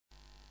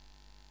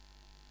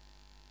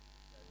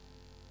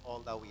all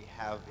that we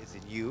have is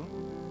in you.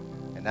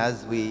 And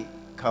as we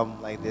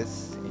come like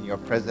this in your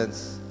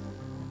presence,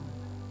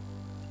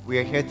 we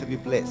are here to be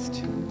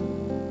blessed.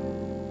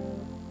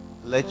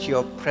 Let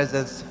your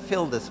presence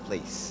fill this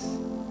place.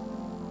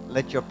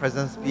 Let your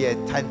presence be a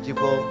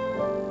tangible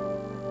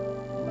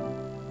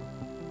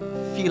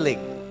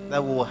feeling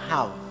that we will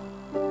have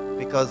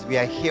because we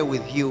are here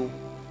with you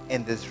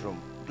in this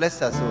room.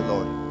 Bless us, O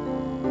Lord.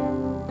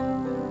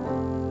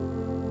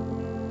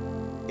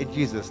 In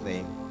Jesus'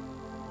 name,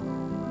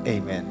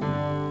 amen.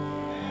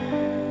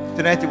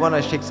 Tonight you want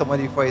to shake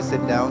somebody before you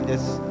sit down.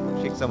 Just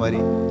shake somebody.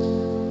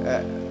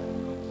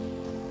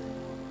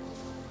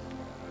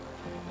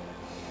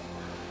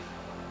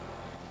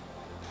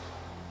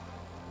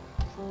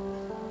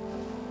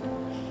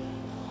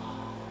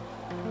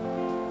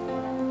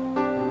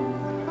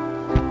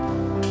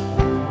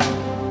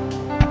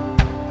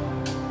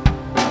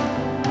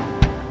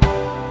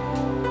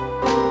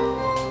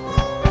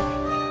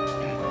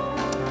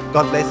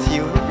 God bless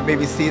you. You may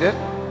be seated.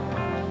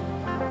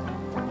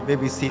 You may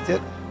be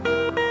seated.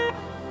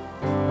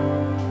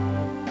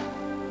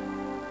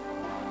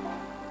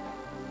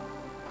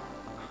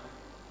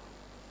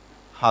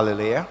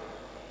 Hallelujah.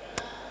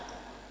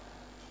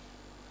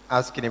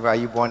 Asking him, are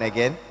you born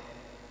again?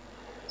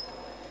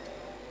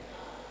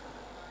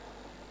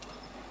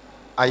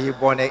 Are you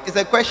born again? It's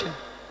a question.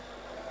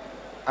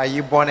 Are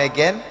you born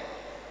again?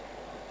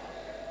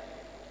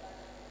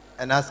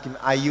 And ask him,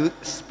 are you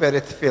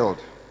spirit filled?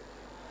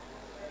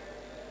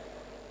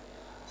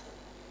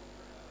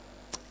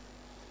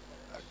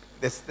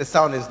 The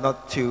sound is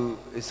not too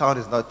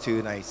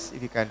nice.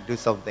 If you can do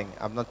something,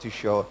 I'm not too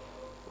sure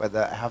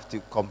whether I have to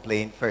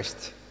complain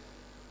first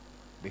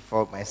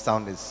before my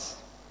sound is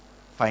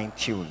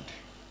fine-tuned.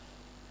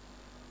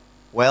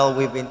 Well,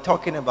 we've been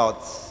talking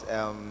about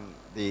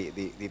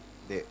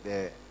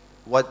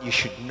what you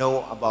should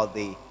know about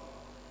the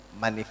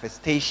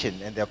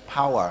manifestation and the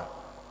power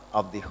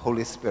of the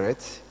Holy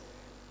Spirit.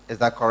 Is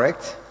that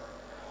correct?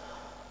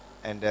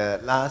 And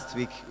last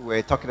week we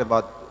were talking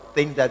about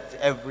things that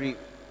every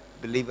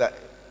believer,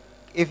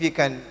 if you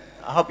can,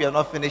 I hope you're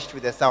not finished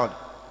with the sound.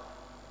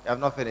 You have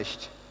not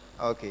finished.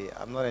 Okay,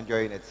 I'm not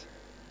enjoying it.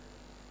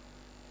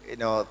 You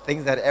know,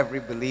 things that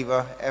every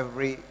believer,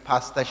 every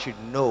pastor should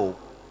know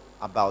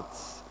about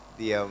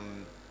the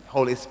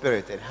Holy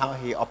Spirit and how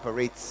he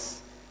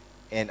operates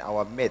in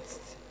our midst.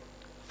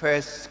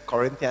 1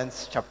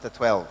 Corinthians chapter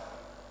 12.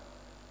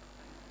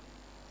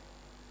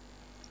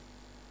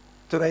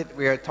 Tonight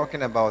we are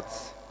talking about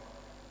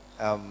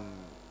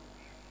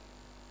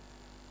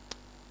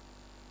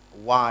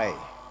why,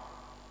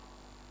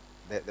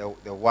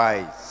 the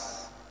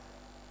whys,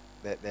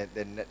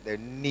 the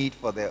need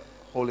for the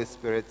Holy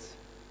Spirit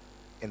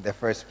in the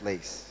first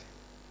place.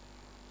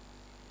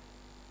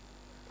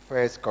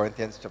 1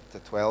 Corinthians chapter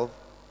 12.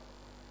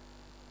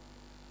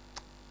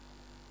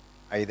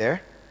 Are you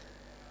there?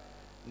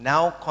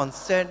 Now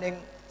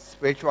concerning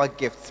spiritual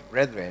gifts,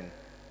 brethren,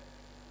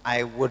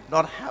 I would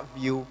not have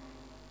you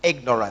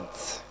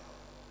ignorant,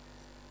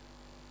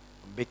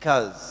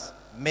 because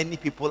many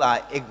people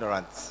are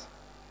ignorant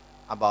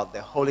about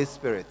the Holy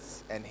Spirit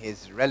and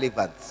his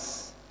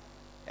relevance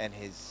and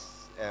his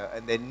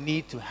and the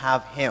need to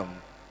have him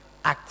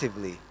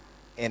actively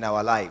in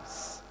our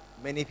lives.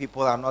 Many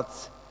people are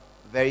not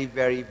very,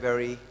 very,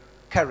 very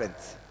current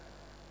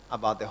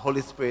about the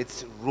Holy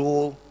Spirit's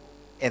role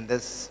in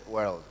this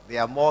world. They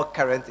are more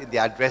current in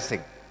their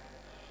dressing,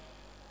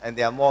 and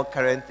they are more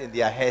current in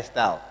their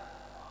hairstyle,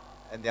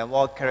 and they are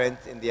more current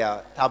in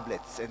their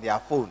tablets and their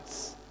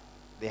phones.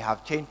 They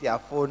have changed their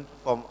phone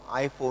from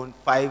iPhone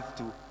 5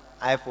 to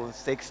iPhone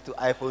 6 to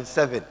iPhone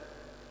 7.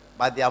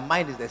 But their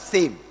mind is the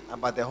same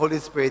about the Holy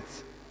Spirit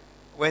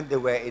when they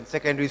were in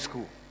secondary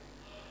school.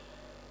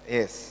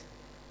 Yes.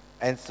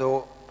 And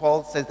so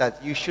Paul says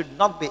that you should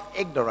not be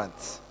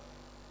ignorant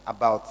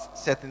about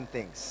certain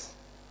things.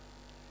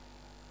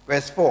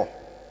 Verse 4.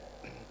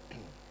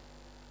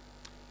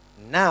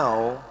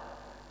 Now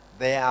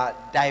there are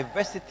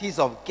diversities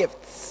of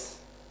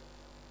gifts,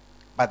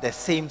 but the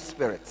same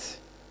Spirit.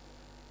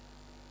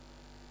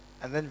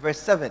 And then verse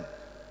 7.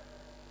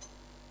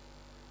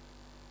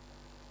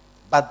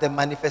 But the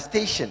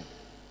manifestation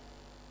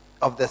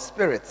of the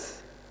Spirit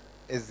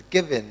is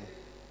given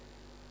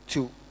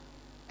to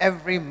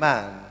every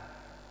man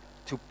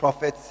to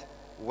profit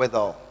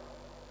withal.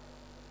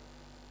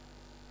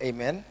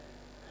 Amen.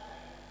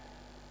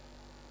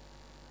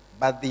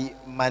 But the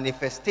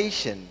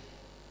manifestation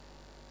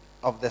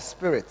of the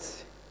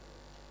Spirit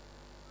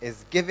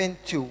is given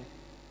to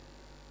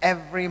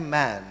every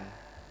man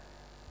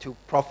to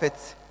profit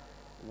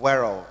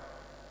withal.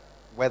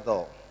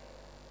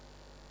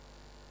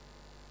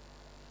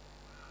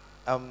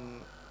 Are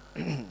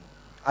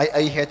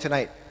you here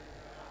tonight?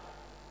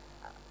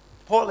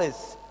 Paul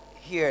is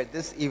here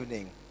this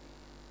evening,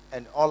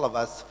 and all of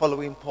us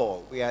following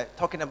Paul. We are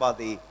talking about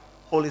the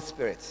Holy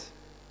Spirit.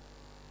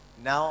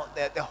 Now,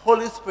 the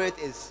Holy Spirit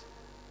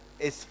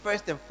is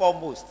first and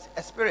foremost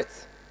a spirit.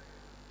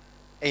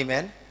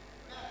 Amen.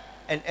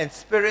 And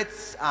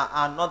spirits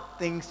are not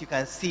things you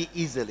can see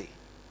easily.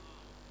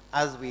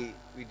 as we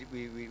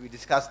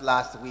discussed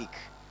last week,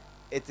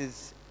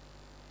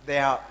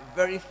 there are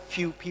very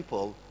few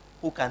people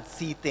who can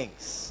see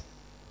things.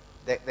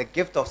 The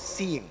gift of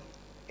seeing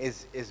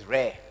is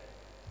rare.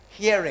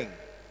 Hearing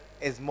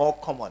is more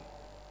common.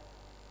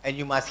 And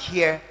you must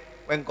hear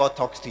when God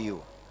talks to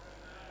you.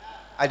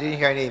 I didn't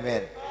hear an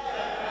amen.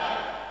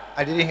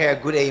 I didn't hear a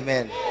good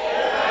amen.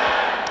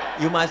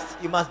 You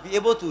must be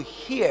able to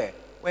hear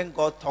when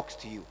God talks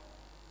to you.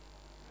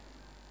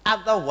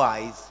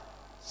 Otherwise,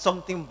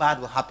 something bad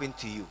will happen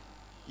to you.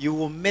 You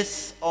will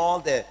miss all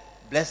the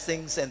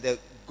blessings and the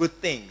good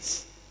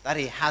things that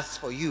He has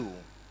for you.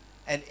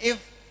 And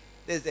if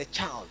there's a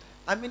child,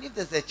 if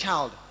there's a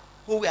child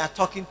who we are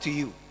talking to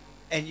you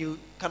and you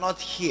cannot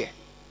hear,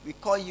 we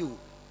call you,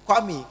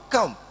 Kwame,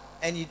 come,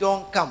 and you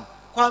don't come.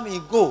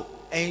 Kwame, go,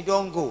 and you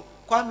don't go.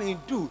 Kwame,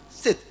 do,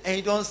 sit, and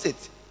you don't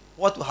sit.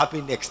 What will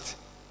happen next?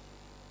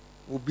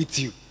 We'll beat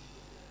you.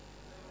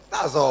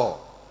 That's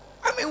all.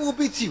 We'll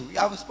beat you.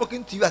 I have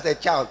spoken to you as a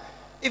child.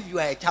 If you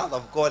are a child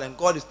of God and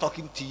God is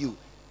talking to you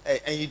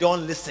and you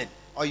don't listen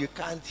or you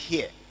can't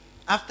hear,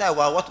 after a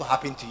while, what will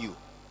happen to you?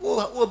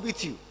 We'll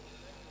beat you.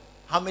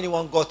 How many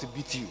want God to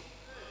beat you?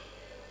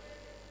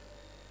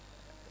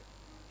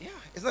 Yeah,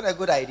 it's not a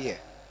good idea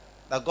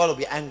that God will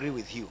be angry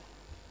with you.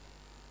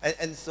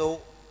 And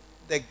so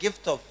the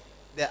gift of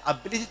the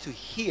ability to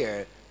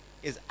hear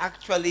is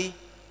actually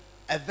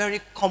a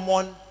very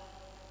common,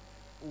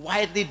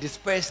 widely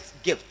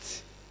dispersed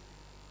gift.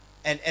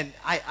 And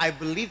I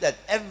believe that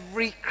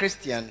every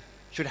Christian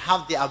should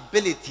have the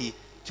ability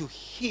to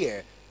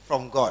hear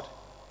from God.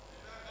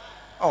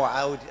 Oh,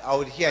 I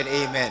would hear an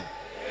amen.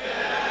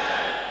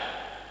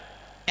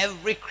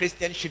 Every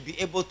Christian should be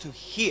able to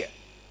hear.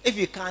 If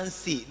you can't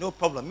see, no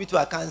problem. Me too,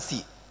 I can't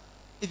see.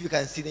 If you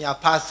can see, then you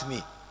pass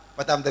me.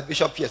 But I'm the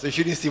bishop here, so you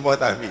shouldn't see more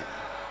than me.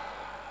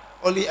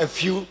 Only a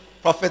few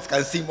prophets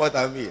can see more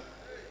than me.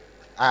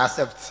 I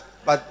accept.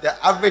 But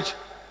the average,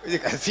 you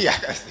can see, I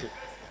can see.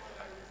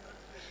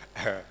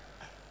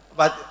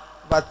 But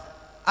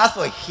as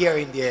for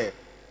hearing there,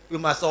 we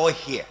must all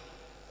hear.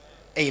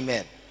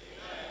 Amen.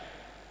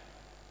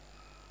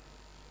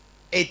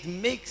 It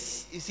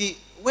makes, you see,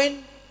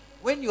 when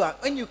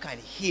you can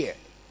hear,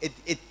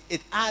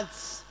 it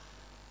adds,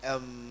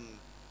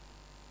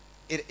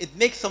 it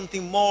makes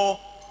something more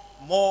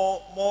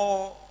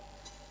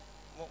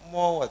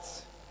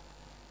what?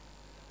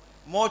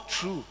 More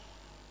true.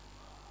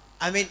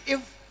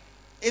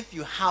 If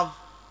you have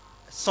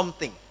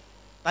something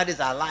that is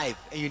alive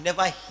and you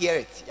never hear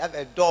it, you have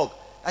a dog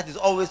that is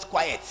always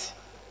quiet.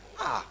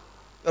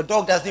 Your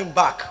dog doesn't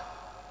bark.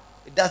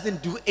 It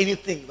doesn't do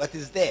anything, but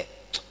it's there.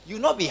 You'll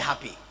not be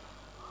happy.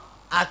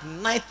 At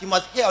night, you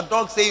must hear a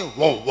dog saying,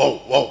 whoa, whoa,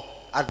 whoa,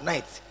 at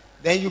night.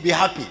 Then you'll be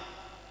happy.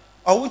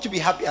 Or won't you be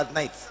happy at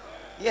night?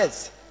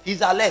 Yes.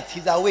 He's alert.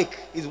 He's awake.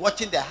 He's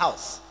watching the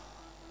house.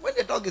 When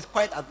the dog is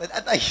quiet at night,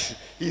 either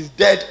he's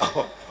dead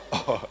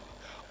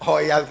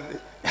or he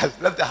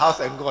has left the house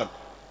and gone.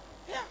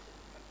 Yeah.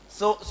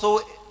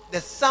 So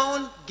the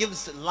sound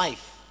gives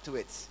life to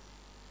it.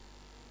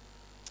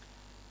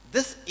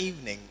 This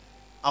evening,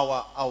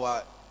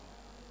 our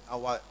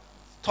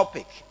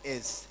topic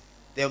is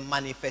the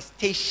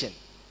manifestation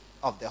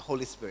of the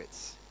Holy Spirit.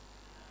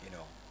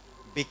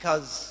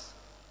 Because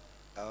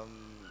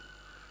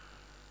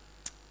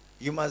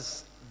you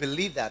must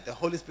believe that the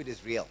Holy Spirit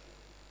is real.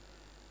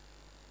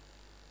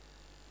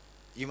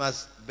 You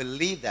must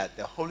believe that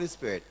the Holy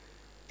Spirit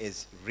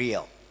is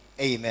real.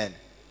 Amen.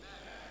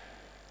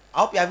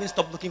 I hope you haven't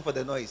stopped looking for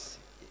the noise.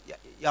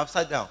 You have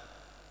sat down.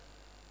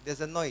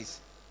 There's a noise.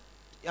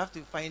 You have to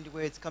find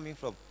where it's coming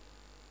from.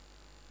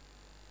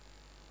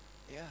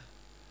 Yeah.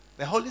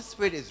 The Holy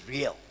Spirit is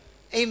real.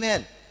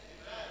 Amen.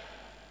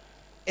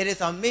 It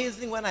is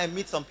amazing when I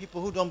meet some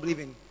people who don't believe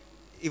in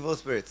evil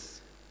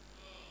spirits,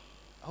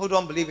 who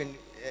don't believe in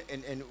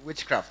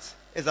witchcraft.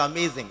 It's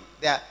amazing.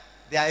 There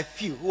are a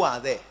few who are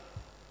there.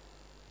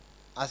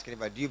 Ask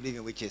anybody, do you believe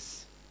in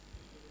witches?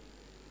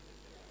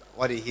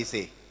 What did he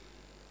say?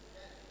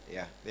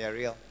 Yeah, they are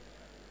real.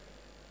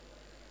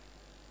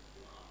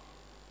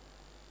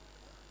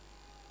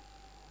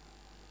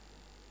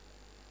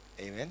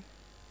 Amen.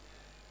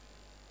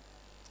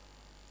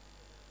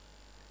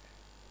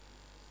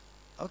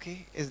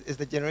 Okay, is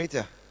the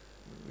generator.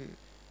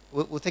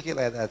 We'll take it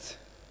like that.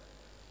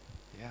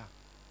 Yeah.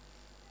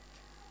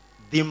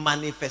 The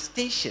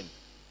manifestation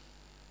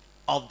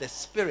of the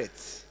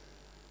Spirit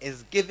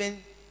is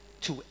given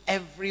to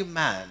every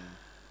man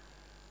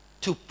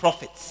to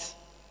profit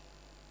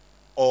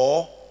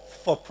or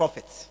for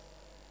profit.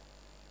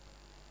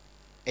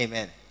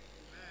 Amen.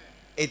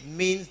 It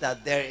means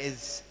that there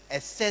is a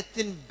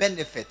certain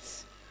benefit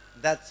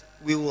that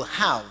we will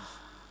have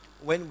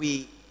when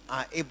we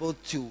are able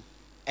to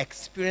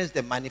experience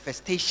the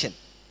manifestation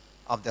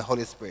of the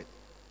Holy Spirit.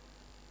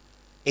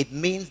 It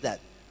means that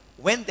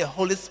when the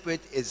Holy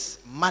Spirit is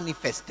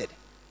manifested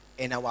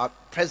in our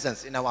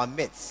presence, in our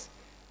midst,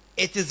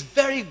 it is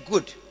very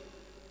good.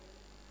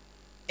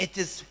 It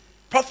is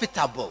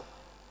profitable.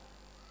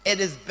 It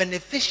is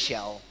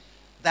beneficial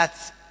that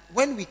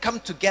when we come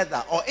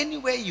together or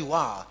anywhere you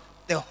are,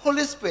 the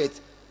Holy Spirit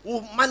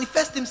will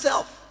manifest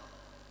himself.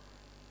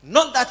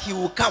 Not that he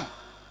will come.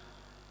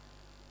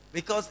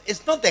 Because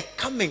it's not the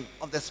coming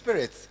of the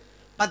Spirit,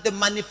 but the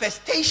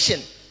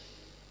manifestation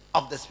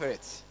of the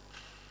Spirit.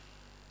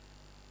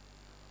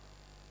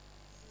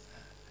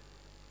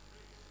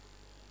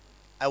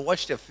 I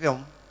watched a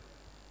film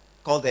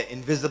called The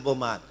Invisible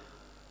Man.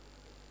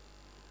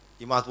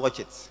 You must watch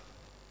it.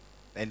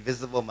 The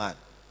Invisible Man.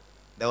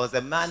 There was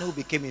a man who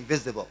became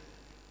invisible.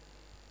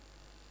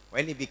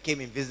 When he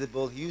became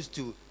invisible, he used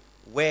to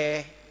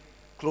wear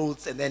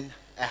clothes and then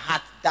a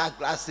hat, dark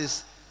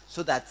glasses,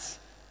 so that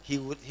he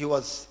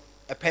was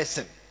a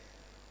person.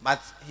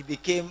 But he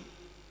became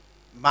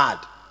mad,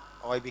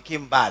 or he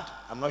became bad.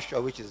 I'm not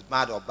sure which is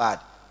mad or bad.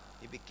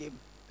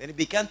 Then he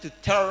began to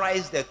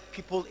terrorize the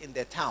people in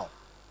the town.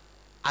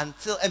 And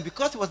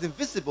because he was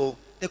invisible,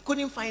 they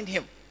couldn't find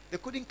him. They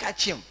couldn't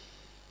catch him.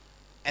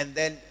 And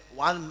then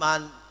one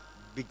man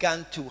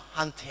began to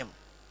hunt him.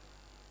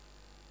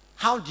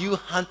 How do you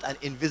hunt an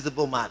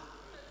invisible man?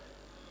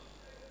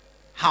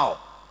 How?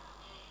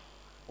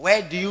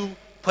 Where do you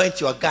point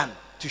your gun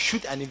to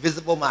shoot an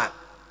invisible man?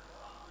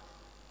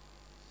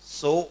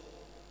 So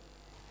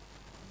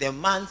the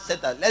man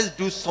said that let's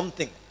do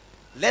something.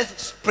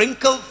 Let's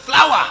sprinkle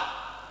flour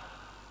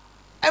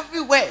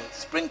everywhere.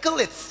 Sprinkle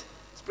it.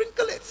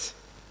 Sprinkle it.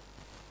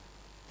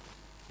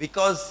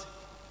 Because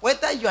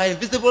whether you are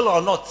invisible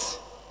or not,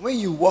 when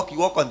you walk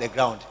on the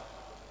ground.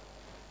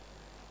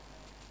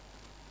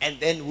 And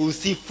then we'll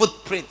see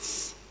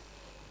footprints.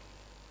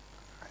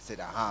 I said,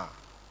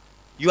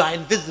 you are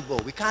invisible.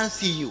 We can't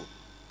see you.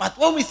 But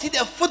when we see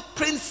the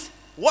footprints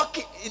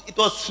walking, it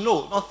was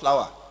snow, not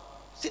flour.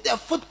 See the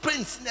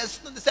footprints in the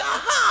snow. They say,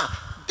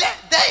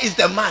 there is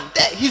the man.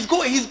 There, he's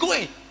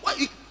going.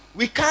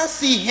 We can't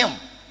see him.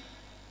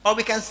 But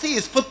we can see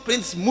his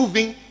footprints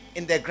moving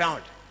in the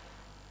ground.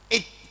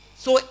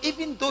 So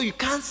even though you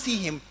can't see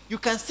him, you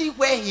can see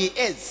where he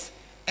is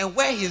and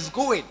where he's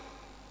going.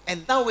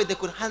 And that way they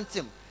could hunt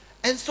him.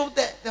 And so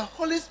the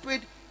Holy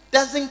Spirit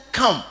doesn't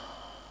come.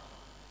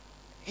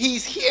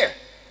 He's here.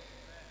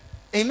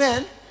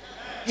 Amen?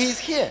 He's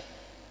here.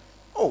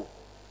 Oh.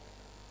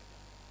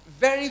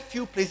 Very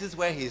few places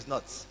where he's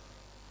not.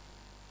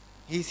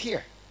 He's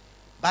here.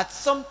 But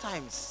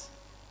sometimes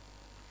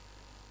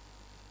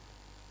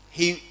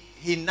he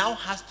now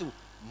has to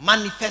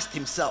manifest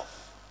himself.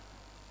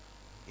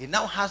 He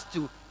now has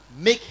to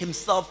make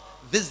himself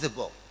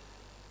visible.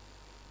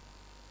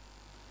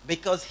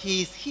 Because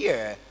he is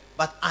here,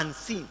 but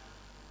unseen.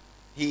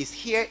 He is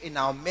here in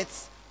our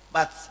midst,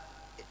 but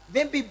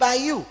maybe by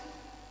you.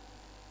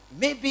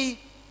 Maybe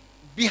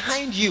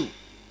behind you.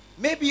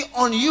 Maybe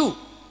on you.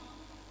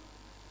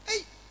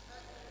 Hey.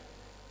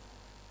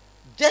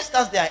 Just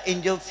as there are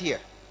angels here.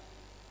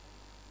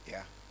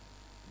 Yeah.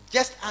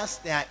 Just as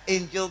there are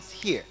angels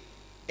here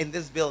in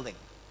this building.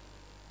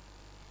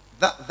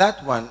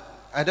 That one,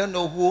 I don't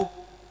know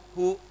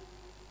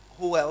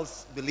who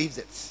else believes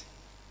it.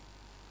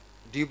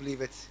 Do you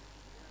believe it?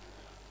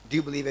 Do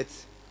you believe it?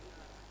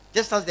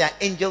 Just as there are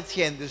angels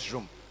here in this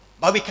room,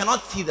 but we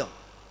cannot see them.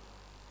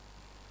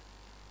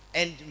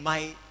 And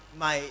my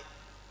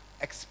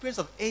experience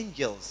of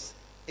angels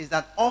is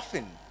that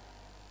often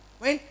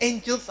when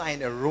angels are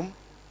in a room,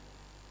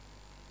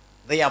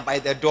 they are by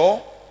the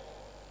door,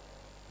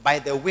 by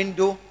the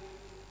window,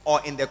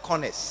 or in the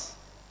corners.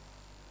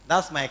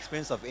 That's my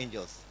experience of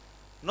angels.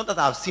 Not that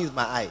I've seen with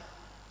my eye,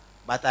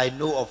 but I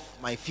know of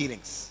my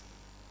feelings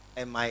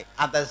and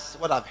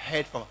what I've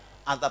heard from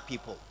other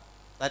people.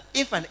 That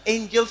if an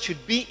angel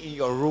should be in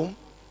your room,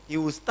 he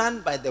will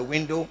stand by the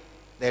window,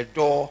 the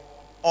door,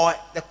 or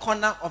the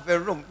corner of a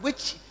room,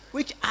 which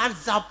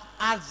adds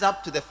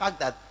up to the fact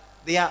that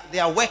they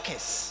are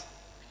workers.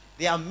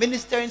 They are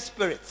ministering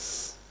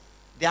spirits.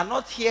 They are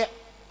not here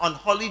on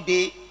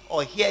holiday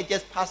or here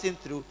just passing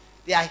through.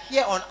 They are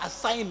here on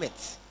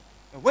assignment.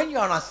 And when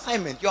you're on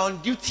assignment, you're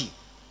on duty.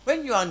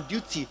 When you're on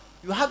duty,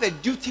 you have a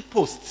duty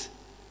post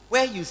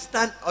where you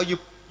stand or you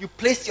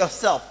place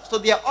yourself. So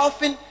they are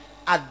often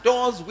at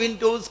doors,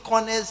 windows,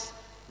 corners,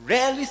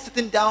 rarely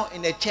sitting down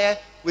in a chair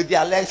with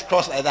their legs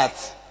crossed like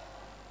that.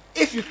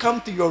 If you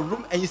come to your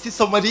room and you see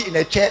somebody in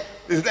a chair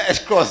with his legs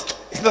crossed,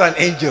 it's not an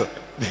angel.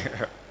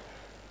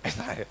 It's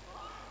not.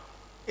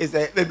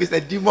 Maybe it's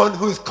a demon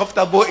who is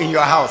comfortable in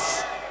your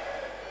house.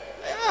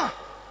 Yeah.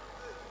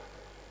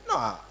 No,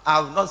 I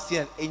have not seen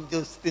an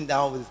angel sitting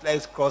down with his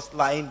legs crossed,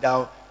 lying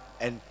down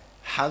and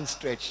hands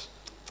stretched.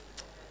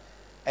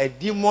 A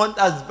demon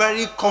that's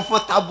very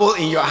comfortable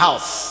in your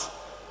house.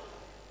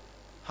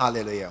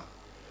 Hallelujah.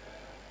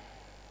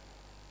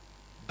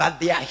 But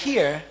they are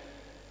here,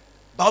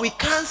 but we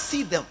can't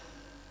see them.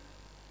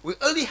 We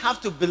only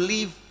have to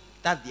believe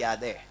that they are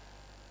there.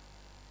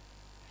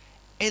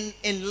 In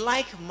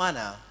like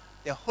manner,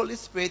 the Holy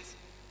Spirit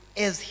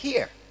is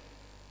here,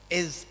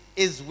 is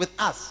with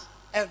us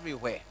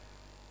everywhere.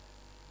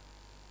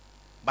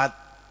 But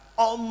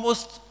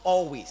almost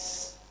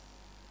always,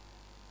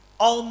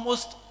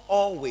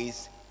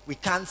 we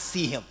can't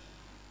see him.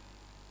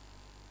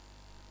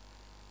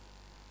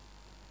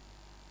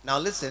 Now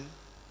listen,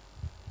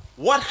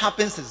 what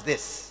happens is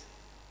this,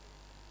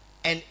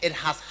 and it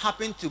has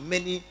happened to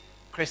many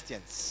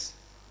Christians.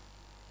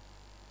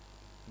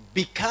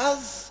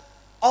 Because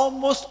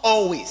almost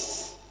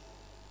always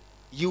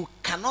you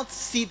cannot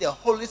see the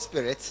Holy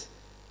Spirit.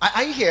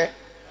 Are you here?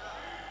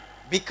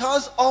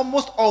 Because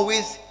almost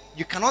always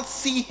you cannot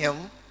see him,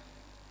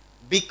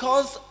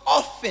 because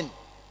often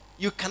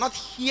you cannot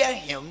hear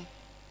him,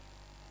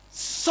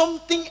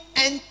 something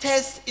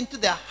enters into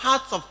the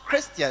hearts of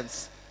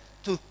Christians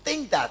to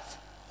think that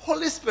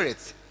Holy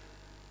Spirit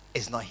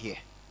is not here.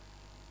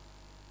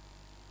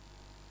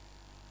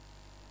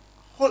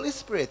 Holy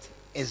Spirit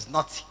is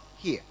not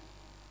here.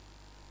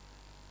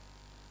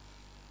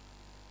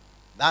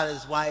 That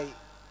is why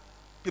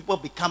people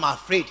become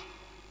afraid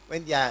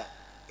when they are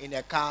in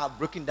a car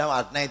broken down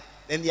at night.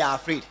 Then they are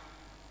afraid.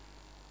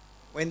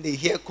 When they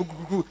hear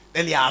cuckoo,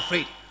 then they are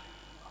afraid,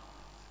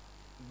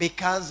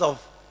 because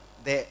of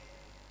the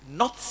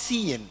not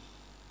seeing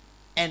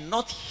and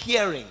not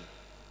hearing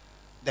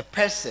the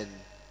person.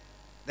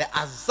 The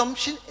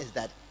assumption is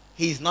that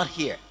he is not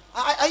here.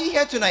 Are you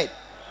here tonight?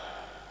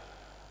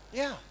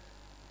 Yeah.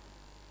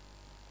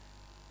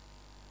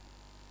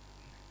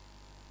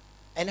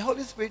 And the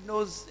Holy Spirit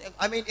knows.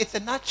 I mean, it's a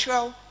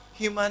natural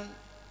human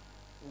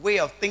way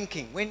of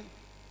thinking. When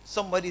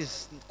somebody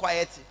is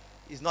quiet,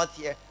 is not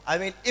here. I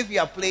mean, if you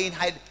are playing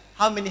hide,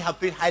 how many have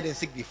played hide and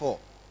seek before?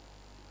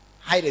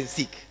 Hide and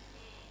seek.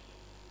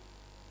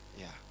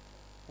 Yeah.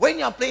 When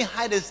you are playing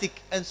hide and seek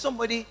and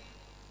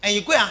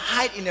you go and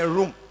hide in a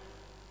room,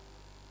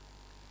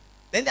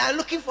 then they are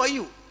looking for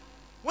you.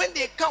 When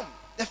they come,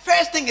 the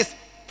first thing is,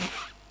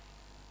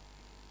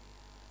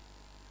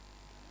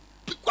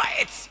 be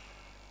quiet.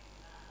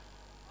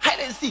 Hide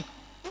and seek.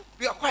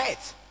 Be quiet.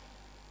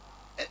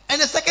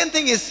 And the second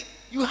thing is,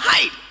 you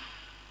hide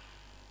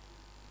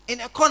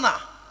in a corner.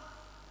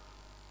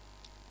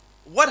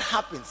 What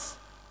happens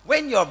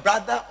when your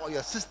brother or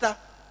your sister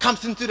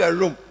comes into the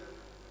room?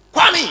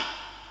 Kwame!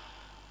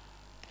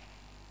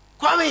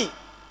 Kwame!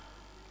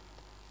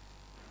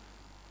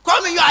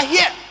 Kwame, you are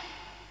here.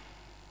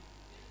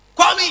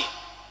 Kwame,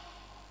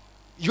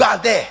 you are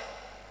there.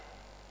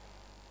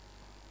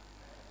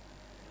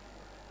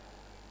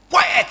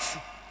 Quiet.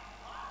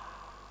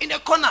 In a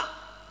corner,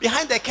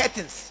 behind the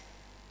curtains.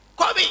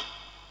 Kwame,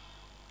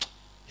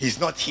 he's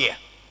not here.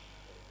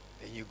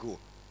 Then you go.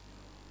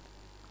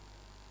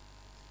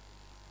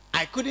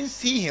 I couldn't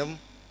see him.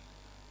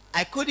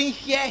 I couldn't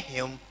hear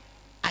him.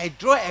 I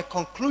draw a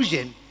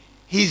conclusion.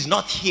 He's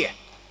not here.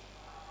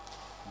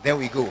 Then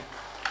we go.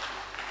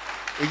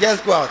 We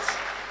just go out.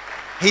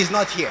 He's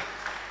not here.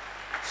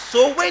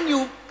 So when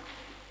you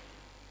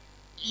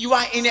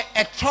are in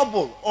a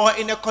trouble, or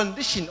in a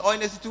condition, or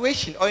in a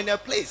situation, or in a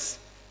place,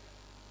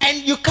 and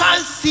you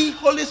can't see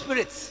Holy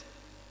Spirit,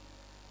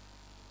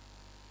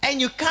 and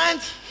you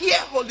can't hear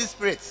Holy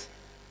Spirit,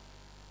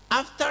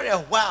 after a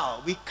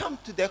while we come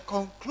to the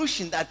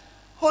conclusion that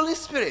Holy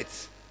Spirit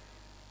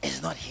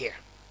is not here.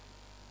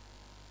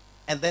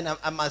 And then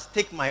I must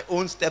take my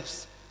own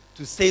steps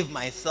to save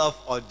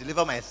myself or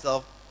deliver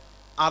myself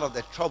out of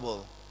the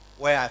trouble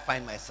where I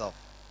find myself.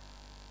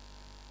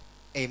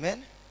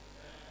 Amen?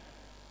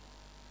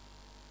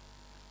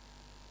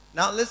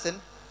 Now listen.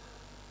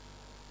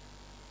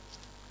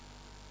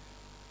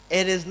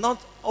 It is not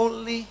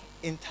only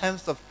in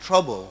times of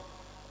trouble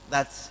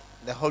that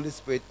the Holy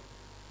Spirit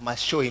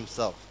must show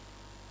himself.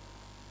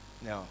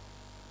 No.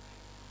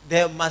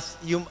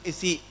 You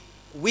see,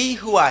 we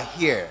who are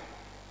here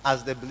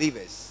as the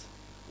believers,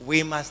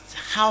 we must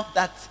have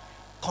that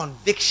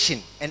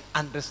conviction and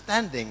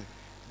understanding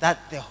that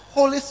the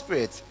Holy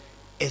Spirit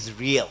is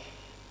real.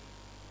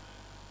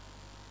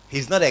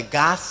 He's not a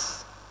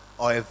gas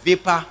or a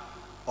vapor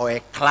or a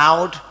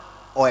cloud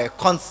or a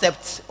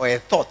concept or a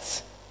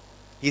thought.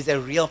 He's a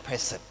real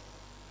person.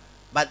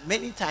 But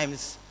many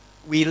times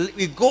we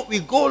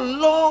go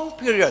long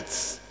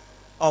periods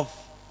of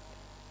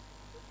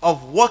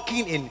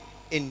walking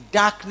in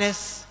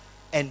darkness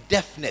and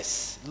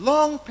deafness.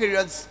 Long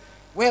periods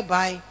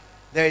whereby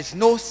there is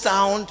no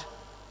sound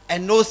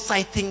and no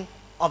sighting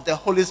of the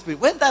Holy Spirit.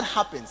 When that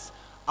happens,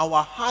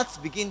 our hearts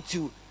begin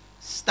to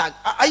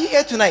Are you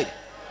here tonight?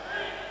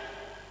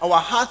 Our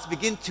hearts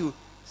begin to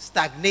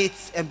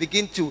stagnate and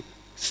begin to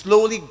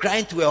slowly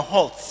grind to a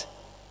halt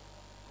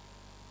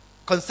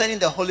concerning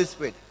the Holy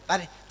Spirit.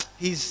 That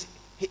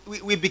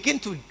we begin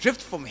to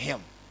drift from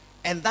him.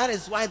 And that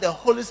is why the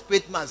Holy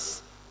Spirit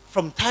must,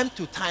 from time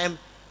to time,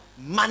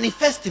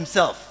 manifest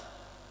himself.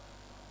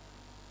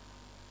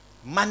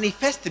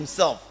 Manifest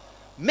himself.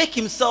 Make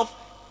himself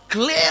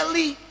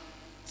clearly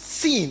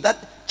seen.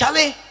 That,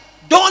 Charlie,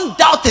 don't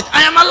doubt it.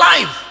 I am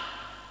alive.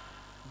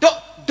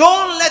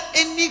 Don't let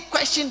any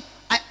question.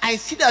 I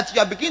see that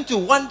you are beginning to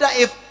wonder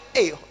if,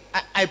 hey,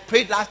 I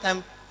prayed last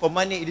time for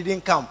money, it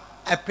didn't come.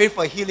 I prayed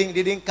for healing, it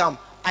didn't come.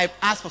 I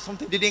asked for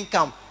something, it didn't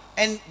come.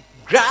 And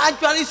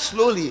gradually,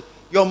 slowly,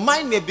 your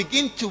mind may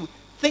begin to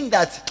think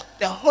that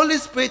the Holy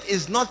Spirit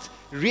is not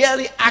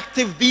really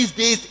active these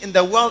days in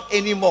the world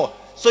anymore.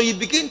 So you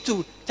begin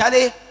to,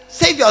 Charlie,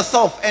 save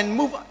yourself and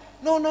move on.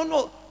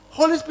 No.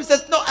 Holy Spirit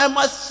says, no, I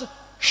must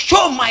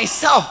show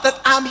myself that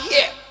I'm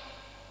here.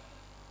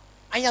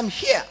 I am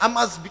here. I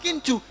must begin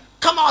to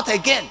come out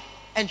again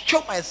and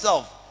show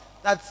myself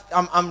that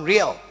I'm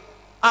real.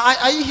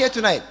 Are you here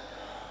tonight?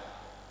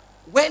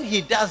 When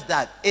he does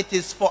that, it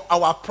is for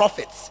our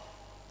profits,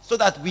 so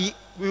that we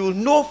will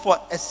know for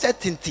a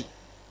certainty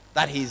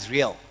that he is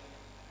real.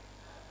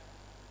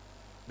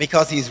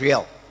 Because he is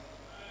real.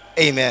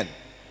 Amen.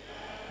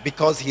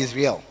 Because he is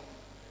real.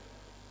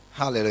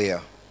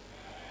 Hallelujah.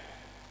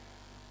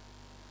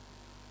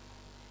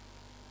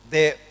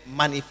 The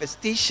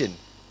manifestation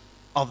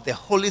of the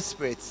Holy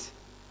Spirit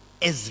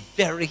is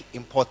very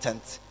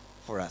important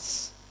for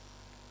us.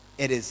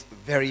 It is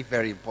very,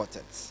 very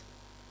important.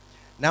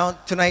 Now,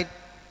 tonight,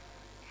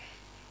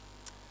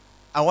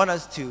 I want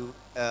us to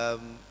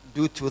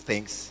do two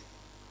things.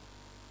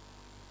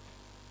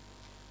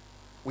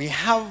 We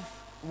have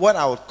what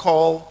I would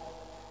call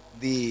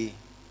the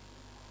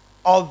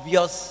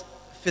obvious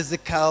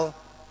physical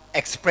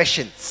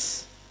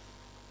expressions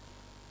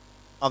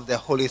of the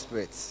Holy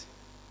Spirit.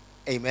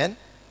 Amen.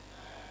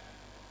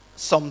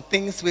 Some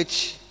things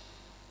which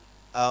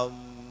are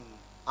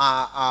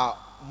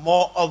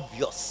more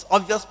obvious.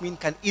 Obvious means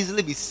can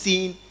easily be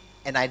seen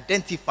and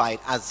identified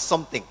as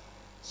something.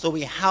 So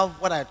we have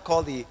what I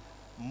call the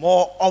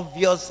more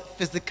obvious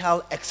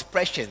physical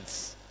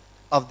expressions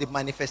of the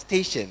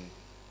manifestation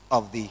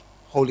of the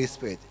Holy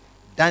Spirit.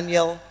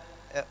 Daniel,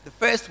 the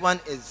first one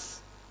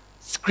is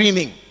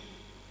screaming.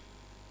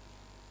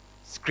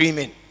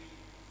 Screaming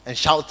and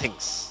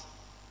shoutings.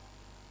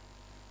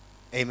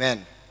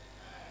 Amen.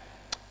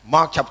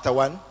 Mark chapter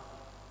 1.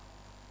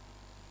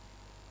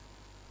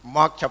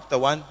 Mark chapter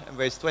 1 and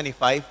verse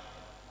 25.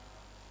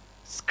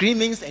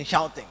 Screamings and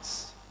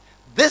shoutings.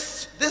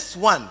 This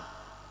one,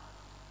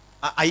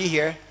 are you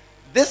here?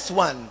 This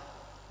one,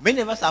 many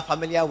of us are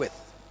familiar with.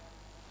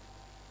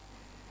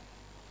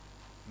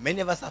 Many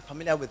of us are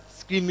familiar with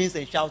screamings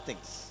and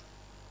shoutings.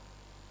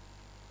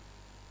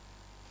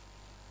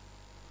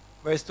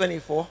 Verse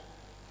 24.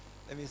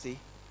 Let me see.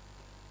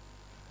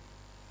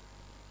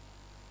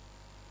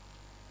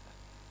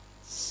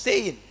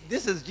 Saying,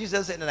 this is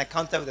Jesus in an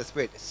encounter with the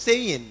Spirit,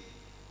 saying,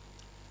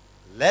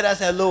 let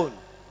us alone.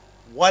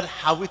 What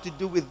have we to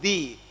do with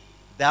thee,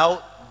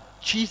 thou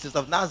Jesus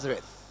of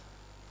Nazareth?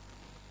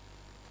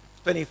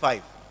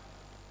 25.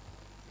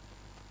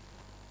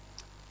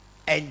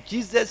 And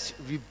Jesus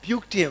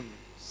rebuked him,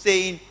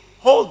 saying,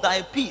 hold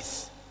thy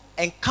peace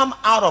and come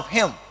out of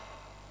him.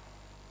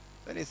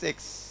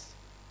 26.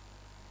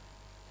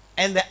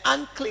 And the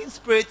unclean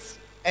spirits,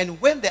 and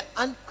when the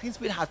unclean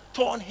spirit had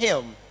torn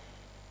him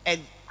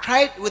and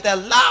cried with a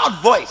loud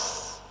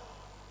voice,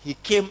 he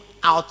came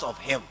out of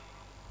him.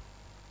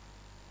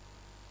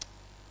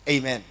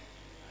 Amen.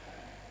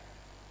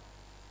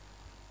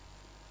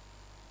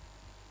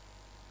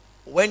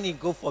 When you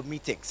go for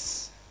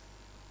meetings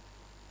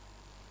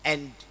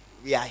and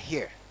we are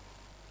here,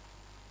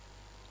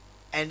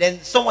 and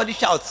then somebody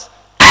shouts,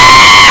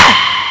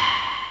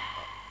 "Ah!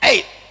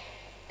 Hey,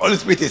 Holy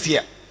Spirit is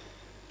here."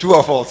 Two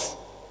of us,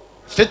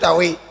 straight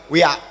away,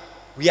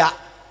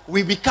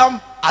 we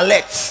become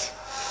alert.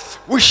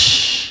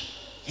 Whoosh,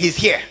 he's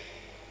here.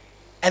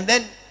 And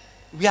then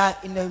we are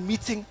in a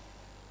meeting.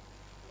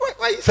 Why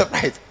are you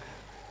surprised?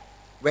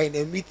 We're in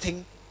a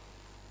meeting,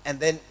 and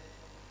then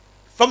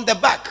from the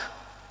back,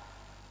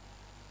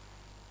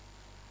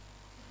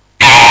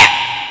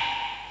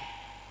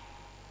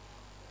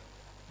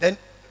 then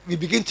we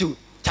begin to,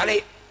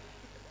 Charlie,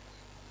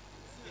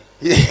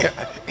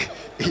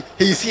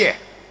 he's here.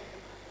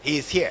 He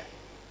is here.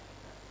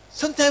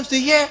 Sometimes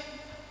we hear,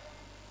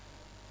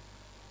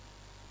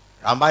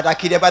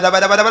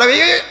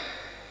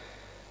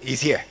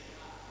 he's here.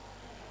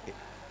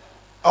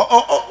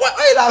 Oh, why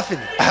are you laughing?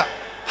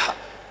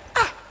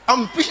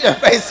 I'm preaching a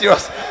very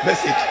serious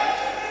message.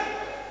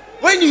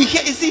 When you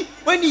hear, you see,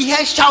 when you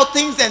hear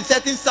shoutings and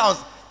certain sounds,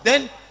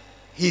 then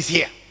he's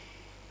here.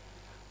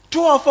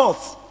 True or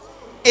false?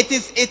 It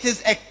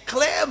is a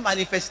clear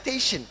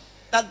manifestation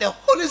that the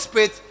Holy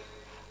Spirit,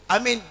 I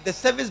mean, the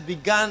service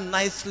began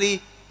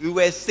nicely. We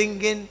were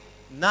singing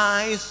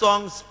nice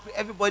songs.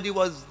 Everybody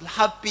was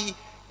happy.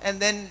 And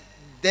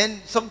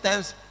then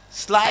sometimes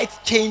slight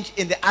change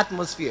in the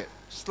atmosphere.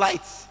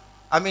 Slight.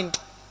 I mean,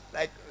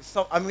 like,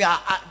 so, I mean,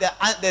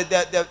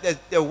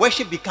 the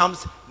worship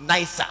becomes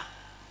nicer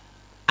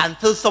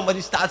until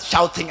somebody starts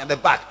shouting at the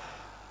back.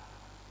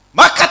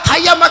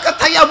 Makataya,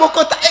 Makataya,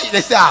 Mokota. Hey,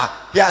 they say,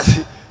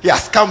 he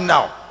has come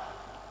now.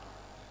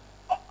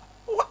 Why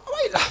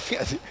are you laughing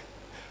at it?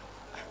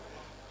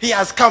 He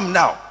has come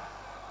now.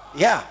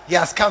 Yeah, he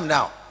has come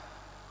now.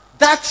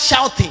 That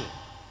shouting.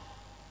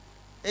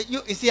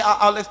 You see,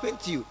 I'll explain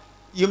to you.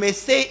 You may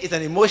say it's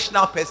an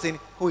emotional person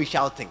who is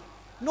shouting.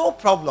 No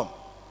problem.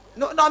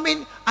 No, I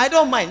mean, I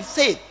don't mind.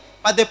 Say it.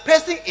 But the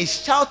person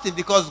is shouting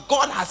because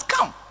God has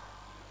come.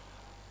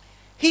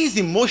 He is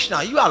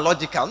emotional. You are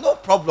logical. No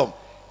problem.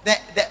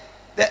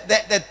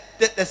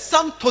 The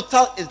sum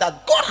total is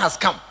that God has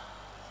come.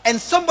 And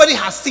somebody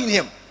has seen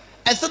him.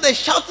 And so they're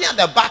shouting at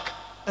the back.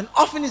 And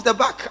often it's the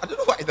back. I don't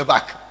know why it's the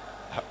back.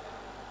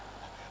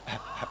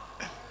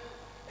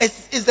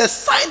 It's a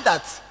sign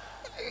that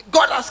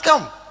God has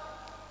come.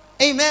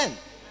 Amen.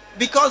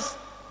 Because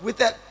with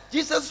that,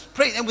 Jesus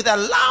prayed, and with a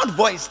loud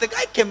voice, the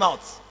guy came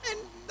out. And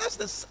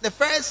that's the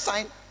first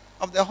sign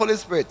of the Holy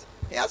Spirit.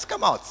 He has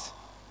come out.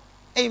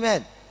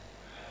 Amen.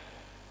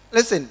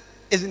 Listen,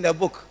 it's in the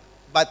book,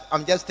 but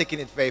I'm just taking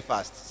it very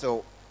fast.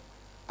 So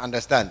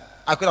understand.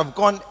 I could have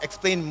gone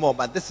explain more,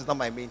 but this is not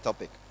my main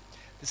topic.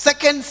 The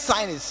second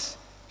sign is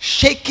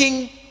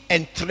shaking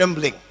and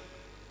trembling.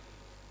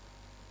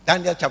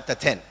 Daniel chapter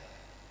 10.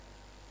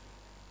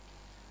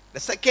 The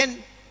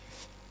second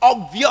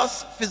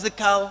obvious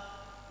physical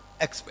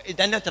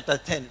Daniel chapter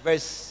 10,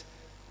 verse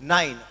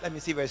 9. Let me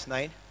see verse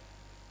 9.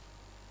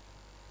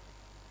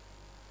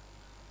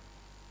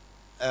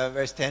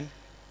 Verse 10.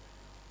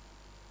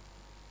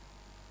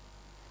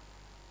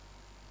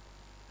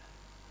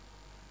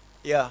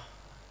 Yeah.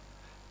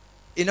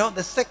 You know,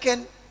 the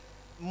second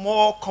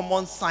more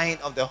common sign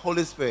of the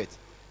Holy Spirit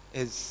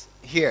is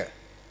here.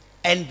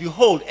 And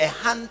behold, a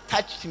hand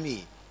touched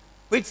me,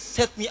 which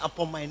set me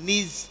upon my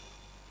knees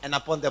and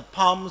upon the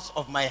palms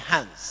of my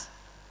hands.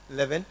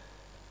 11.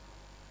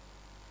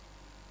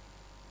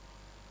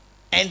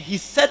 And he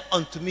said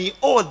unto me,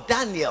 O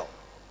Daniel,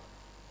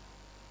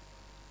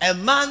 a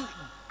man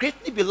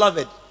greatly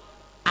beloved,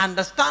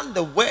 understand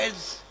the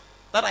words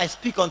that I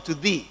speak unto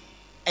thee,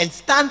 and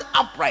stand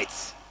upright,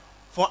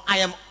 for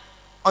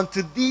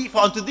unto thee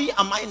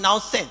am I now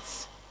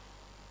sent.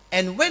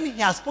 And when he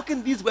has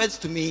spoken these words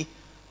to me,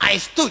 I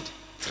stood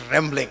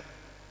trembling.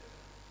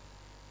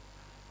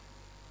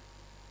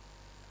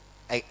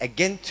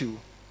 Again, too,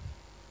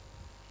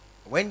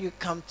 when you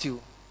come to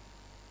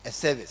a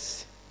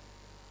service,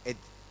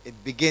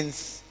 it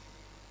begins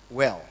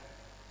well,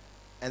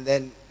 and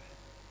then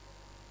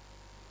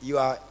you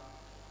are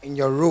in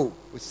your row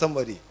with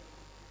somebody,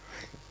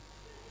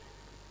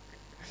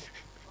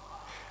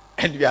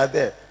 and we are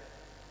there,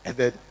 and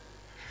then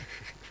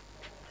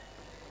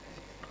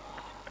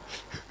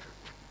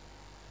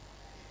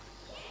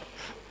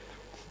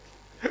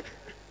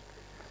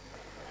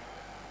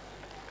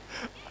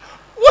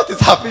what is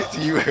happening to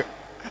you?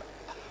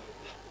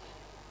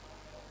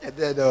 And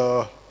then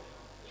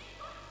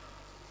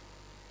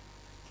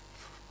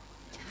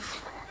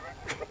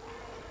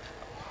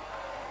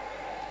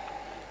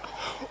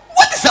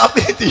what is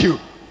happening to you?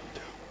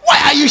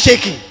 Why are you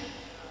shaking?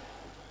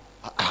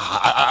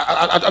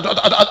 I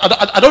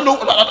don't know.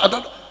 I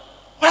don't know.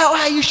 Why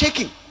are you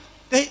shaking?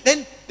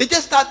 Then they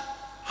just start.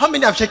 How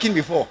many have shaken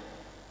before?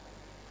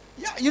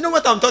 Yeah, you know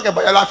what I'm talking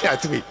about. You're laughing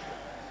at me.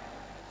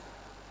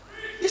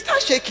 You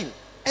start shaking,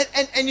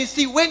 and you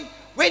see,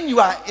 when you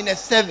are in a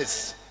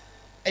service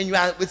and you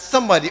are with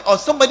somebody, or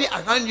somebody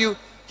around you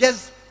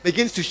just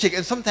begins to shake,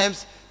 and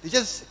sometimes they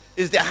just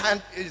is their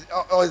hand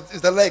or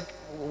is the leg.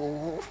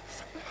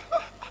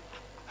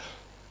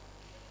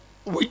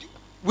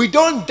 We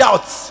don't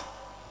doubt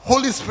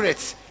Holy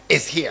Spirit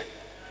is here.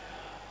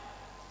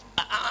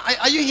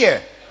 Are you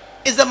here?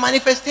 It's a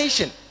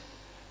manifestation.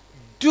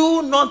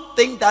 Do not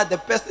think that the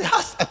person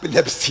has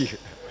epilepsy.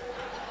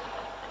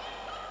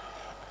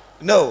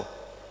 No.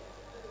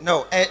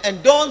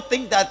 And don't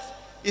think that,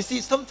 you see,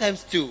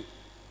 sometimes too,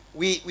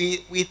 we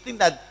think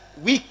that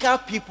weaker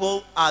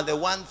people are the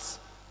ones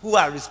who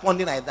are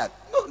responding like that.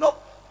 No.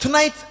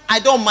 Tonight, I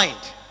don't mind.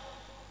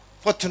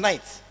 For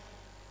tonight,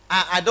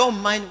 I don't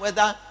mind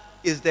whether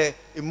it's the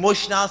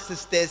emotional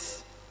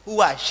sisters who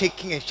are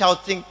shaking and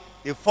shouting,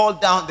 they fall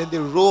down, then they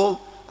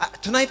roll.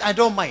 Tonight, I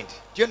don't mind.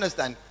 Do you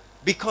understand?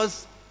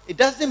 Because it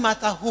doesn't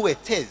matter who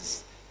it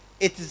is.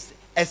 It is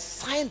a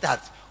sign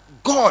that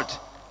God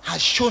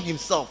has shown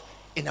himself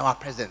in our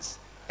presence.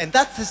 And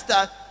that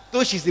sister,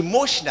 though she's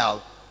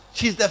emotional,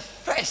 she's the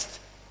first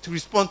to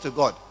respond to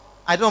God.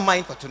 I don't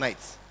mind for tonight.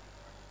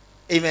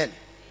 Amen.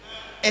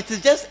 It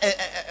is just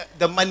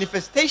the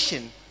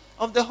manifestation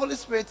of the Holy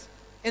Spirit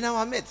in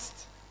our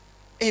midst.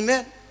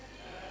 Amen.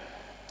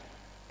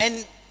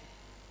 And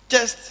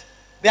just,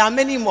 there are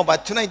many more,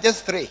 but tonight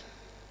just 3.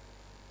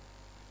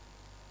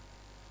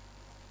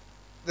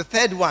 The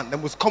third one, the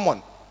most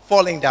common,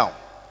 falling down.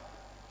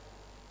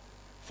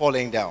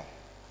 Falling down.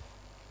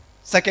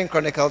 2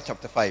 Chronicles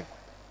chapter 5.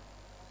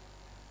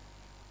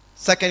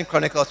 2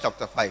 Chronicles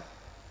chapter 5.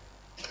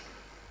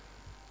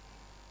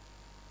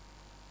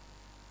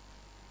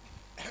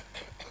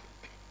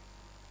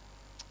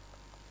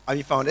 Have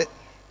you found it?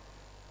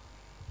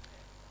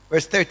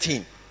 Verse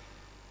 13.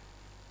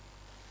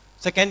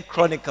 2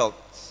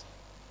 Chronicles.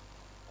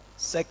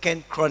 2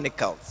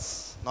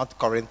 Chronicles, not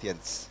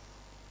Corinthians.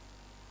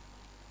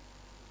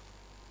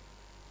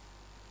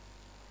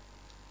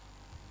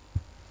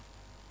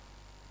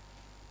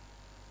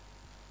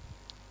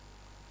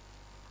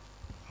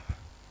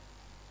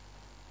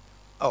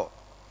 Oh.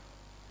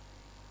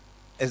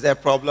 Is there a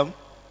problem?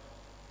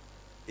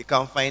 You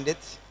can't find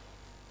it?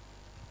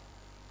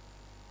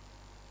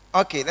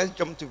 Okay, let's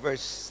jump to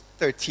verse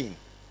 13.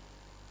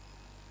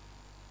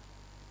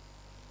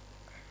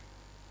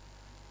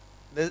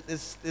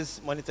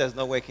 This monitor is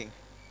not working.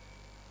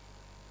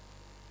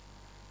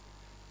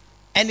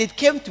 And it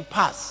came to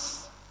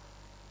pass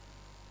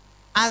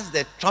as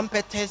the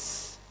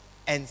trumpeters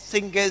and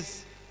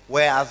singers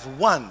were as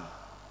one,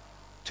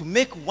 to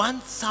make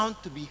one sound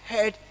to be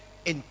heard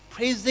in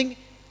praising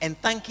and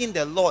thanking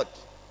the Lord.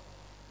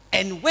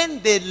 And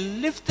when they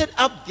lifted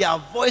up their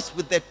voice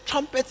with the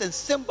trumpets and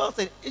cymbals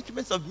and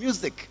instruments of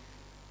music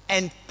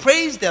and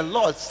praised the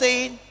Lord,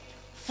 saying,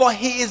 "For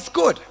he is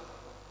good,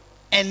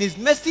 and his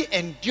mercy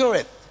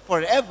endureth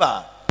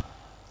forever,"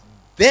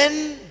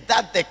 then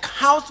that the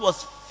house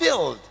was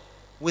filled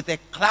with a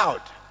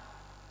cloud.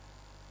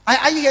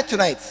 Are you here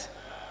tonight?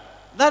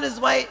 That is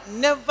why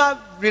never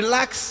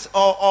relax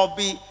or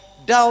be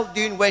dull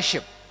during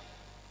worship.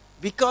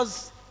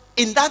 Because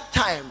in that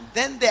time,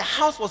 then the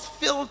house was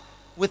filled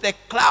with a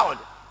cloud.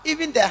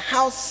 Even the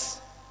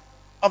house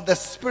of the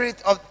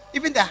Spirit of,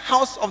 even the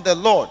house of the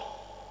Lord.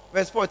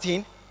 Verse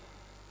 14.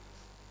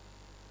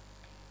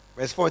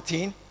 Verse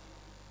 14.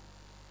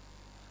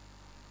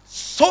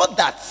 So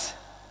that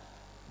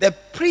the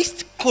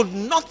priest could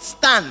not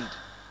stand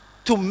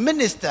to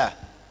minister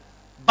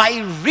by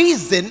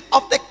reason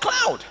of the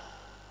cloud.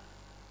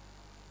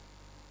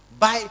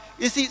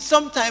 You see,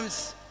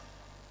 sometimes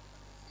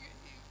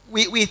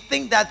we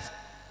think that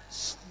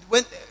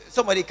when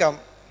somebody come,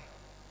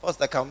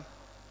 pastor come,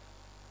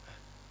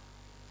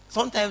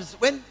 sometimes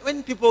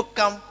when people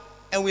come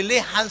and we lay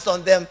hands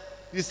on them,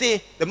 you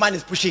say the man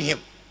is pushing him.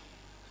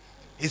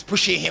 He's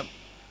pushing him.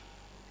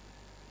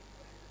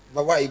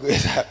 But why are you going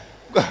there?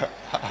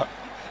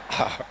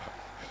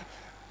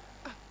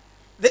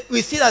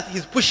 We see that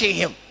he's pushing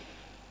him.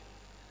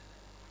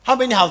 How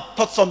many have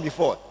taught some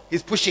before?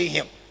 He's pushing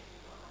him.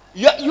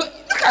 You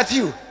look at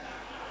you.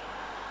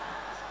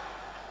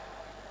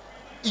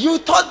 You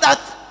thought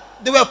that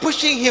they were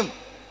pushing him.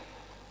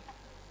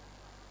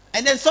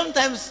 And then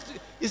sometimes,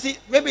 you see,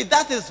 maybe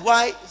that is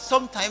why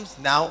sometimes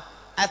now,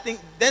 I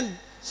think then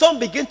some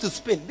begin to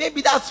spin.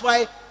 Maybe that's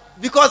why,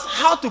 because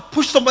how to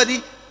push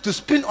somebody to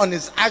spin on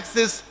his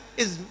axis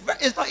is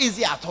not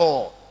easy at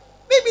all.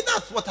 Maybe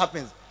that's what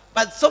happens.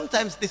 But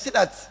sometimes they say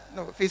that,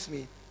 no, face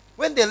me.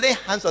 When they lay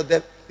hands on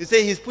them, you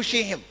say he's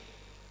pushing him.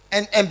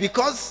 And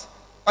because,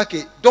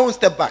 okay, don't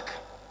step back.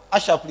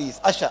 Usher, please.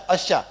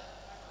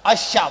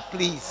 Usher,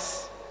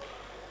 please.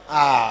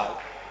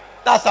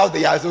 That's how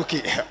they are. It's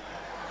okay.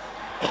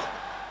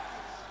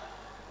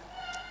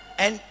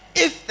 And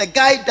if the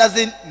guy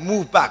doesn't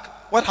move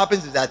back, what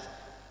happens is that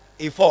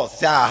he falls.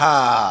 Say,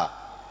 aha.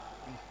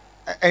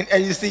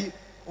 And you see,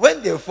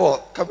 when they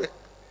fall,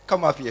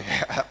 come up here.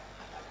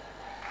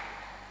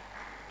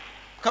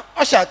 Come,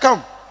 Usher,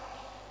 come.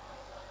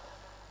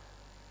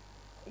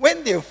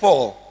 When they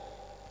fall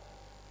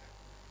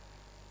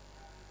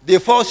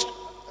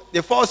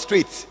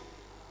straight.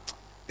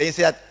 They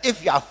say that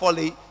if you are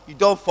falling, you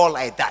don't fall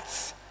like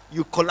that.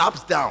 You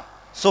collapse down.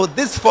 So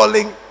this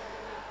falling,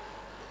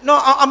 no,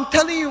 I'm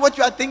telling you what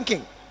you are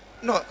thinking.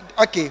 No,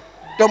 okay,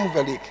 don't move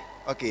your leg.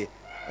 Okay,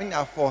 when you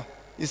are fall,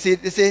 you see,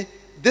 they say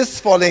this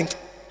falling,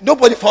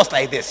 nobody falls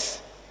like this.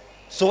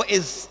 So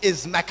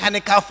it's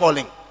mechanical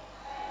falling.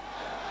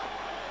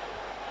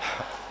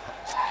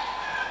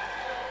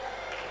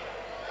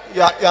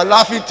 You are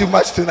laughing too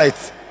much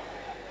tonight.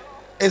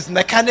 It's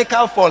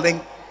mechanical falling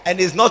and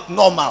it's not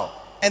normal.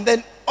 And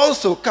then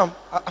also, come,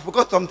 I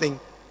forgot something.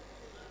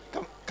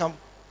 Come.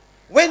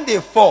 When they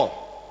fall,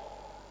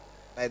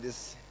 like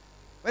this,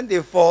 when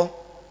they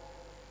fall,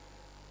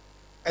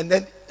 and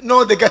then,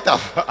 no, they get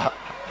up.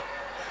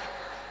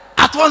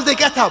 At once they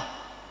get up.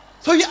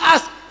 So you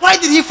ask, why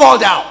did he fall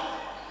down?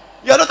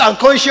 You're not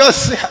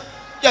unconscious.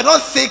 You're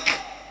not sick.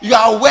 You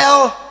are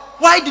well.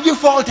 Why did you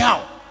fall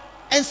down?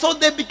 And so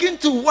they begin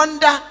to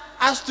wonder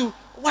as to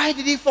why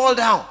did he fall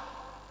down?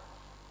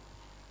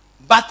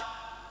 But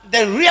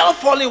the real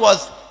falling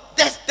was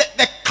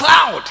the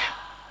cloud.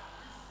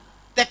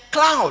 The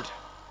cloud.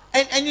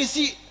 And you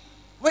see,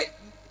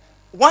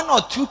 one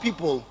or two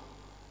people,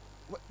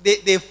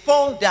 they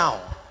fall down,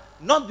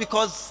 not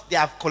because they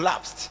have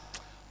collapsed,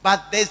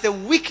 but there's a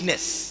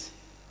weakness.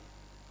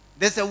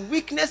 There's a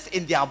weakness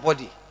in their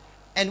body.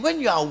 And when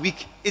you are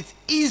weak, it's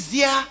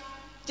easier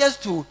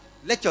just to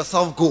let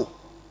yourself go.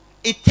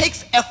 It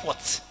takes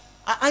effort.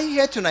 Are you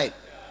here tonight?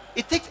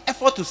 It takes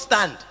effort to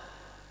stand.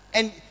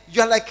 And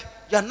you're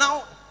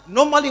now,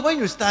 normally when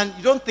you stand,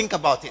 you don't think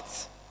about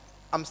it.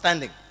 I'm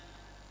standing.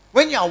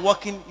 When you are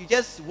walking, you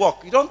just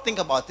walk. You don't think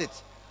about it.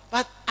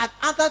 But at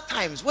other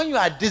times, when you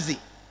are dizzy,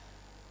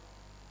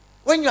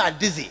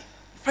 you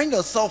find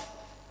yourself,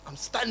 I'm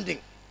standing.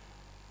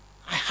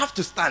 I have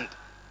to stand.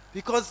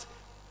 Because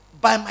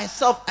by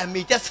myself, I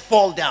may just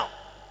fall down.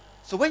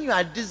 So when you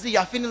are dizzy, you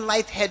are feeling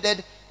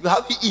lightheaded, you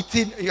haven't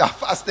eaten, you are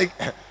fasting,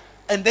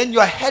 and then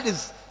your head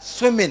is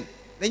swimming.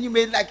 Then you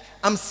may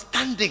I'm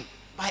standing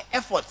by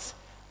efforts.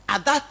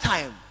 At that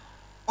time,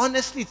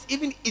 honestly,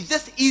 it's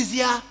just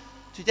easier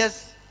to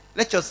just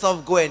let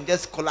yourself go and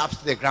just collapse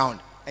to the ground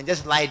and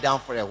just lie down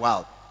for a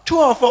while. True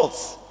or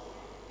false?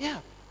 Yeah.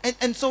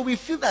 And so we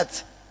feel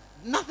that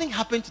nothing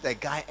happened to the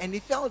guy and he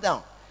fell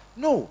down.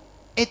 No,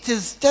 it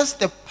is just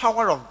the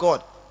power of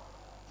God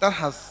that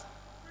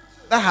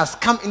has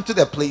come into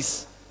the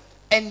place.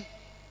 And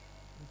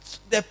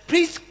The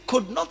priests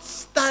could not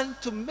stand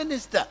to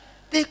minister.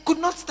 They could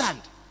not stand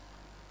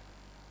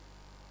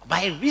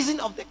by reason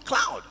of the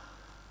cloud.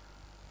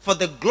 For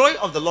the glory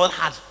of the Lord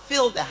has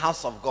filled the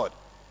house of God.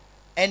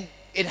 And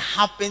it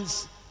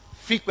happens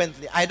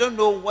frequently. I don't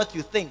know what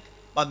you think,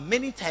 but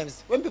many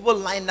times when people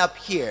line up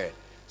here,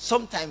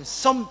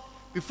 sometimes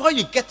before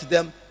you get to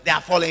them, they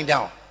are falling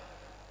down.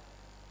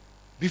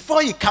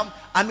 Before you come,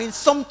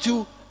 some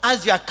too,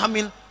 as you are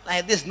coming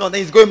like this, no,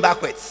 then he's going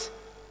backwards.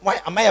 Why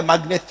am I a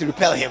magnet to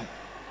repel him?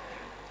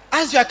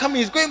 As you are coming,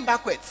 he's going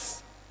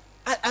backwards.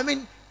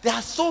 There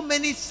are so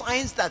many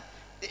signs that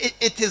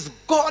it is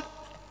God,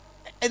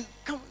 and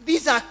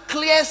these are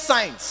clear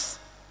signs.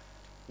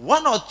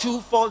 One or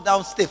two fall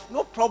down stiff,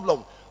 no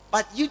problem.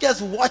 But you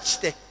just watch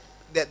the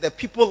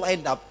people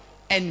lined up,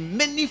 and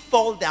many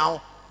fall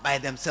down by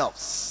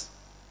themselves.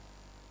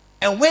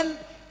 And when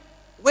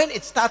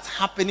it starts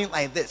happening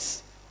like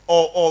this,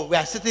 or we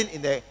are sitting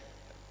in the,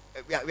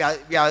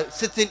 we are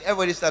sitting,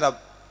 everybody stand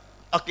up.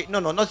 Okay, no,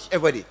 not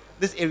everybody.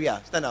 This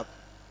area, stand up.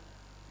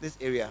 This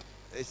area,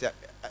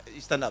 you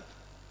stand up.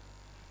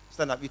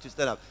 Stand up, you two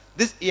stand up.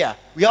 This area,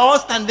 we are all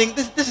standing.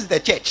 This is the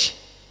church.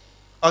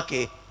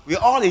 Okay, we're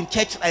all in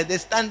church like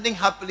this, standing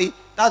happily.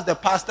 That's the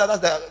pastor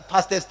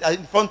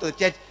in front of the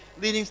church,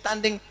 leading,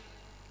 standing.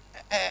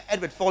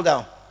 Edward, fall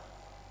down.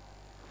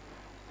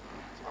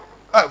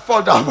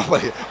 Fall down,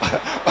 properly.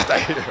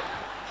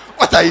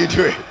 What are you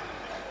doing?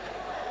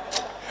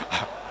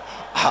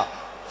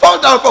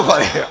 Fall down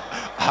properly.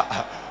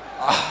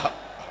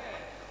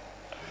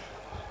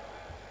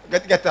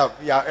 Get up.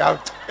 Yeah,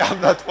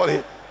 I'm not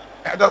falling.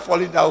 I'm not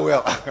falling down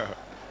well.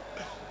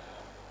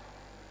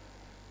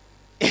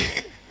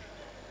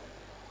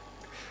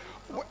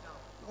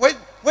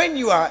 When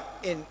you are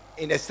in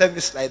a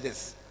service like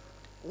this,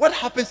 what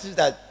happens is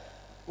that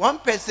one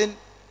person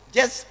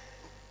just,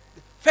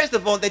 first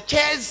of all, the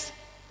chair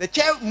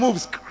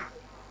moves.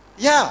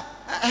 Yeah.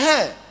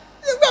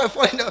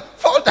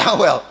 Fall down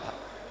well.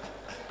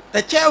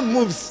 The chair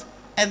moves,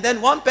 and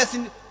then one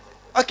person,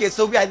 okay,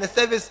 so we are in the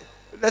service,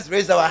 let's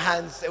raise our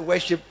hands and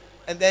worship,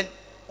 and then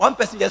one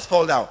person just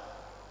fall down.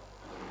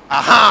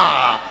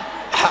 Aha!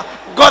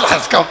 God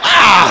has come.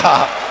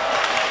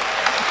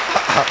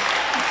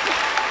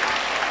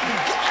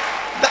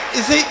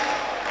 You see,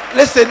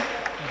 listen,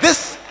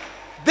 this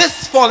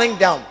falling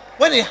down,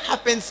 when it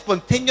happens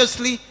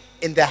spontaneously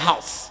in the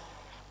house,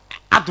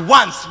 at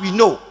once we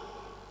know.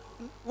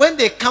 When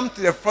they come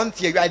to the front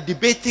here, we are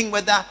debating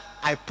whether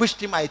I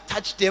pushed him, I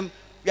touched him.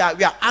 We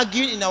are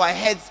arguing in our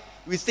heads.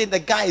 We say the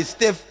guy is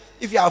stiff.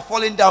 If you are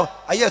falling down,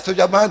 are you a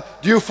soldier man?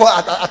 Do you fall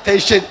at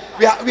attention?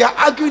 We are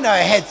arguing in our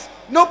heads.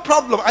 No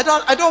problem.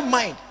 I don't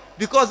mind,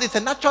 because it's a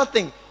natural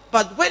thing.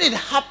 But when it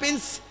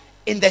happens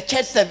in the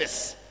church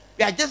service,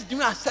 we are just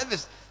doing our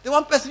service, the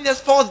one person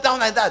just falls down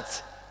like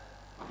that.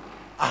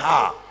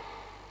 Aha.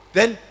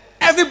 Then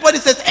everybody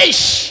says,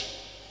 "Eish,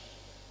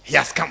 he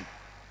has come."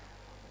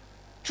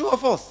 True or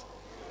false?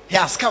 He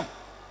has come.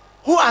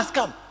 Who has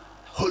come?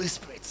 Holy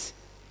Spirit.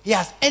 He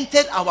has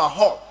entered our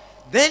hall.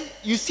 Then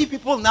you see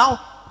people now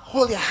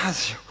hold their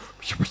hands.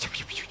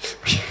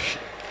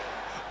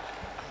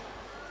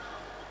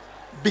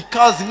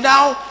 Because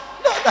now,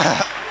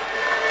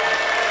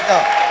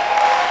 no.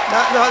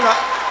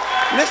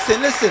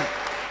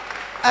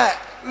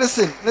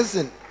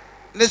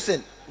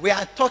 Listen. We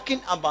are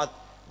talking about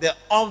the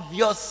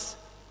obvious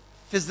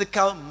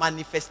physical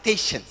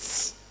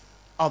manifestations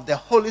of the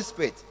Holy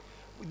Spirit.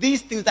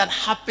 These things that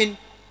happen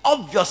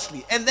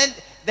obviously, and then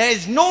there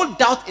is no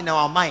doubt in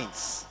our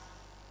minds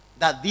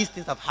that these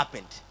things have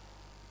happened.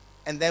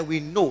 And then we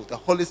know the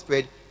Holy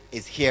Spirit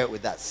is here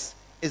with us.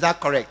 Is that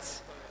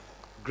correct?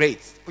 Great.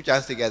 Put your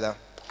hands together.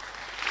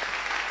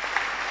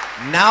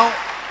 Now,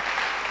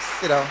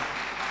 sit down.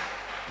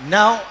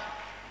 Now,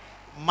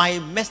 my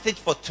message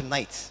for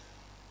tonight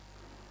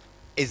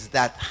is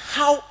that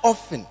how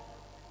often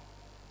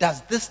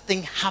does this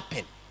thing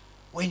happen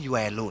when you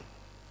are alone?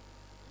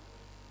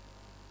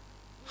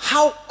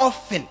 How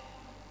often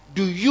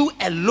do you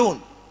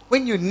alone,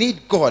 when you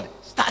need God,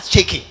 start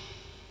shaking?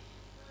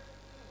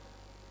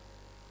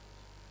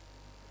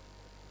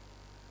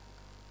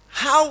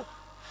 How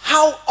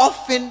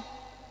often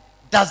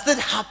does it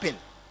happen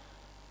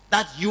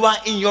that you are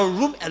in your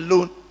room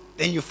alone,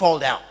 then you fall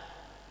down?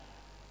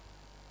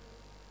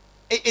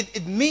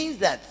 It means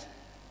that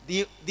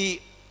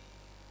the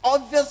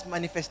obvious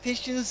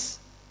manifestations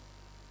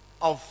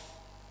of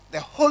the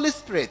Holy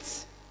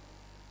Spirit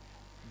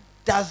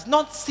does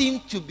not seem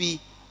to be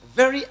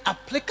very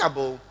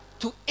applicable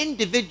to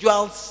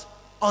individuals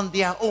on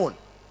their own.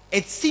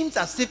 It seems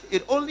as if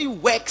it only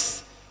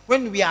works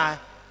when we are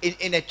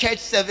in a church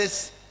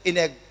service, in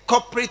a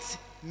corporate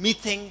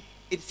meeting.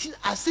 It seems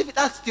as if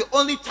that's the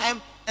only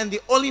time and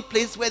the only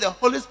place where the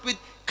Holy Spirit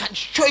can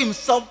show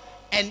himself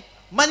and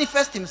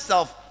manifest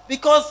himself.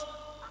 Because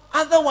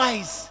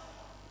otherwise,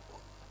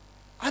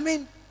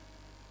 alone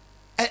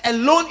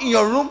in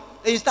your room,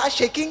 then you start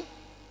shaking.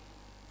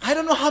 I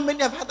don't know how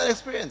many have had that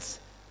experience.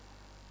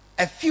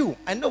 A few.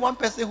 I know one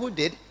person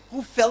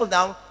who fell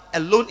down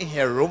alone in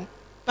her room,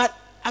 but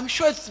I'm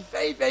sure it's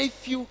very, very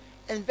few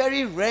and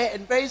very rare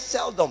and very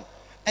seldom.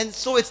 And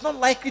so it's not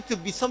likely to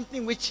be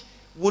something which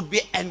would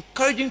be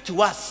encouraging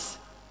to us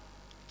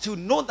to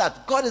know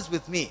that God is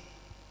with me.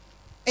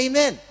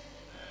 Amen.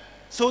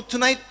 So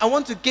tonight I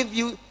want to give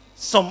you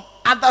some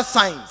other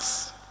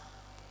signs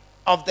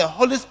of the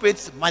Holy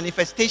Spirit's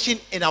manifestation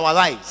in our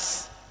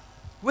lives,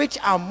 which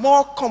are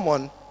more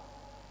common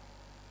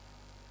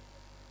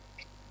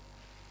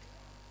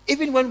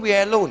even when we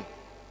are alone.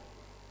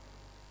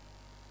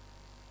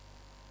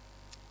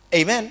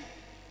 Amen.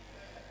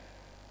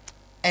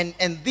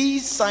 And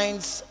these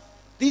signs,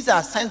 these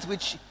are signs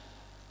which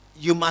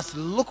you must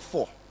look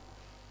for.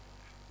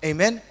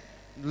 Amen.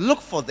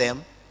 Look for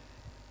them,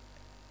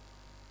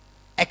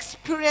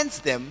 experience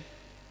them,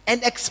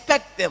 and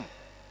expect them.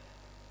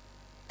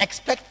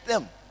 Expect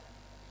them.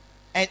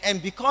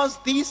 And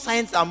because these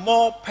signs are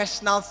more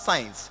personal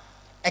signs,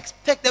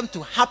 expect them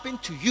to happen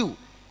to you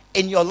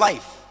in your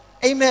life.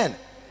 Amen.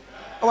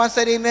 Oh, I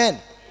said amen.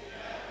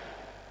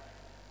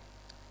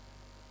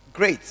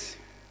 Great.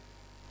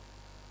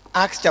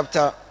 Acts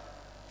chapter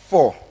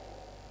 4.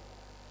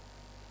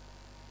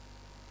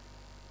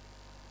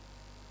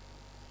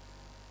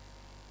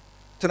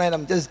 Tonight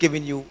I'm just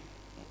giving you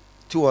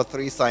 2 or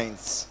 3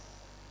 signs.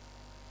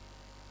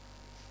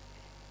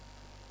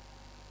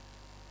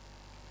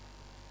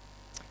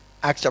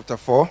 Acts chapter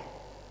 4.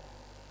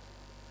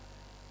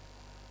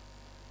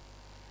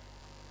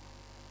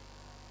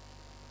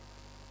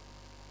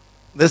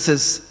 This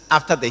is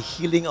after the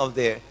healing of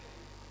the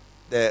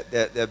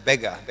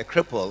beggar, the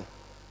cripple,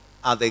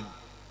 at the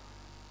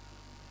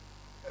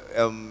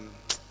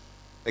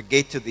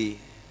gate to the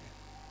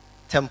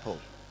temple.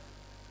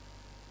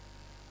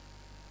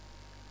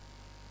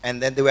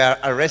 And then they were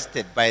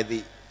arrested by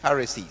the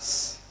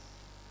Pharisees.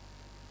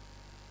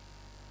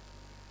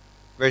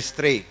 Verse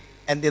 3.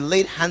 And they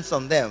laid hands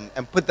on them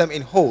and put them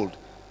in hold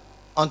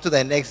unto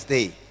the next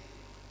day.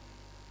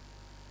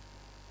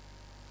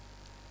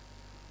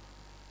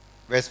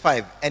 Verse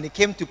 5. And it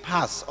came to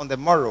pass on the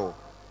morrow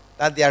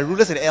that their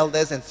rulers and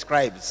elders and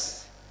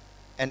scribes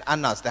and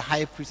Annas, the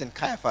high priest, and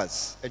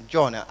Caiaphas, and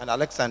John, and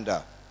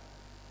Alexander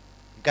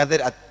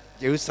gathered at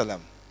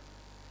Jerusalem.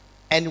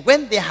 And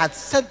when they had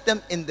set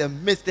them in the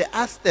midst, they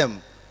asked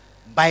them,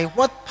 by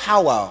what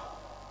power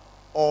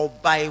or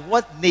by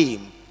what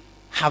name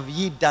have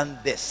ye done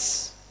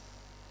this?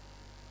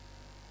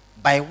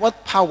 By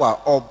what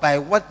power or by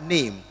what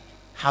name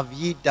have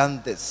ye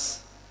done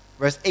this?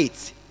 Verse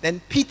 8.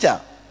 Then Peter,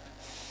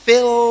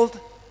 filled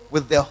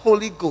with the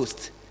Holy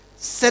Ghost,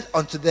 said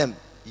unto them,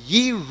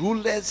 ye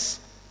rulers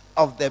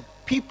of the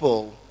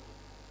people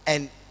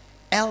and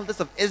elders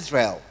of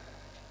Israel,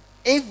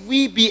 if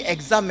we be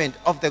examined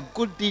of the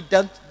good deed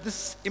done to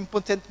this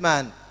impotent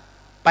man,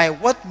 by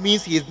what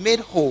means he is made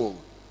whole,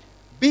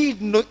 be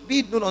it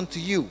known unto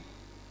you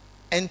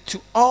and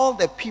to all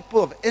the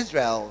people of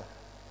Israel,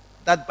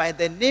 that by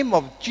the name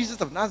of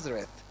Jesus of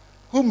Nazareth,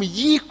 whom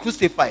ye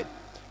crucified.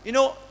 You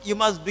know, you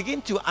must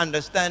begin to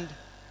understand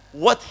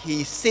what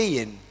he is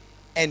saying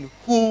and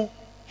who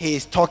he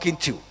is talking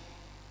to.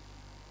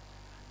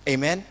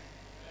 Amen.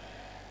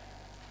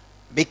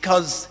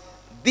 Because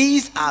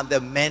these are the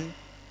men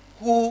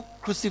who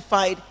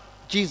crucified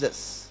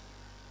Jesus.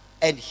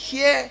 And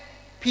here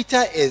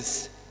Peter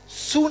is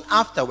soon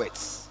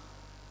afterwards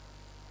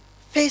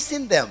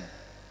facing them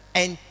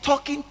and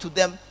talking to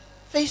them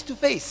face to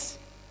face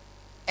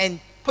and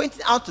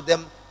pointing out to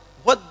them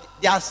what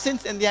their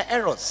sins and their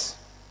errors.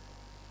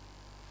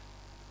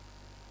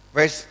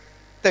 Verse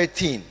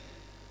 13.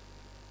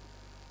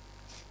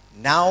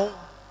 Now,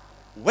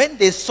 when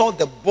they saw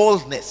the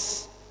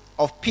boldness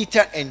of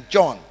Peter and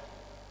John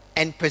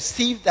and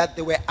perceived that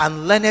they were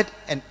unlearned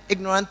and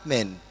ignorant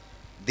men,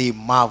 they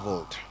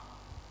marveled.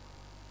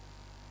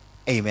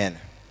 Amen.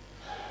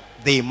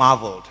 They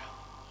marveled.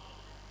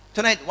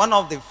 Tonight, one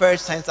of the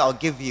first signs I'll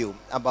give you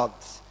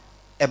about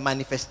a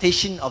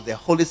manifestation of the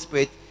Holy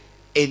Spirit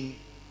in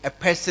a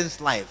person's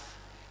life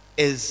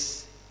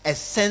is a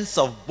sense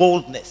of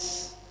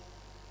boldness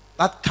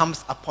that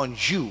comes upon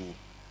you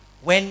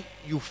when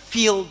you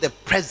feel the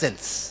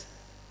presence,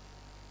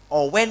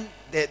 or when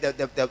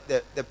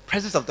the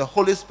presence of the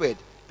Holy Spirit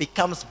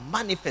becomes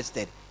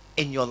manifested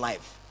in your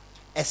life.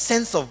 A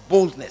sense of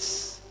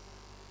boldness,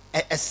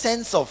 a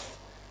sense of,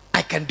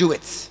 I can do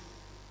it.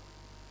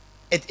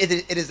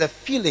 It is a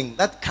feeling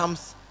that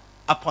comes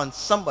upon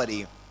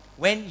somebody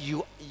when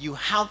you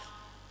have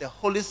the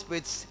Holy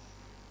Spirit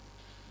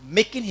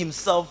making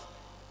himself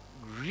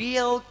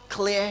real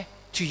clear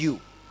to you.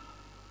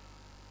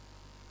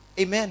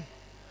 Amen.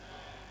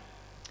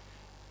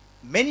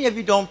 Many of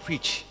you don't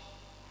preach.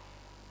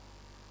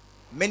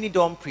 Many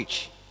don't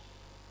preach.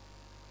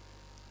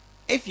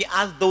 If you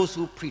ask those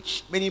who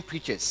preach, many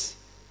preachers,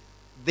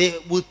 they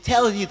will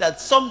tell you that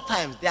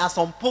sometimes there are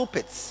some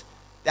pulpits,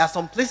 there are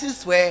some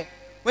places where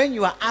when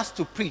you are asked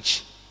to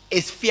preach,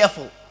 it's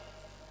fearful.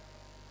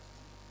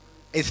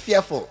 It's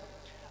fearful.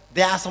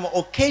 There are some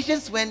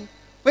occasions when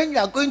you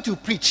are going to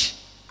preach,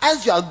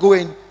 as you are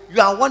going,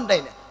 you are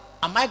wondering,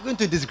 am I going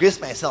to disgrace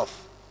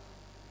myself?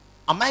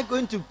 Am I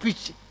going to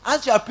preach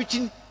As you are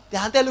preaching, they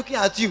are there looking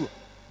at you.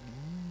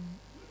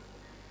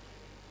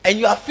 And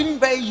you are feeling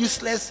very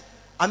useless.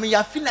 I mean, you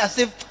are feeling as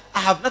if I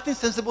have nothing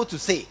sensible to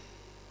say.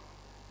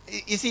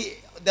 You see,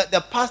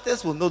 the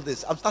pastors will know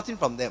this. I'm starting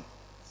from them.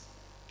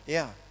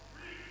 Yeah.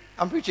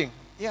 I'm preaching.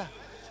 Yeah.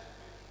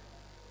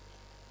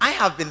 I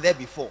have been there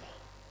before,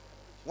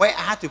 where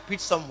I had to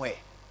preach somewhere.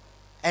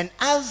 And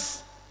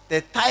as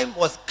the time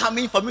was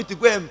coming for me to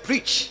go and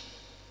preach,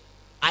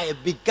 I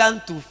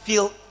began to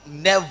feel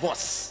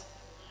nervous.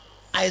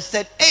 I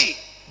said, hey,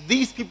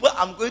 these people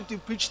I'm going to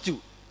preach to,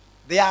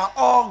 they are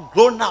all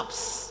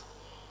grown-ups.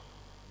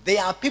 They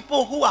are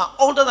people who are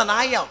older than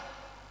I am.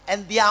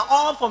 And they are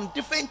all from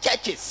different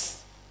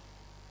churches.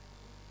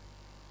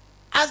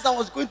 As I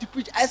was going to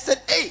preach, I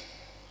said, hey,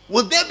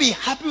 will they be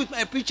happy with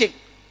my preaching?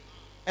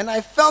 And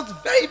I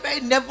felt very, very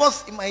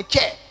nervous in my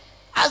chair.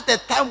 As the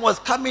time was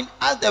coming,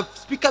 as the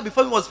speaker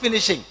before me was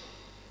finishing,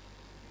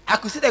 I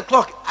could see the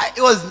clock.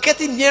 It was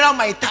getting nearer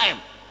my time.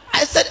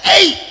 I said,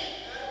 hey,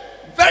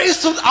 very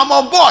soon I'm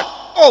on board.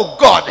 Oh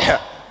God,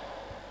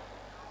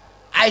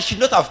 I should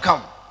not have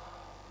come.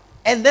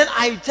 And then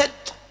I said,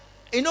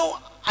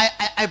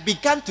 I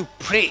began to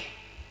pray.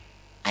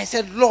 I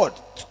said, Lord,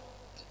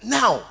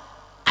 now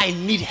I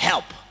need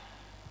help.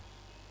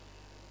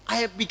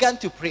 I began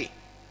to pray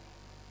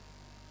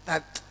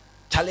that,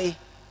 Charlie,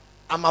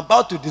 I'm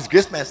about to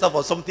disgrace myself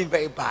or something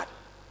very bad.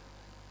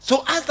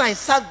 So as I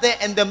sat there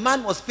and the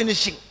man was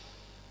finishing,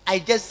 I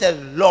just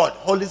said, Lord,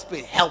 Holy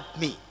Spirit, help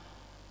me.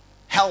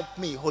 Help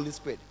me, Holy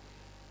Spirit.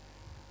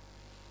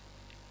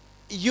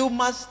 You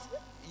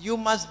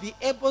must be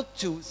able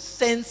to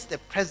sense the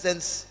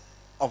presence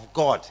of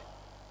God.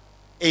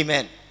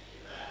 Amen.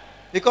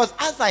 Because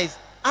as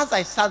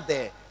I sat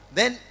there,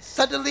 then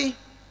suddenly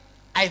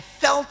I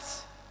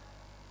felt,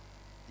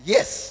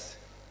 yes.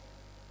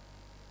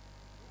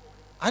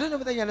 I don't know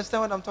whether you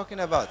understand what I'm talking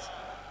about.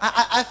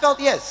 I felt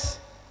yes.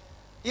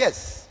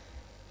 Yes.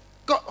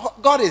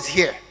 God is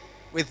here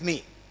with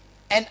me.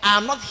 And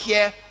I'm not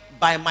here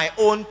by my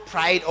own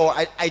pride, or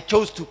I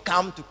chose to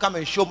come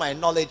and show my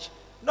knowledge.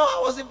 No,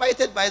 I was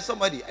invited by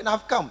somebody and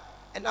I've come.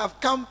 And I've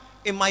come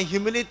in my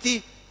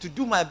humility to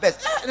do my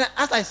best. And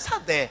as I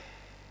sat there,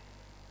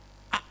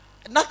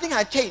 nothing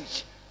had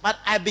changed. But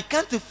I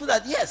began to feel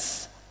that,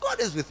 yes, God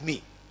is with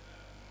me.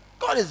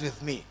 God is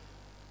with me.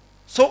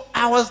 So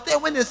I was there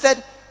when they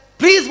said,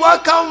 please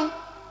welcome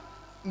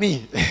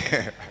me.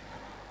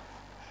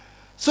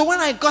 So when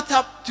I got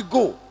up to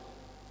go,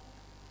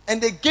 and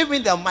they gave me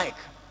the mic,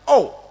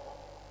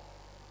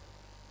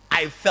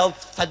 I felt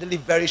suddenly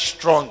very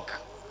strong.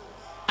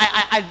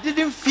 I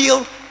didn't feel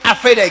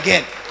afraid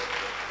again.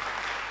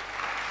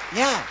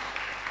 Yeah.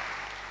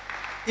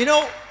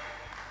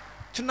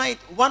 Tonight,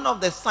 one of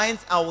the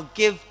signs I will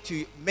give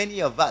to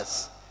many of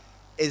us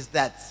is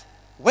that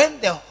when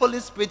the Holy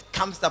Spirit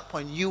comes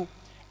upon you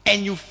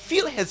and you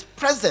feel his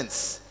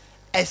presence,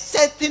 a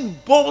certain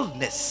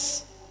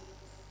boldness,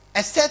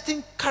 a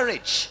certain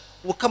courage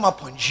will come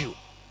upon you.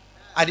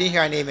 I didn't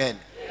hear an amen.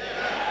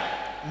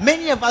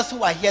 Many of us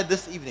who are here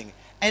this evening,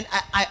 and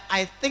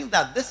I think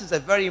that this is a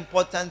very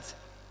important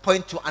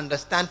point to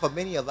understand for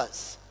many of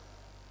us,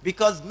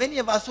 because many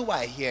of us who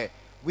are here,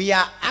 we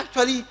are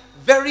actually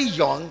very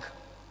young,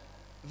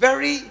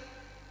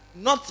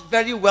 not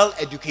very well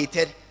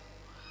educated,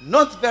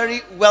 not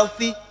very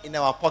wealthy in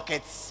our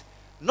pockets,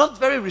 not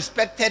very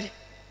respected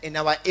in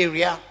our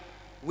area.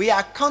 We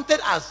are counted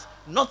as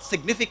not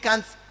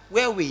significant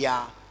where we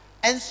are.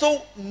 And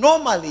so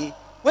normally,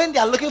 when they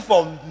are looking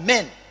for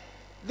men,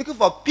 looking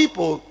for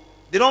people,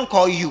 they don't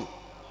call you.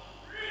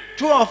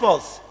 True or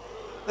false?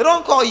 They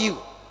don't call you.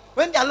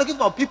 When they are looking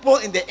for people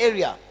in the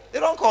area, they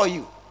don't call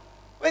you.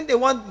 When they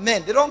want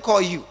men, they don't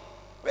call you.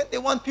 When they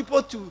want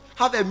people to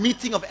have a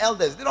meeting of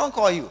elders, they don't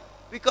call you.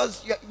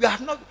 Because we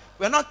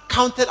are not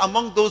counted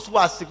among those who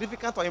are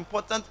significant or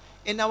important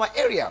in our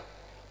area.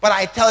 But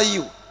I tell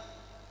you,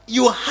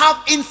 you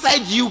have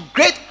inside you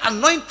great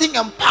anointing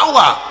and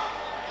power.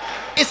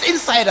 It's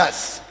inside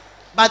us.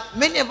 But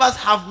many of us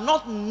have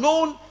not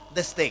known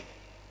this thing.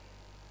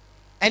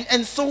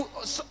 And so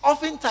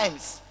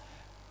oftentimes,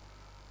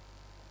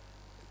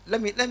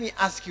 let me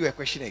ask you a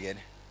question again.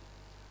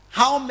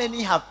 How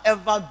many have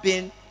ever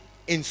been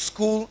in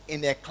school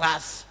in a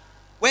class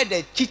where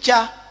the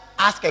teacher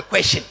asked a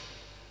question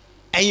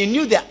and you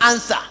knew the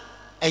answer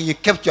and you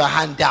kept your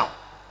hand down?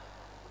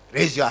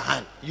 Raise your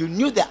hand. You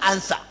knew the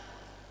answer.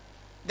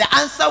 The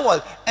answer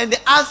was, and they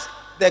asked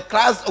the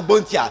class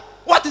Obontia,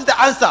 what is the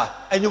answer?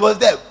 And he was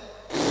there.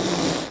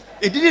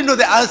 He didn't know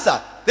the answer.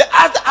 They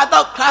asked the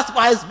other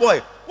class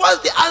boy,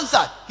 what's the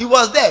answer? He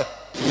was there.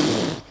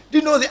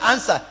 Didn't know the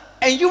answer.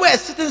 And you were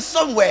sitting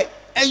somewhere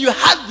and you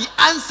had the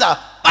answer,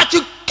 but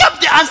you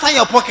kept the answer in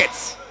your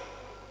pockets.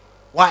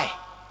 Why?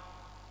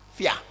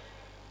 Fear.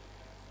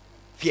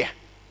 Fear.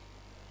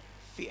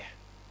 Fear.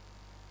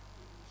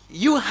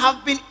 You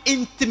have been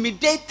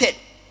intimidated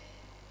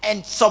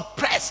and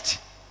suppressed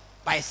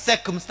by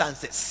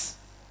circumstances.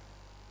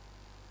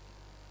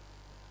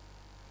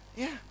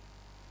 Yeah.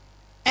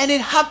 And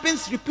it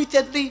happens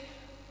repeatedly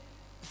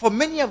for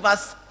many of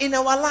us in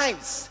our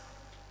lives.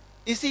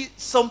 You see,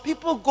 some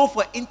people go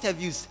for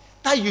interviews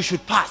that you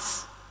should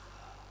pass.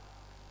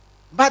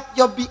 But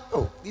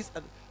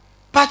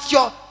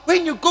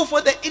when you go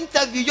for the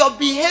interview, your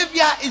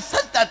behavior is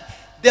such that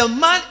the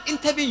man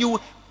interviewing you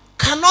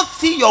cannot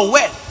see your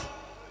worth.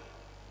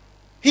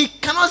 He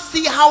cannot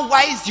see how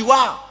wise you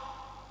are.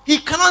 He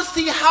cannot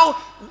see how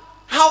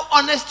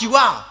honest you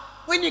are.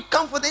 When you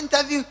come for the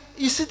interview,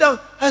 you sit down,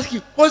 ask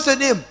you, what's your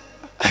name?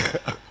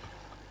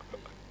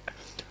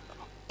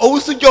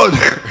 Owusu John.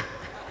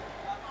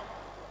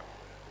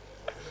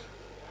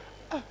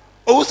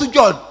 Owusu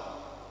John.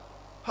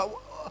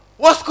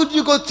 What school do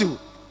you go to?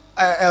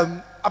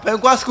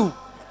 Apengwa school.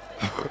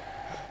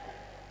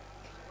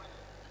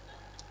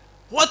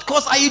 What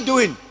course are you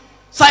doing?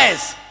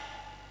 Science.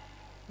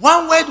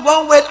 One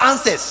word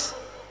answers.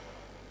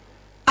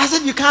 As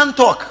if you can't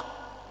talk.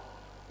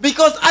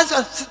 Because as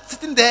you're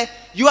sitting there,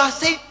 you are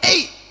saying,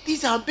 hey,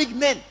 these are big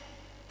men.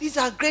 These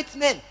are great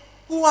men.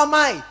 Who am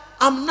I?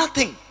 I'm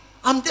nothing.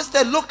 I'm just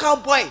a local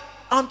boy.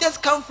 I'm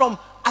just come from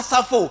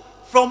Asafo,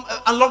 from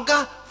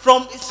Aloga,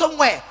 from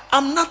somewhere.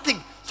 I'm nothing.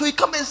 So you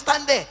come and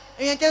stand there,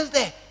 and you're just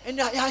there, and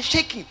you're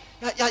shaking.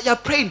 You're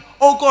praying,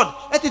 oh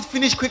God, let it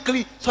finish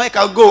quickly so I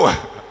can go.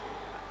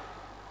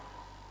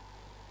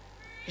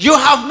 You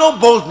have no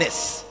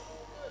boldness.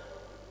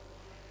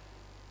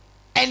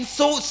 And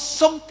so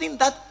something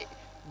that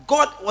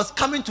God was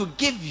coming to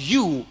give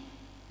you,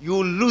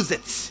 you lose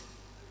it.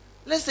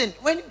 Listen,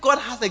 when God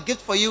has a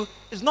gift for you,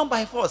 it's not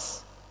by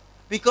force.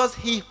 Because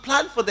he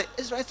planned for the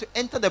Israelites to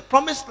enter the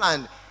promised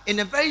land in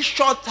a very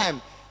short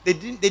time. They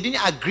didn't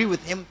agree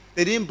with him.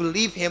 They didn't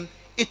believe him.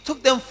 It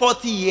took them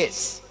 40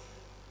 years.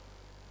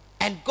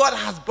 And God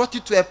has brought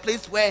you to a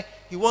place where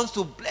he wants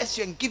to bless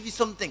you and give you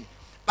something.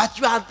 But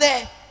you are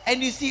there,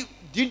 and you see,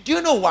 do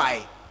you know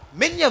why?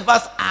 Many of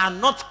us are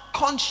not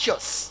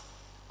conscious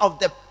of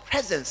the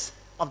presence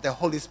of the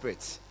Holy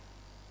Spirit.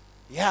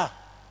 Yeah.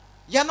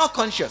 You're not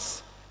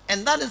conscious.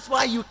 And that is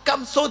why you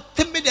come so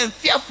timid and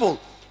fearful.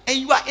 And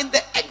you are in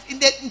the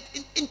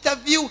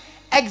interview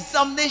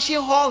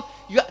examination hall.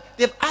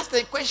 They've asked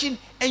a question,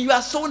 and you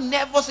are so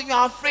nervous and you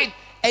are afraid.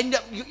 And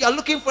you are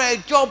looking for a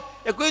job.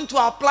 You're going to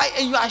apply,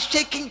 and you are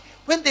shaking.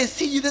 When they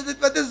see you,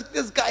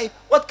 this guy,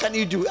 what can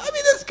you do? I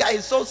mean, this guy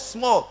is so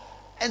small.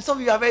 And some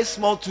of you are very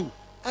small too.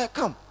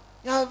 Come.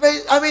 You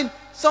are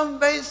some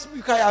very small,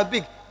 you are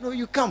big. No,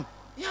 you come.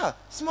 Yeah,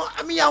 small.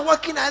 I mean, you are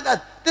working like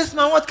that. This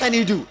man, what can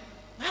he do?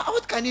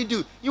 What can he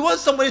do? You want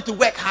somebody to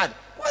work hard.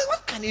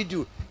 What can he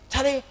do?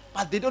 Charlie,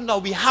 but they don't know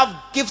we have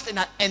gifts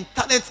and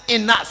talents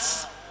in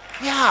us.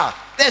 Yeah,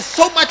 there's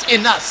so much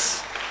in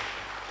us.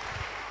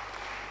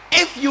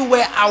 If you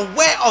were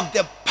aware of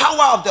the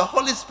power of the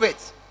Holy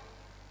Spirit,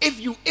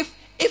 if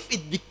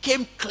it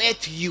became clear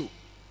to you,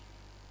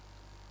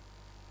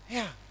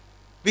 yeah,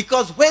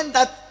 because when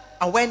that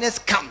awareness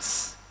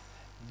comes,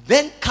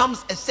 then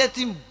comes a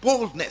certain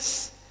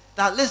boldness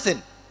that,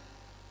 listen,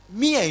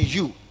 me and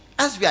you,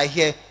 as we are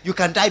here, you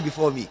can die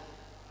before me.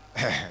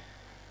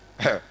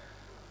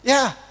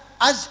 Yeah,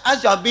 as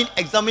you are being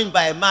examined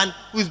by a man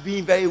who's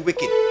being very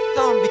wicked,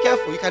 tell him, be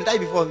careful, you can die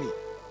before me.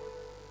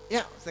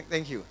 Yeah,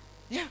 thank you.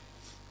 Yeah.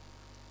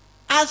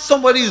 As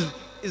somebody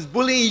is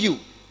bullying you,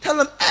 tell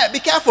them, hey, be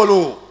careful.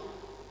 Oh.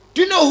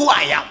 Do you know who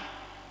I am?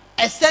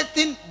 A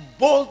certain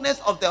boldness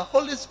of the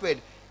Holy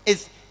Spirit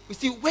is, you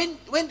see,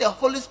 when the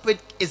Holy Spirit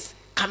is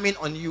coming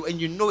on you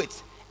and you know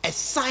it, a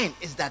sign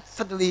is that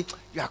suddenly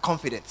you are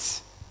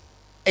confident.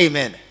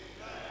 Amen.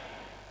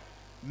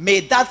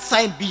 May that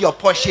sign be your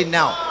portion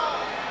now.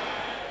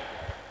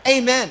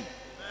 Amen.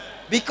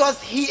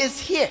 Because he is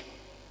here.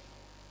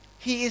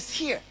 He is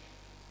here.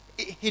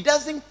 He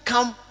doesn't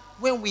come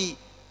when we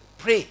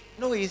pray.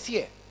 No, he is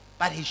here.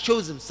 But he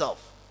shows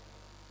himself.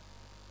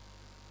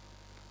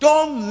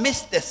 Don't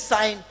miss the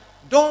sign.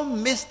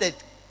 Don't miss the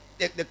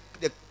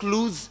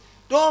clues.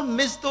 Don't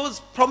miss those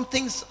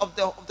promptings of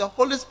the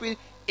Holy Spirit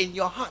in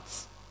your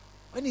hearts.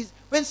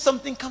 When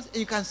something comes and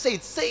you can say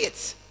it, say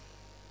it.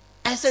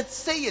 I said,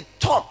 say it,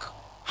 talk.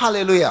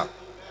 Hallelujah.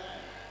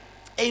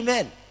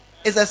 Amen.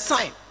 It's a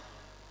sign.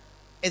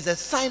 It's a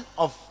sign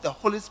of the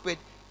Holy Spirit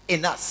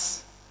in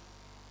us.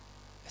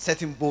 A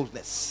certain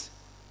boldness.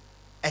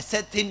 A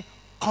certain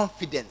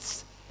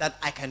confidence that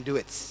I can do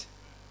it.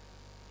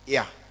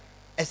 Yeah.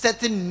 A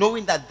certain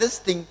knowing that this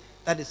thing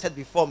that is set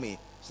before me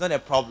is not a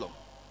problem.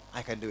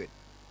 I can do it.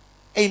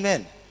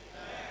 Amen.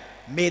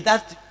 May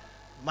that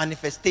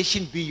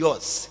manifestation be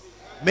yours.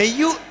 May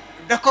you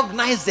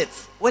recognize it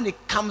when it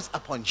comes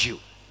upon you.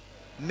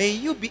 May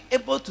you be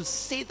able to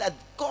say that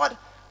God,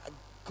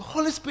 the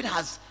Holy Spirit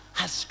has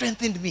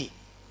strengthened me.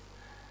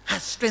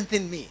 Has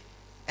strengthened me.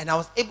 And I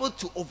was able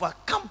to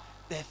overcome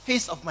the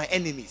face of my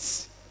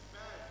enemies.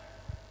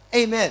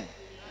 Amen.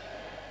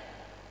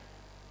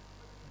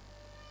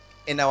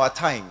 In our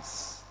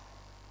times,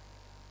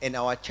 in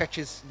our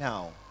churches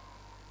now,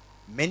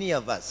 many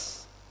of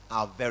us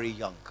are very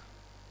young.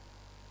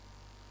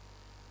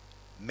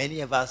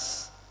 Many of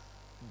us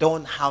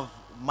don't have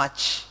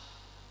much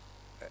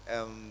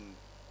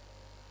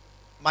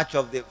much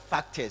of the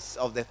factors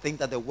of the things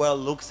that the world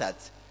looks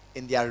at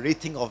in their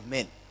rating of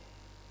men.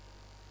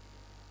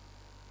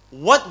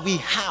 What we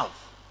have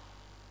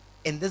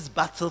in this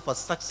battle for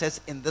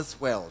success in this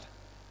world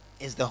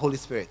is the Holy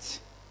Spirit.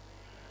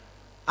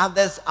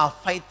 Others are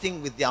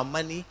fighting with their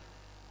money.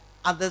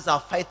 Others are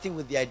fighting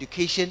with their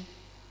education.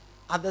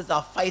 Others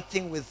are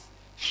fighting with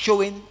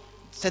showing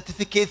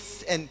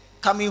certificates and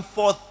coming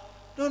forth.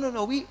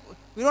 No. We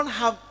don't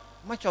have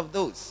much of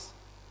those.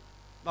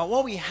 But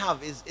what we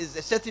have is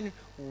a certain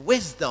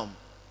wisdom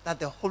that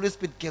the Holy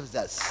Spirit gives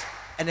us,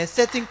 and a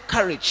certain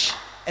courage,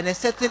 and a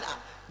certain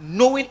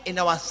knowing in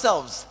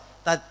ourselves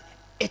that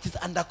it is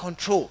under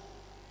control.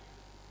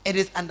 It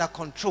is under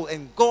control,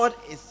 and God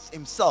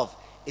Himself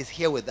is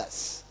here with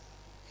us.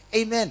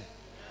 Amen.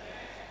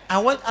 I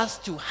want us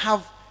to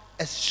have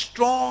a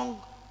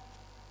strong,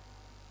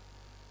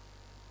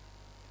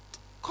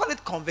 call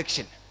it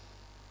conviction.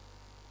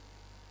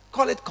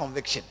 Call it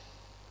conviction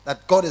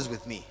that God is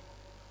with me.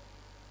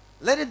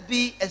 Let it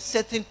be a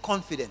certain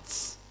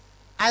confidence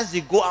as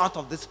you go out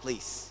of this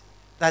place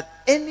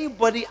that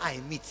anybody I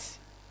meet,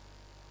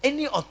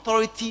 any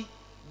authority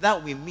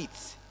that we meet,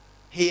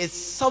 he is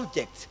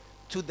subject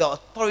to the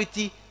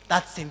authority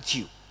that sent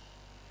you.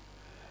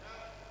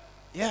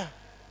 Yeah.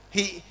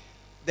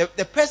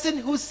 The person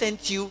who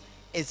sent you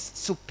is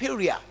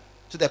superior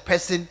to the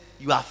person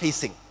you are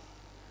facing.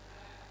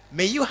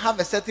 May you have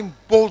a certain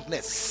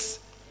boldness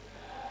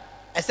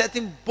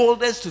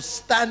to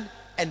stand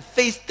and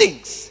face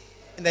things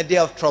in the day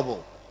of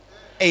trouble.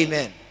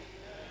 Amen.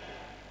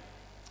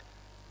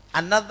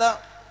 Another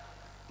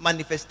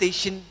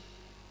manifestation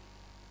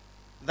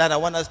that I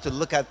want us to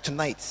look at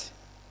tonight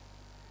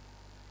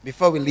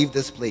before we leave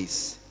this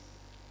place.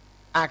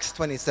 Acts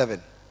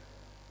 27.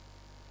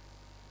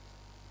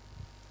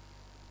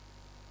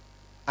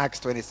 Acts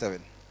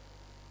 27.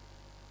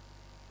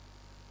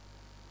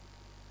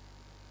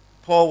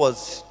 Paul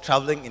was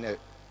traveling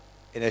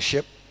in a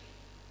ship.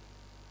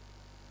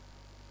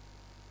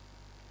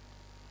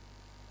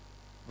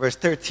 Verse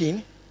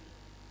 13.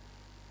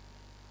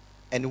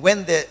 And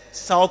when the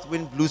south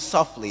wind blew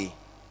softly,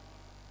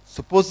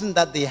 supposing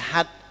that they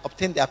had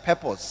obtained their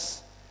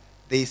purpose,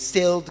 they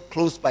sailed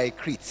close by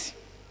Crete.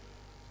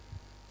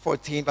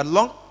 14. But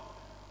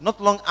not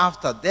long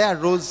after, there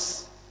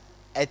arose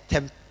a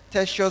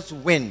tempestuous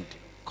wind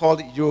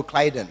called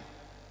Euroclydon,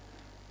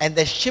 and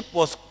the ship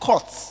was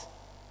caught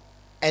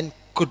and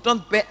could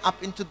not bear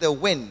up into the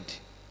wind,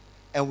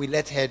 and we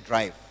let her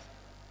drive.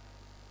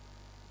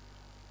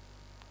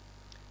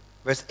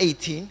 Verse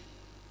 18.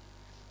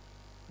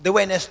 They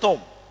were in a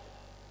storm,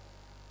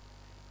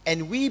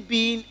 and we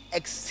being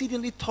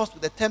exceedingly tossed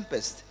with the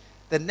tempest,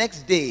 the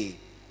next day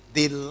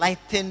they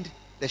lightened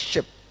the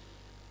ship.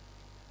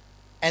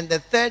 And the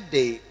third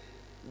day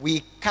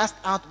we cast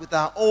out with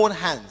our own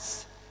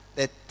hands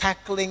the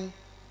tackling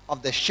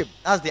of the ship.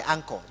 That's the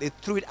anchor. They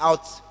threw it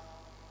out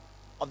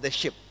of the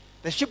ship.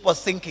 The ship was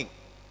sinking.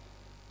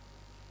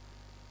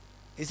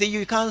 He said,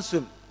 you can't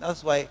swim.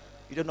 That's why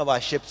you don't know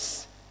about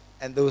ships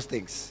and those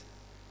things.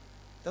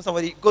 Tell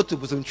somebody, go to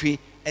Busumtree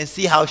and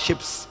see how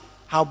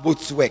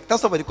boats work. Tell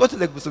somebody, go to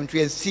Lake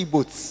Busumtree and see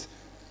boats.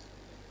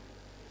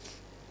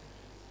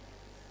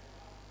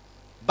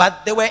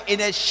 But they were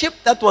in a ship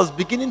that was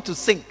beginning to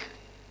sink.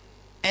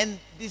 And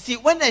you see,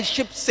 when a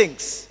ship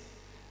sinks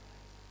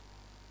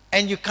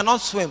and you cannot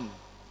swim,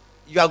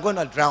 you are going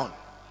to drown.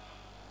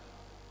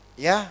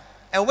 Yeah?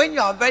 And when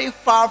you are very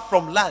far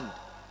from land,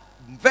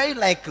 very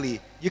likely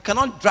you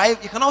cannot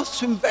drive, you cannot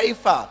swim very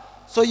far.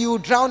 So you will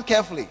drown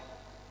carefully.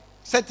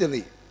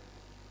 Certainly.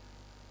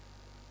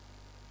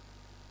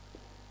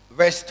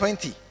 Verse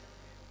 20.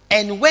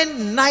 And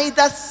when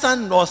neither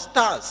sun nor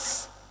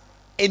stars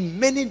in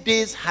many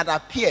days had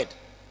appeared,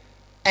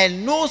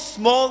 and no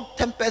small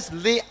tempest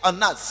lay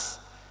on us,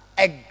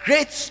 a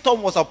great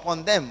storm was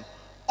upon them,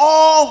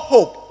 all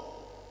hope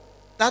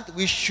that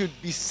we should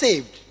be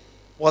saved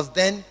was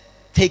then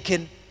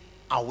taken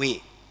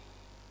away.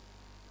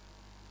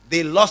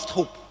 They lost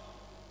hope.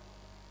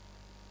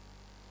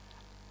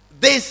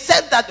 They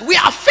said that we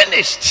are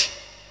finished.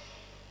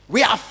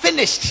 We are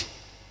finished.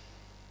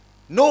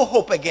 No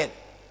hope again.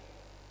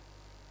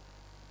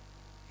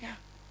 Yeah.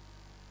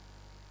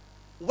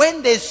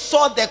 When they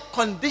saw the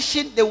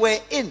condition they were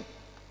in,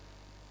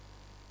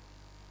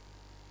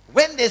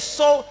 when they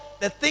saw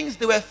the things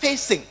they were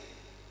facing,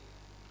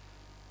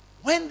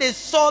 when they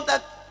saw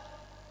that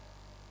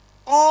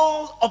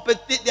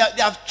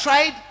they have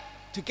tried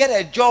to get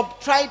a job,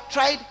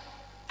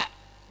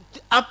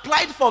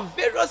 applied for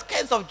various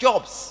kinds of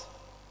jobs.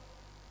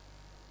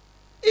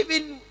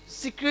 Even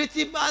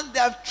security man, they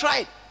have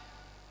tried.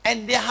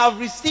 And they have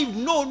received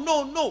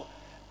no.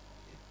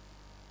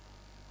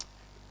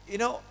 You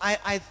know,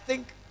 I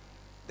think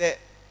that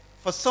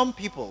for some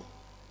people,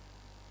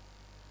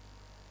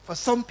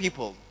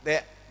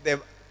 they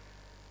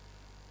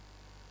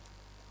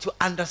to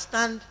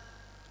understand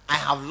I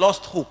have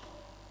lost hope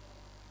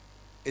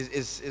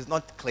is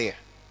not clear.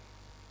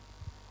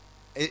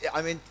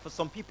 For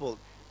some people,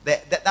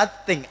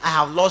 that thing, I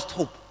have lost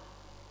hope,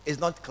 is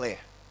not clear.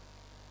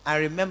 I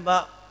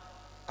remember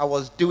I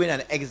was doing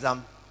an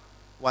exam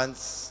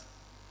once.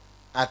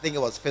 I think it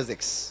was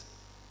physics.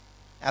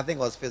 I think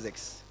it was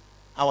physics.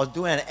 I was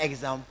doing an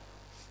exam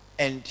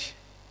and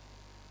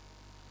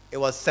it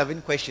was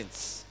 7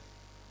 questions.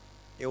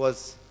 It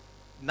was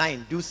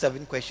 9, do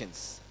 7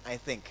 questions, I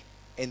think,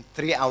 in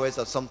 3 hours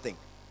or something.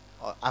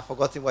 Or I've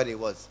forgotten what it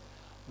was.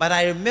 But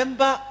I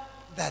remember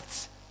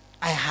that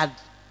I had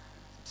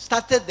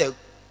started the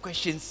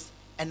questions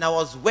and I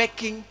was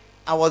working,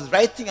 I was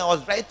writing, I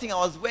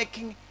was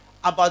working.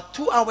 About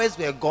 2 hours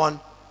were gone,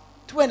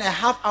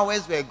 2.5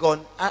 hours were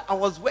gone. I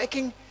was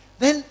working.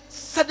 Then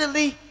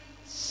suddenly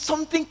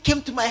something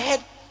came to my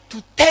head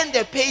to turn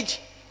the page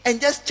and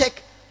just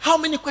check how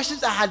many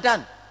questions I had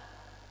done.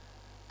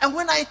 And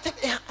when I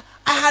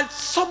had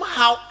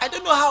somehow, I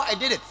don't know how I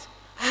did it,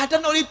 I had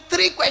done only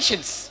 3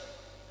 questions.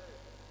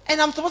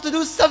 And I'm supposed to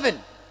do 7.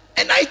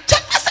 And I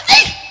checked, I said,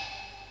 hey,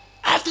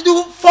 I have to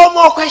do 4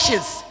 more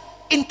questions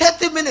in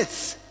 30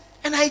 minutes.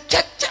 And I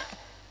checked.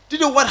 Do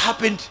you know what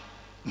happened?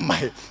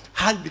 My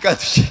hand began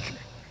to shake.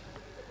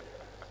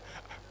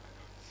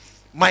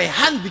 My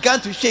hand began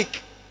to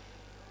shake.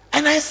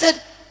 And I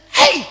said,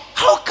 hey,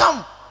 how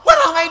come?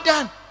 What have I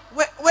done?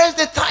 Where's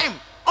the time?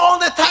 All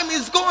the time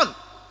is gone.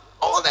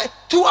 All the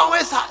 2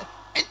 hours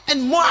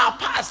and more are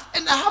passed.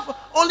 And I have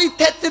only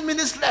 30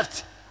 minutes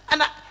left.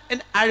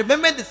 And I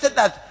remember they said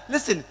that,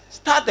 listen,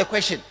 start the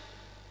question.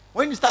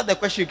 When you start the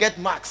question, you get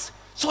marks.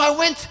 So I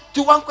went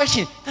to one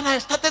question. Then I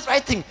started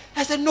writing.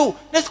 I said, no,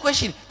 next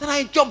question. Then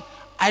I jumped.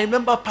 I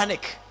remember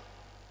panic.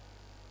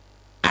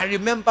 I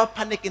remember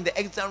panic in the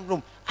exam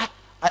room.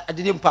 I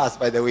didn't pass,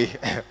 by the way.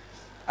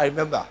 I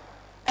remember.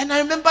 And I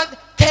remember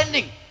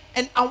turning.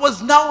 And I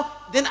was now,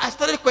 then I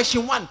started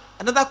question 1.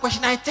 Another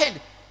question I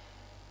turned.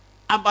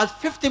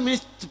 About 15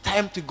 minutes to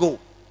time to go.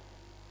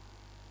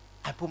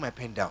 I put my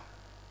pen down.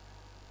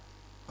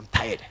 I'm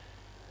tired.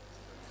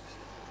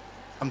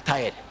 I'm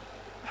tired.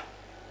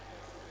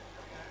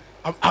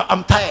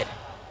 I'm tired.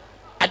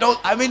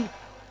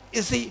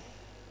 You see,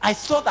 I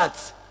saw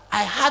that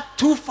I had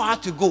too far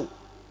to go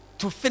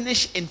to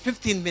finish in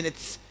 15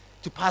 minutes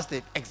to pass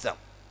the exam.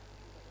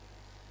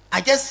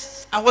 I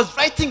was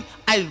writing,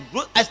 I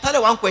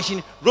started one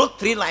question, wrote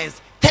 3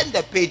 lines, turned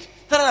the page,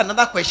 started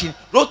another question,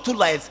 wrote 2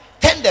 lines,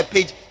 turned the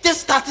page,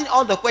 just starting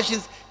all the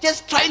questions,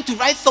 just trying to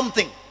write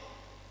something.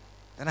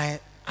 Then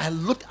I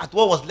looked at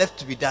what was left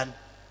to be done.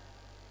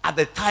 At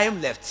the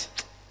time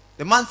left,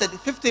 the man said,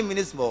 15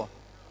 minutes more.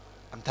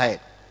 I'm tired.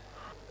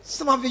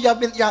 Some of you you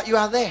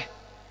are there.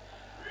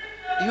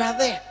 You are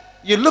there.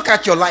 You look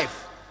at your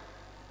life.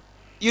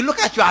 You look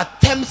at your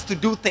attempts to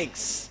do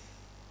things.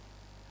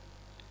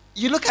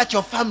 You look at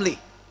your family.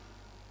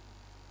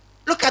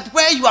 Look at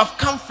where you have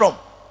come from.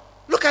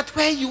 Look at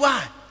where you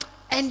are.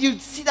 And you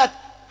see that,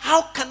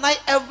 how can I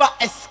ever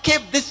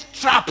escape this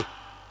trap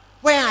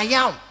where I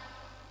am?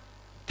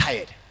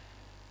 Tired.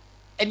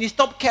 And you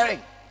stop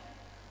caring.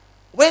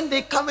 When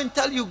they come and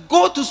tell you,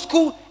 go to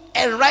school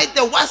and write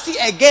the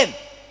WASI again.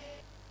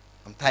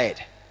 I'm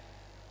tired.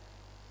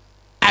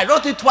 I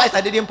wrote it twice,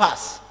 I didn't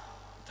pass.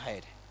 I'm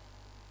tired.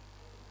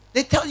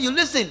 They tell you,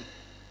 listen,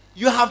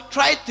 you have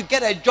tried to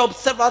get a job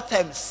several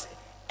times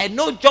and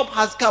no job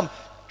has come.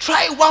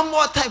 Try one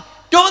more time.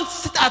 Don't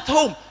sit at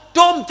home.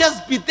 Don't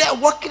just be there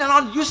walking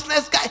around,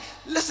 useless guy.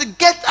 Listen,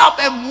 get up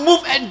and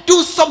move and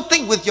do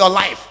something with your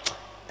life.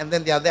 And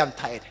then they are there, I'm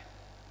tired.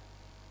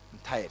 I'm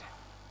tired.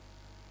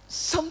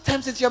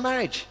 Sometimes it's your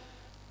marriage.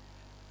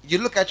 You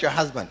look at your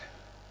husband.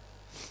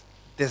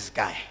 This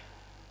guy.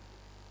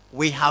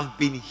 We have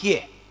been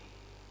here.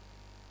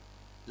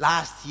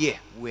 Last year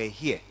we were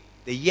here.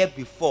 The year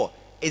before.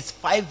 It's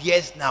 5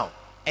 years now.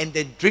 And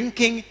the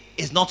drinking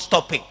is not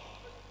stopping.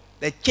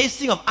 The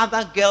chasing of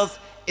other girls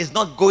is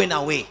not going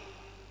away.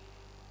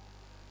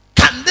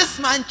 Can this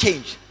man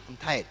change? I'm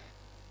tired.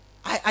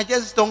 I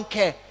just don't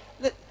care.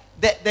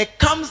 There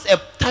comes a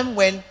time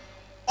when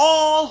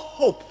all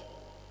hope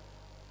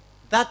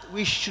that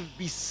we should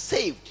be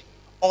saved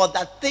or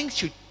that things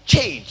should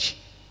change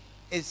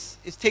is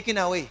taken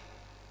away.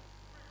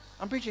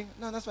 I'm preaching.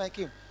 No, that's why I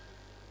came.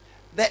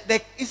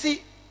 You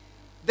see,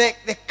 there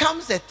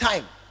comes a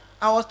time.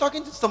 I was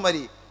talking to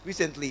somebody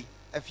recently,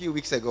 a few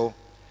weeks ago,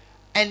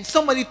 and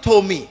somebody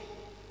told me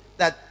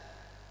that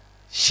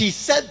she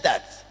said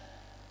that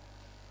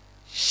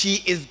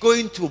she is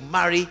going to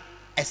marry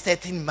a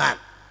certain man.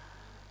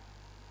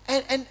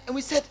 And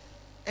we said,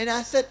 and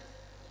I said,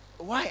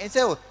 why? And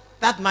said, oh,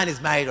 that man is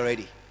married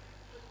already.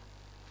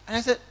 And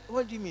I said,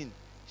 what do you mean?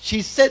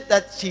 She said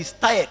that she's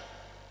tired,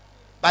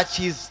 but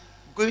she's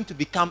going to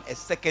become a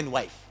second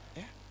wife.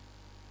 Yeah?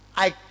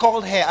 I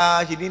called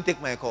her, she didn't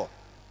take my call.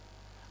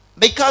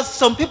 Because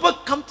some people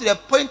come to the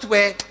point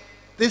where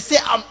they say,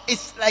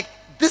 it's like,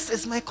 this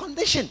is my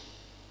condition.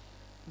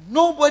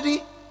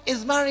 Nobody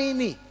is marrying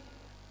me.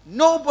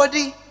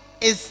 Nobody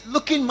is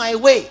looking my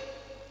way.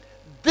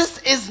 This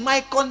is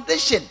my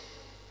condition.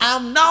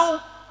 I'm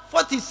now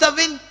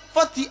 47,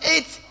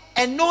 48,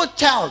 and no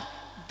child.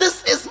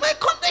 This is my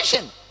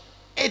condition.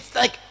 It's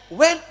like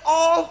when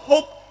all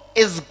hope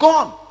is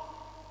gone.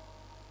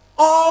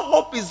 All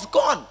hope is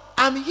gone.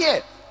 I'm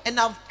here. And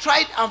I've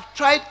tried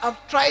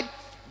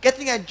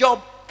getting a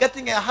job,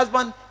 getting a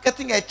husband,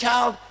 getting a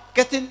child,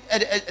 getting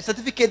a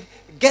certificate,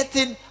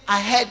 getting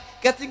ahead,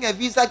 getting a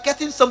visa,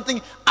 getting something.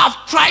 I've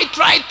tried.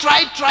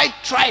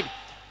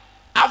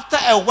 After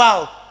a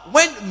while,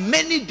 when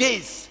many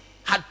days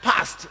had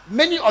passed,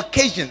 many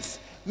occasions,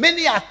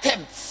 many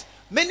attempts,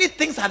 many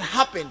things had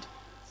happened,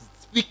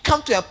 we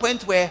come to a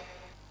point where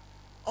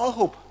all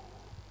hope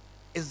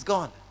is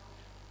gone.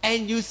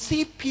 And you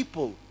see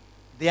people,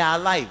 they are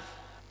alive,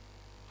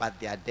 but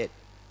they are dead.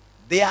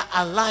 They are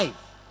alive,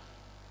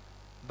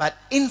 but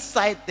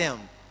inside them,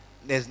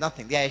 there's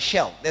nothing. They are a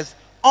shell. There's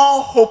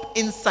all hope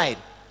inside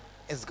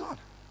is gone.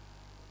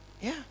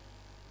 Yeah.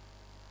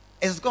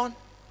 It's gone.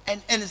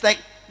 And it's like,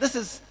 this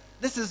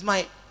is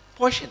my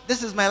portion.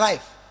 This is my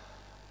life.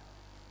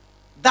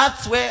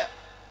 That's where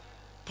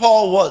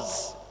Paul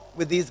was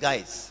with these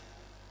guys.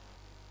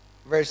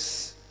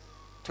 Verse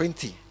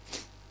 20.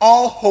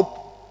 All hope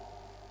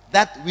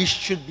that we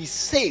should be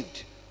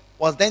saved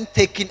was then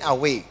taken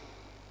away.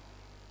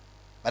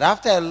 But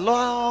after a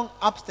long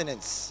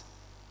abstinence,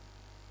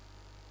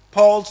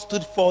 Paul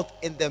stood forth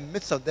in the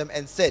midst of them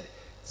and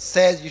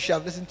says, you shall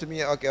listen to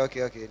me.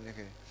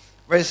 Okay.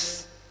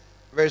 Verse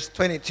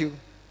 22.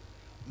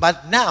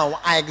 But now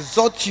I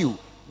exhort you,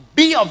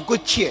 be of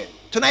good cheer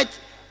tonight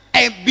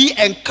and be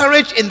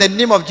encouraged in the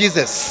name of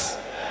Jesus.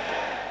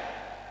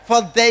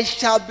 For there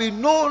shall be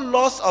no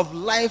loss of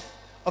life,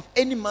 of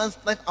any man's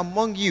life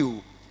among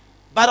you,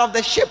 but of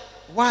the ship.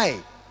 Why?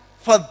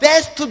 For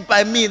there stood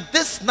by me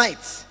this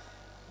night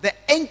the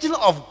angel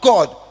of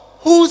God,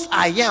 whose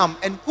I am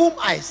and whom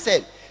I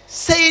said,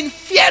 saying,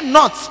 fear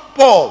not,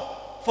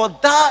 Paul, for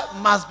thou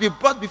must be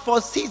brought before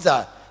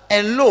Caesar.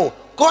 And lo,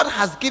 God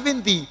has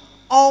given thee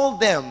all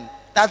them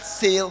that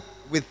sail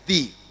with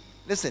thee.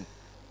 Listen.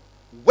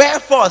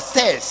 Wherefore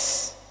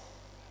says,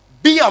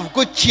 be of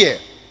good cheer.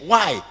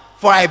 Why?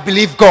 For I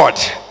believe God.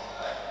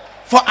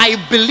 For I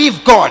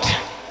believe God.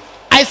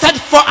 I said,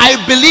 for I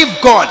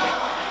believe God.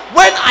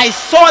 When I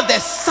saw the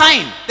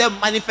sign, the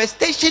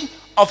manifestation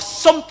of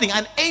something,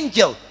 an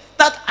angel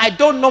that I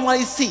don't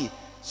normally see,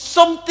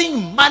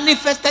 something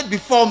manifested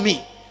before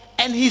me,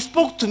 and he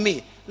spoke to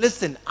me.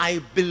 Listen,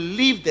 I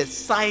believe the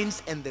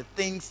signs and the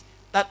things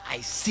that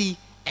I see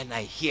and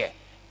I hear.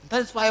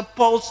 That's why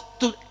Paul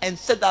stood and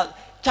said that,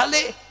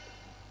 Charlie,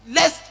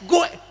 let's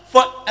go.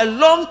 For a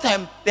long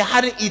time they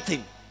hadn't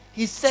eaten.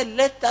 He said,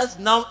 let us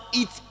now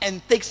eat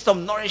and take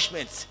some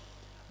nourishment,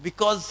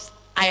 because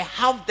I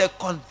have the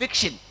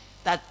conviction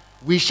that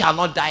we shall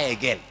not die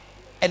again.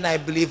 And I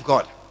believe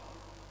God.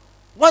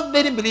 What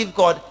made him believe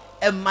God?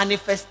 A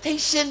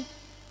manifestation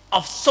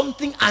of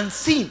something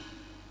unseen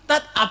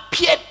that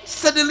appeared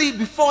suddenly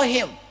before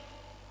him.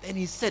 Then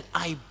he said,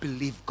 I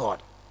believe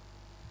God.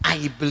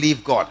 I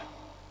believe God.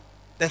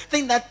 The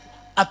thing that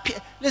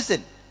appeared.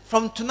 Listen,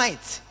 from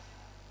tonight,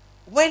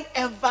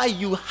 whenever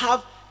you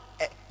have,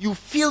 you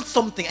feel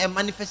something, a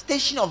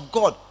manifestation of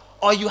God,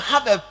 or you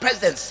have a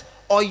presence,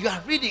 or you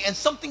are reading and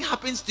something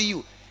happens to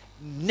you,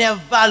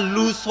 never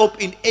lose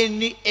hope in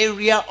any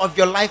area of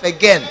your life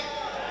again.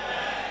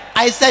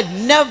 I said,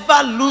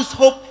 never lose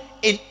hope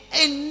in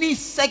any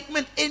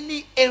segment,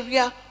 any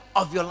area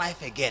of your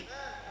life again.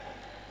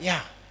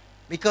 Yeah,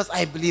 because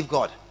I believe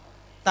God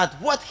that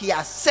what he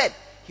has said,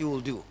 he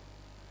will do.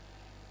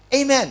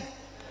 Amen.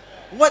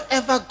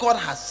 Whatever God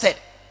has said,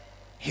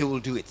 he will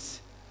do it.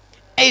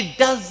 It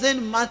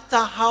doesn't matter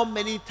how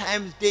many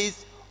times,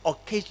 days,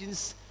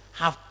 occasions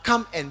have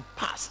come and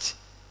passed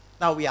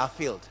that we are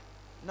failed.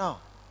 No.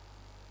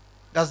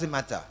 Doesn't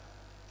matter.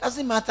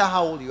 Doesn't matter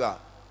how old you are.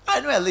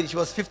 I know a lady, she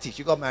was 50,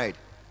 she got married.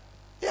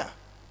 Yeah.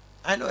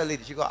 I know a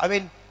lady, she got,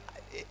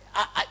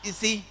 you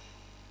see,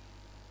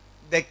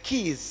 the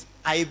key is,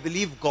 I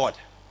believe God.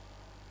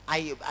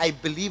 I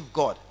believe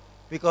God.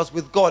 Because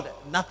with God,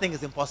 nothing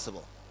is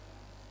impossible.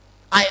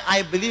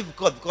 I believe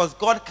God because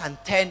God can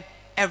turn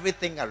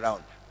everything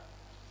around.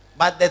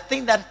 But the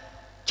thing that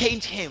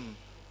changed him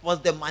was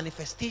the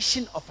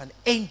manifestation of an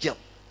angel,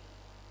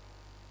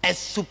 a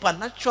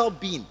supernatural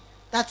being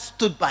that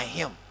stood by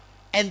him.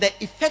 And the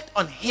effect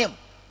on him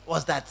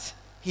was that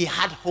he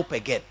had hope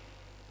again.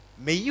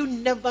 May you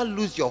never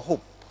lose your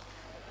hope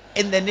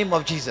in the name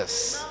of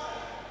Jesus.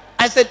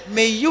 I said,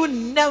 may you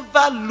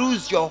never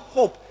lose your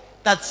hope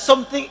that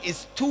something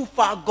is too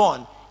far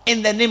gone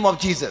in the name of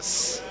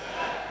Jesus.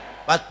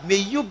 But may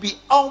you be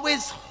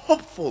always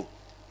hopeful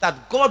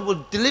that God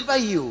will deliver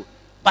you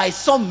by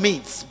some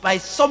means, by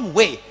some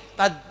way,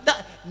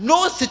 that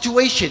no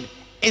situation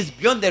is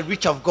beyond the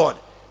reach of God.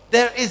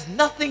 There is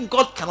nothing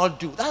God cannot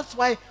do. That's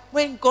why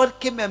when God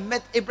came and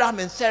met Abraham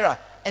and Sarah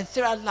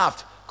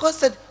laughed, God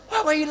said,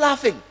 why were you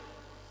laughing?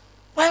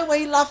 Why were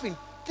you laughing?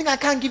 Think I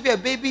can't give you a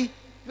baby?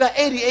 You are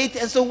 88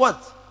 and so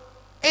what?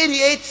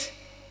 88?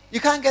 You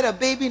can't get a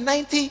baby?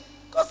 90?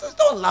 God says,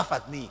 don't laugh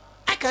at me.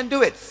 I can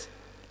do it.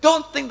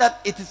 Don't think that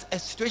it is a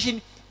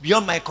situation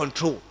beyond my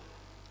control.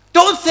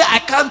 Don't say I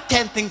can't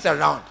turn things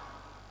around.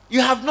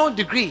 You have no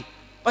degree,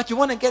 but you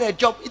want to get a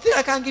job. You think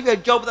I can't give you a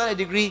job without a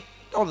degree?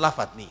 Don't laugh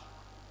at me.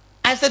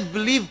 I said,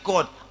 believe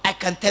God, I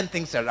can turn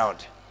things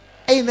around.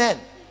 Amen.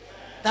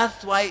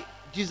 That's why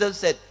Jesus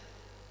said,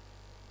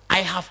 I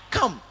have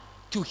come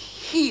to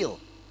heal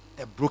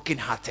the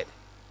brokenhearted.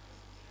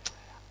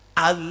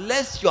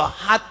 Unless your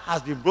heart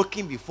has been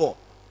broken before,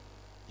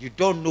 you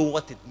don't know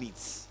what it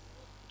means.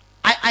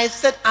 I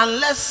said,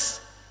 unless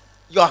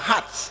your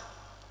heart,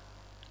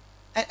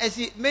 and I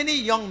see many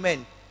young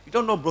men, you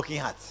don't know broken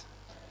hearts.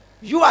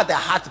 You are the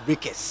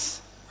heartbreakers.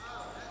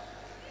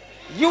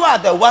 You are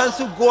the ones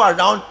who go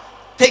around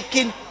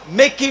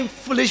making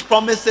foolish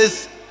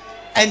promises,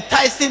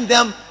 enticing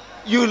them.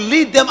 You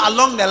lead them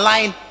along the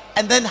line,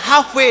 and then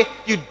halfway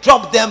you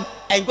drop them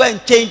and go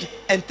and change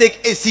and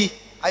take AC.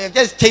 I have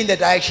just changed the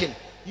direction.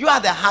 You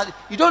are the heart.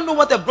 You don't know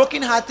what a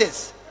broken heart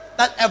is.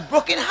 That a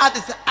broken heart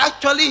is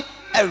actually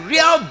a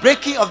real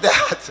breaking of the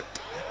heart.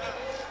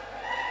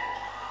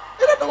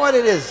 You don't know what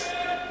it is.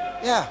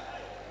 Yeah.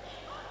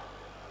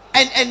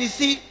 And you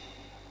see,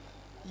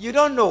 you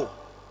don't know.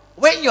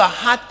 When your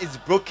heart is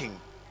broken,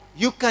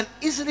 you can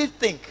easily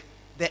think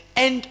the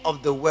end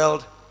of the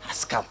world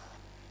has come.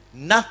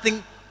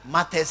 Nothing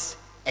matters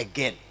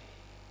again.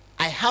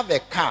 I have a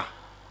car,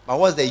 but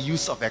what's the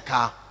use of a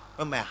car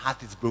when my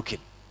heart is broken?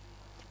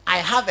 I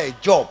have a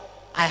job,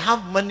 I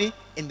have money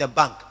in the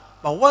bank,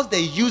 but what's the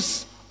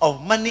use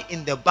of money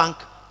in the bank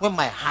when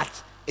my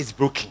heart is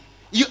broken?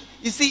 You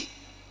see,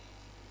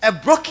 a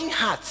broken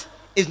heart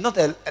is not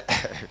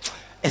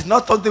it's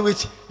not something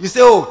which you say,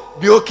 oh,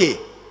 be okay.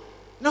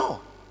 No,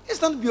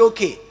 it's not be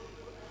okay.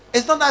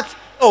 It's not that,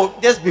 oh,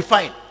 just be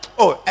fine.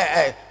 Oh,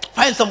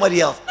 find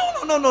somebody else.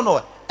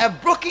 No. A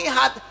broken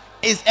heart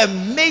is a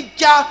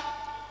major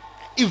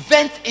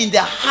event in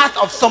the heart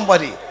of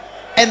somebody.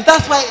 And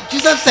that's why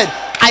Jesus said,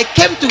 I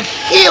came to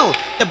heal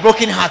the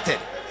brokenhearted.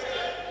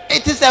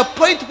 It is a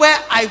point where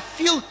I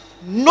feel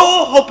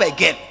no hope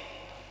again.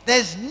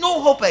 There's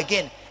no hope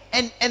again.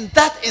 And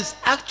that is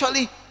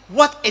actually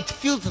what it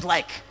feels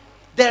like.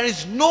 There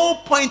is no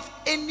point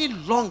any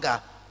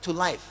longer to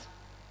life.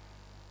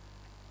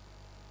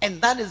 And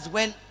that is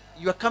when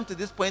you come to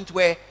this point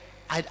where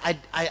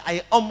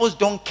I almost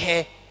don't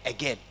care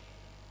again.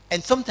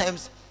 And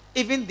sometimes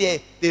even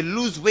they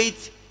lose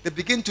weight, they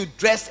begin to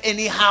dress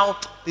anyhow,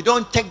 they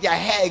don't check their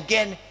hair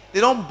again,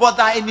 they don't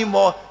bother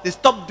anymore, they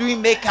stop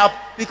doing makeup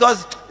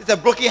because it's a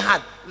broken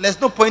heart.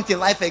 There's no point in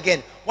life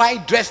again. Why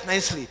dress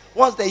nicely?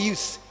 What's the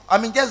use? I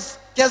mean,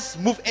 just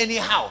move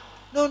anyhow.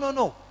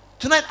 No.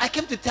 Tonight I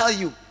came to tell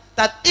you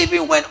that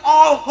even when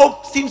all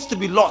hope seems to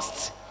be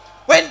lost,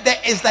 when there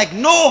is like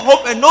no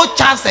hope and no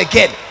chance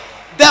again,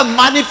 the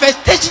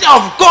manifestation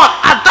of God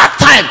at that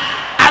time,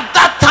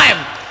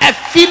 a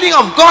feeling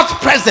of God's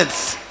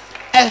presence,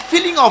 a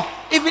feeling of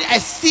even a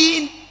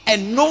seeing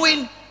and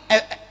knowing,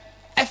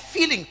 a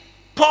feeling.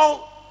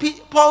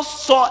 Paul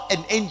saw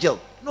an angel.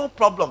 No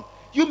problem.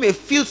 You may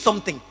feel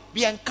something.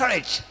 Be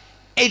encouraged.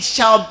 It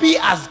shall be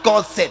as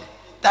God said,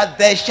 that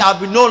there shall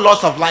be no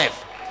loss of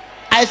life.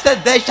 I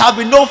said there shall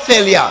be no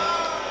failure.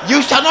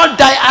 You shall not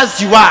die as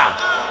you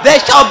are. There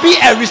shall be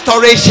a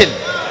restoration.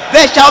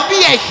 There shall be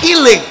a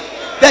healing.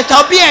 There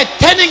shall be a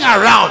turning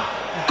around.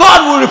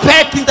 God will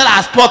repair things that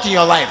are spoiled in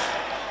your life.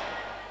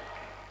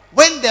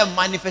 When the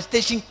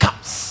manifestation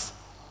comes,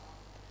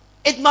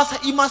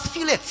 you must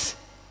feel it.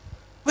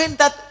 When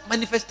that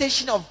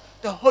manifestation of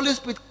the Holy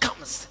Spirit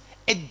comes,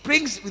 it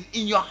brings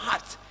within your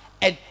heart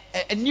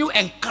a new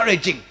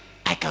encouraging,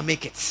 I can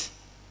make it.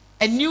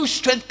 A new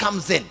strength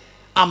comes in.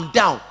 I'm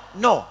down.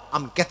 No,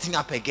 I'm getting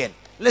up again.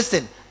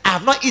 Listen, I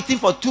have not eaten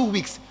for 2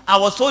 weeks. I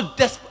was so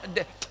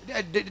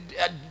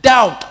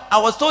down. I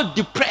was so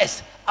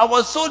depressed. I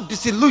was so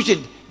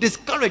disillusioned,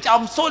 discouraged.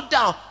 I'm so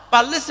down.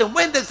 But listen,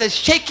 when there's a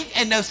shaking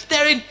and a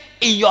stirring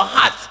in your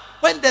heart,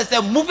 when there's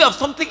a moving of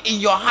something in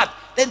your heart,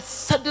 then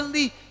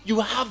suddenly you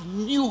have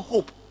new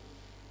hope.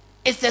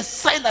 It's a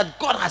sign that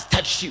God has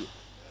touched you.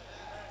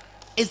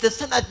 It's a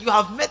sign that you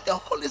have met the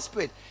Holy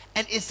Spirit.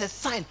 And it's a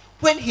sign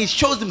when he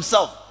shows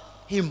himself,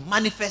 he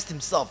manifests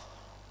himself.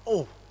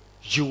 Oh,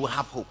 you will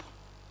have hope.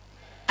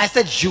 I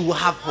said you will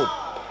have hope.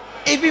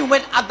 Even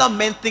when other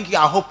men think you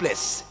are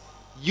hopeless,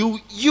 you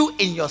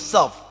in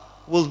yourself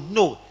will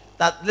know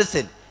that,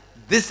 listen,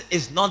 this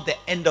is not the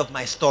end of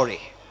my story.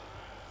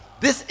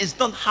 This is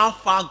not how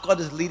far God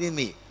is leading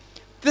me.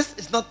 This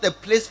is not the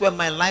place where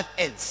my life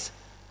ends,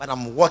 but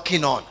I'm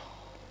walking on.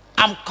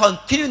 I'm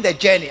continuing the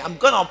journey. I'm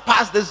going to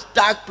pass this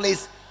dark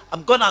place.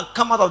 I'm going to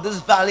come out of this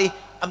valley.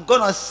 I'm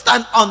going to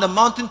stand on the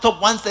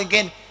mountaintop once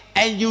again.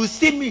 And you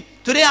see me.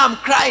 Today I'm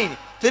crying.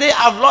 Today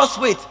I've lost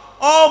weight.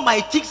 All my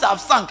cheeks have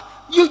sunk.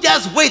 You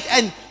just wait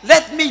and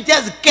let me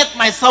just get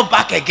myself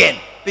back again.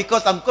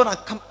 Because I'm going to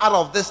come out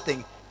of this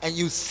thing. And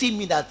you see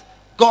me that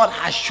God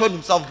has shown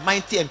himself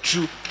mighty and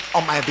true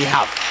on my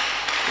behalf.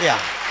 Yeah.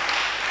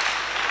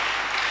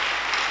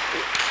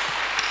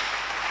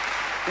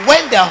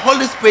 When the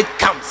Holy Spirit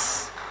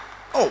comes,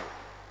 oh,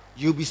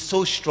 you'll be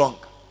so strong.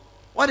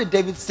 What did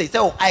David say? He said,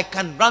 oh, I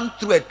can run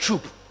through a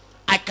troop.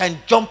 I can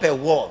jump a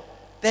wall.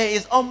 There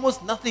is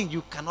almost nothing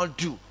you cannot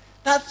do.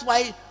 That's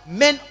why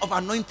men of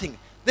anointing,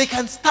 they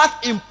can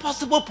start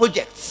impossible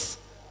projects.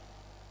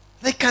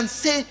 They can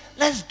say,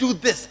 let's do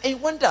this. And you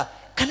wonder,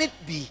 can it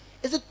be?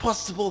 Is it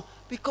possible?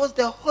 Because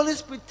the Holy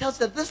Spirit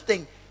tells us this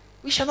thing,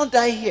 we shall not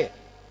die here.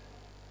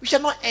 We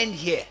shall not end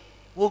here.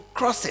 We'll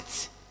cross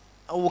it.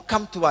 And we'll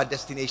come to our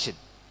destination.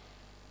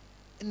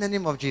 In the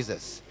name of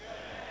Jesus.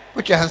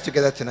 Put your hands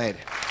together tonight.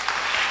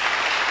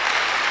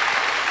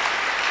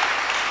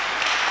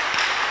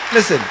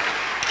 Listen.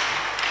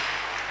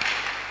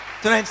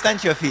 Tonight, stand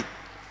to your feet.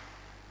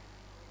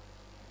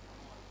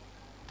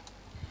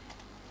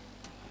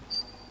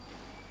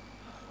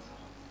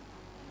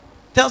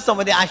 Tell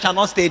somebody, I shall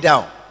not stay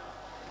down.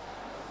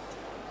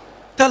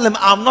 Tell him,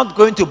 I'm not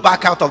going to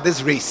back out of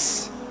this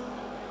race.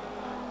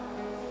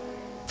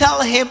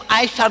 Tell him,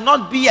 I shall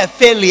not be a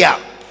failure.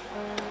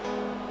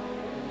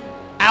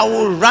 I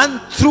will run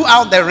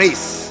throughout the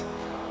race.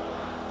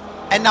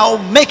 And I will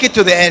make it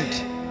to the end.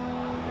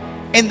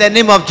 In the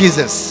name of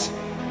Jesus.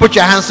 Put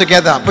your hands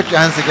together. Put your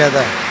hands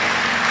together.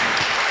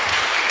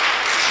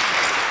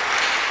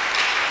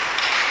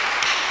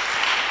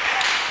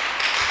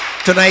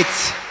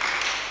 Tonight,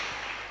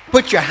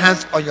 put your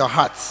hands on your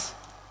hearts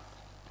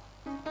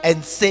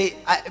and say,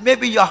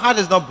 maybe your heart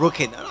is not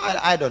broken.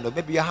 I don't know.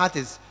 Maybe your heart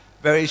is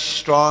very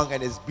strong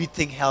and is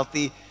beating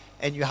healthy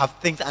and you have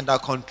things under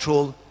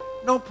control.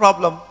 No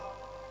problem.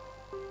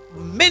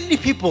 Many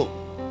people,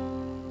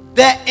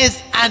 there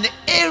is an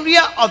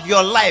area of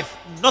your life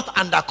not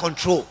under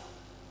control.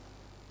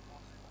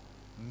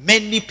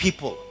 Many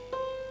people,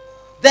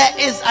 there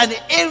is an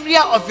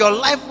area of your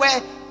life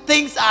where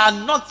things are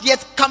not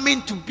yet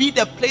coming to be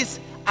the place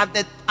at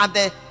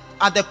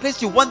the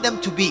place you want them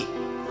to be.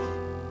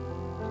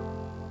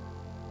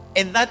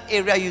 In that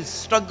area you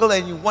struggle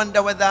and you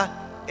wonder whether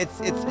it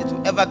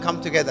will ever come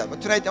together.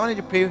 But tonight I want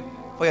you to pray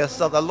for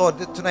yourself. The Lord,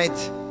 tonight,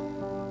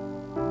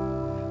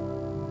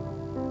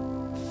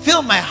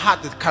 fill my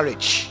heart with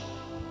courage.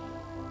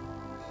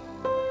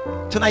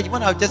 Tonight you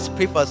want to just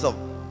pray for yourself.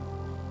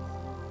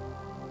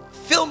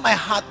 Fill my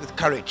heart with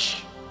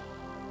courage.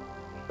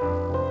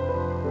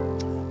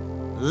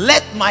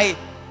 Let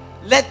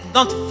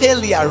not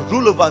failure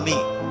rule over me.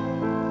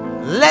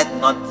 Let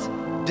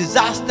not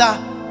disaster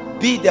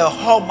be the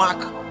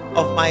hallmark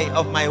of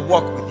my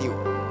walk with you.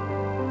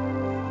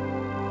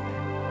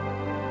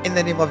 In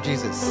the name of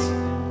Jesus.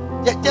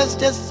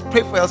 Just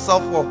pray for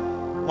yourself for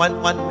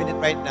one minute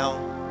right now.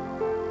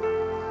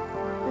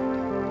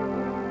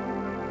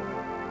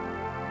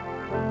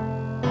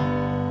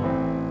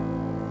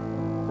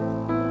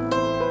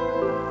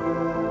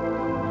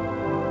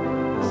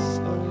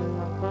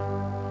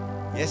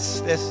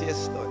 Yes, Lord.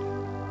 Yes, Lord.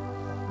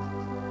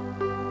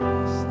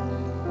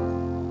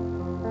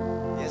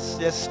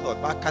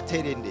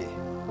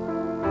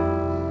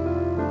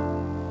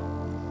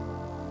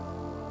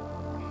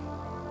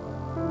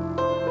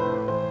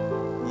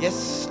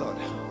 Yes, Lord.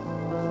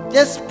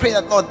 Just pray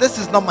that, Lord, this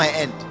is not my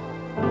end.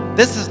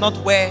 This is not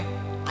where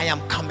I am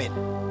coming.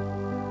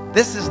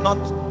 This is not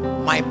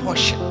my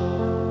portion.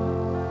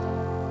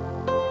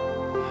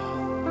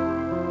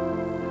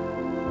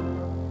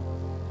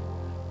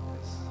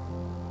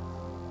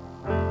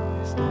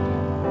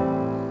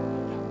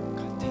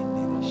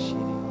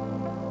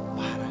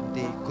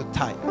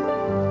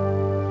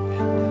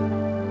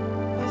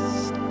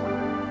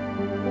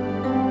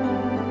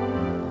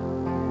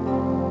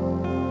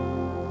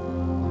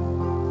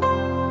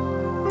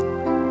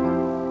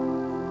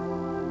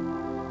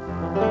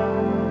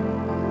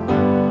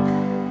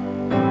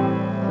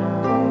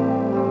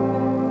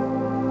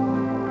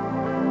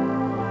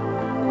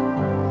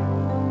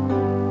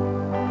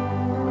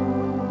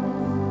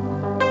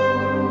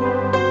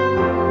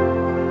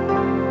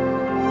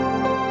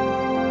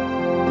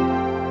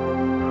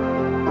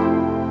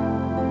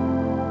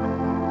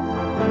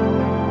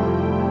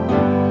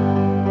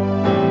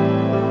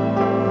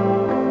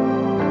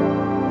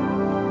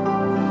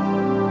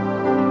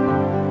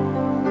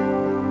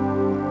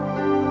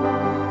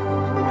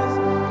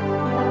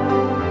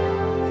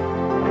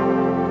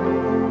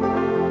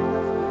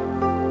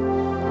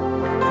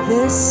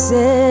 This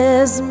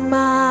is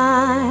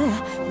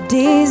my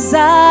desire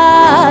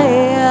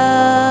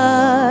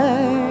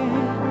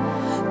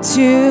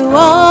to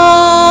honor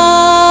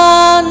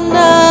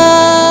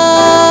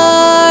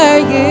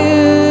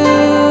you,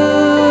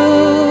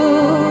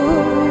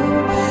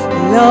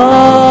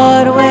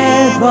 Lord,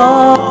 with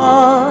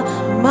all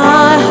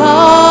my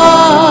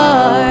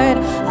heart.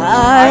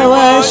 I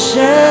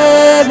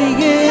worship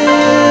you.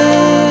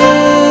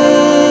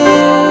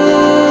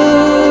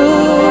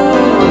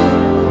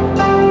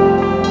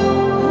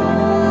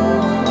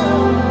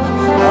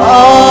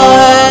 All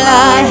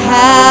I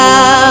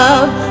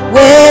have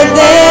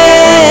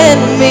within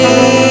me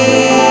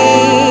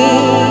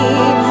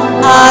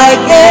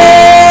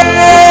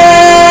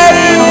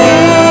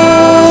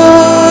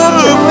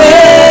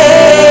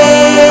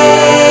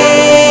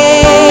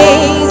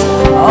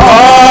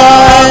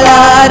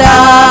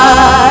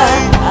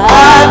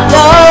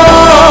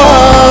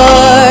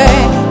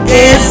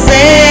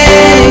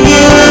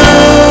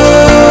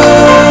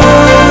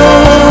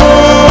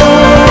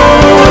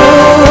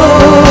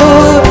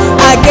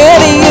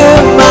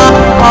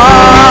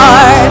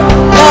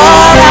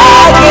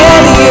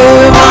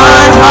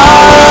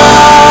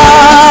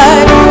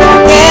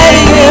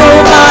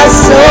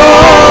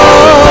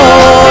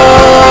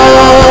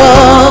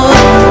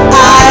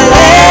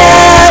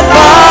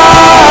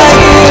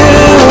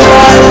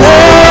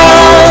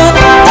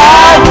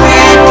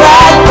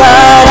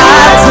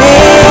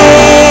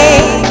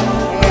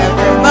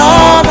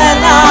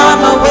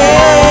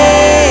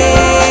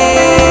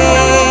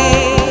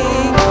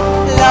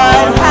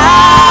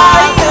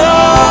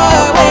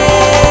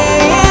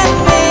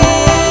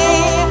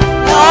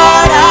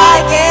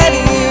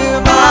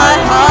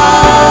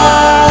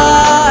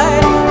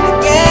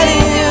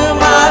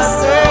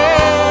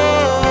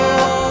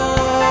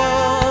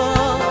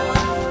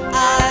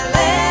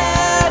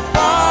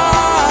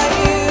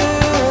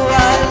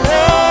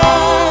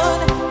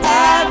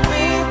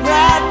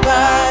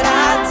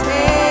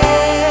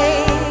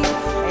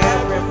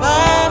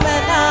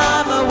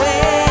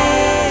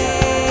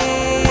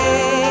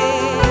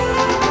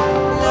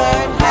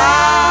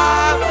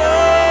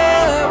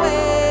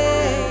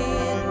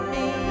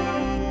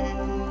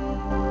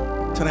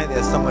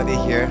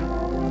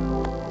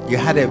You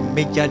had a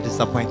major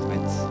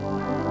disappointment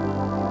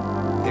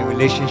in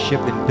relationship,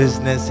 in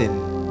business, in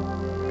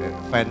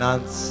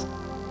finance.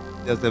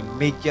 There's a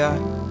major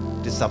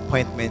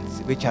disappointment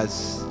which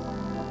has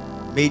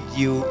made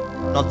you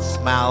not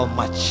smile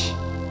much.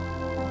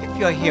 If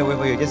you're here,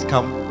 wherever you just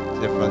come to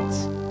the front.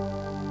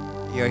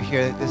 You're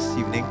here this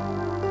evening.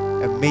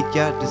 A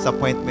major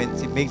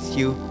disappointment. It makes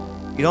you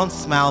don't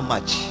smile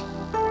much.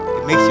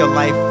 It makes your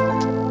life,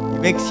 it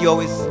makes you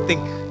always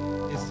think.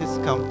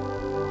 Just come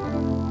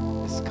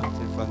to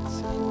the front.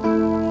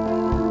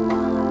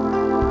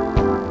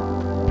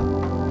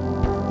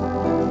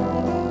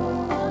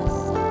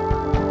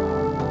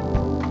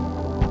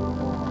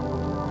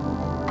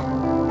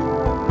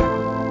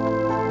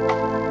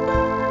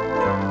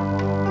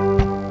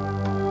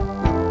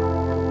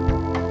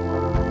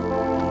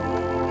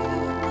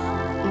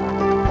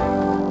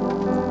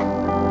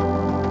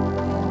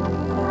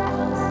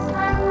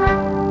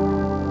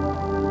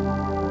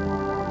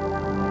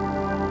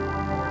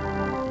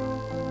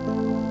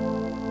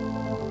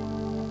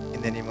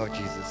 In the name of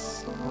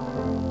Jesus.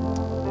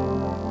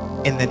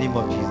 In the name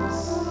of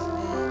Jesus.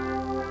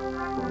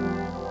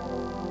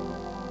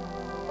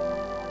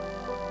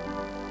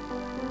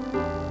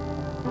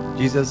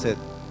 Jesus said,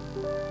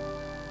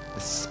 the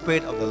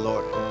Spirit of the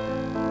Lord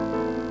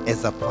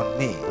is upon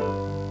me,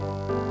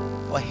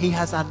 for He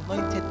has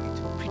anointed me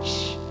to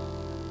preach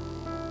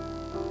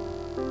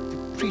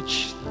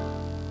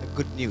the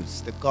good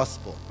news, the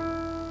gospel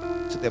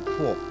to the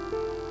poor,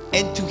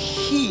 and to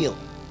heal,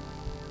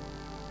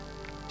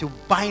 to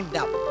bind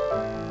up,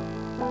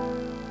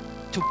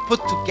 to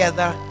put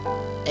together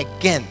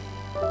again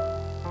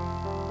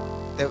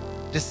the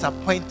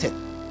disappointed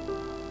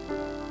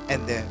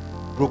and the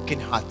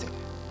brokenhearted,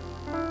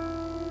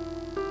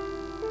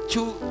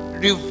 to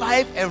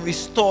revive and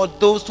restore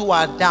those who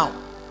are down,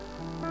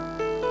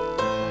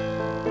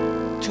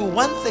 to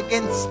once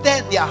again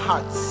stir their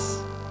hearts,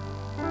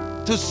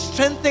 to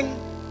strengthen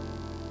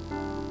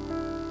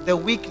the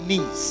weak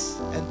knees,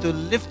 and to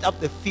lift up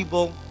the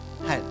feeble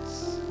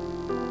hands.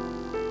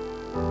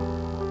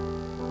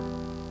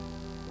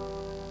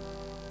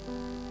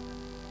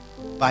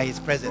 By His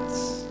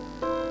presence,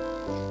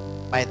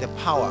 by the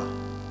power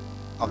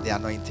of the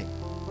anointing.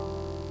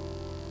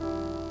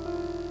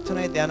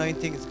 Tonight, the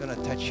anointing is going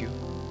to touch you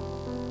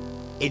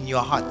in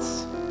your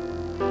hearts.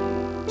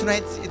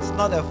 Tonight, it's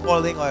not a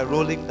falling or a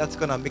rolling that's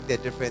going to make the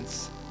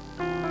difference.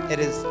 It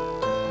is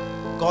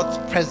God's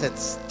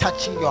presence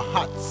touching your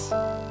hearts.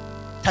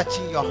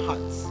 Touching your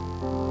hearts.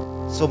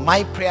 So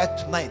my prayer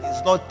tonight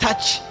is, Lord,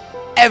 touch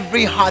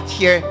every heart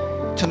here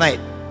tonight.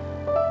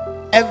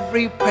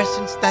 Every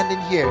person standing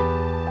here,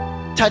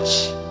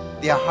 touch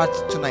their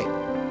hearts tonight.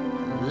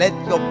 Let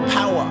your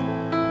power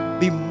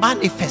be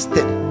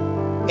manifested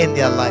in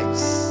their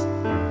lives.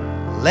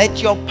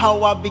 Let your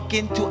power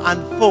begin to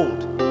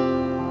unfold.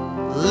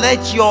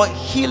 Let your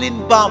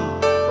healing balm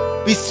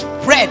be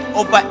spread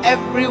over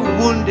every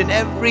wound and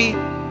every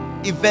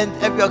event,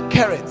 every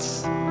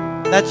occurrence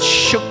that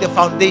shook the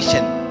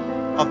foundation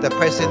of the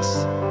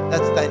persons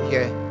that stand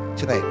here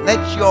tonight.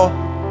 Let your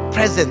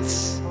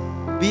presence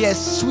be a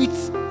sweet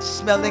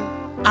smelling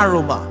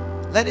aroma.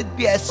 Let it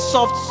be a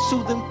soft,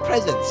 soothing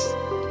presence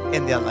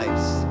in their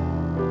lives.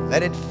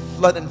 Let it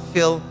flood and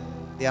fill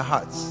their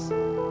hearts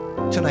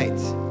tonight.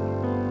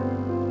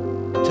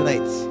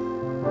 Tonight,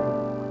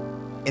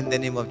 in the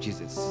name of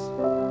Jesus.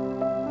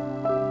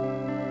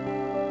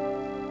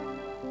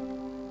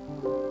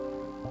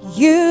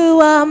 You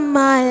are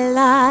my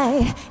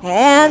light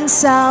and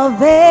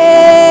salvation.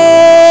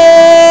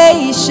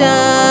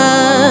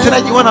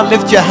 Tonight you want to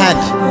lift your hand.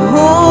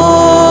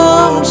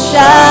 Whom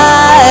shall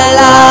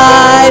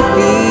I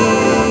fear?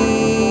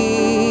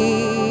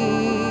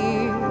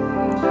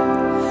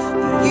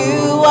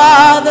 You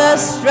are the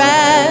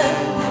strength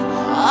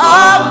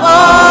of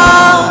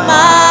all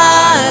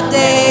my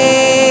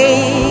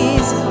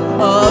days.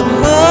 Of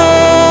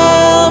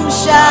whom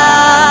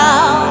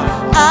shall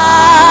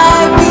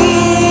I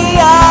be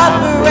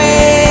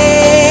afraid?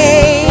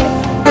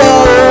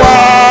 Though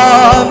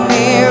war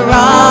may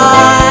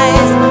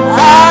rise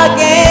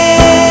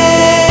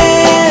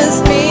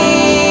against me,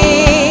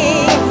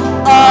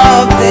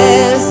 of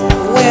this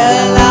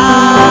will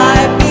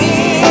I be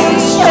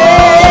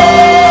sure.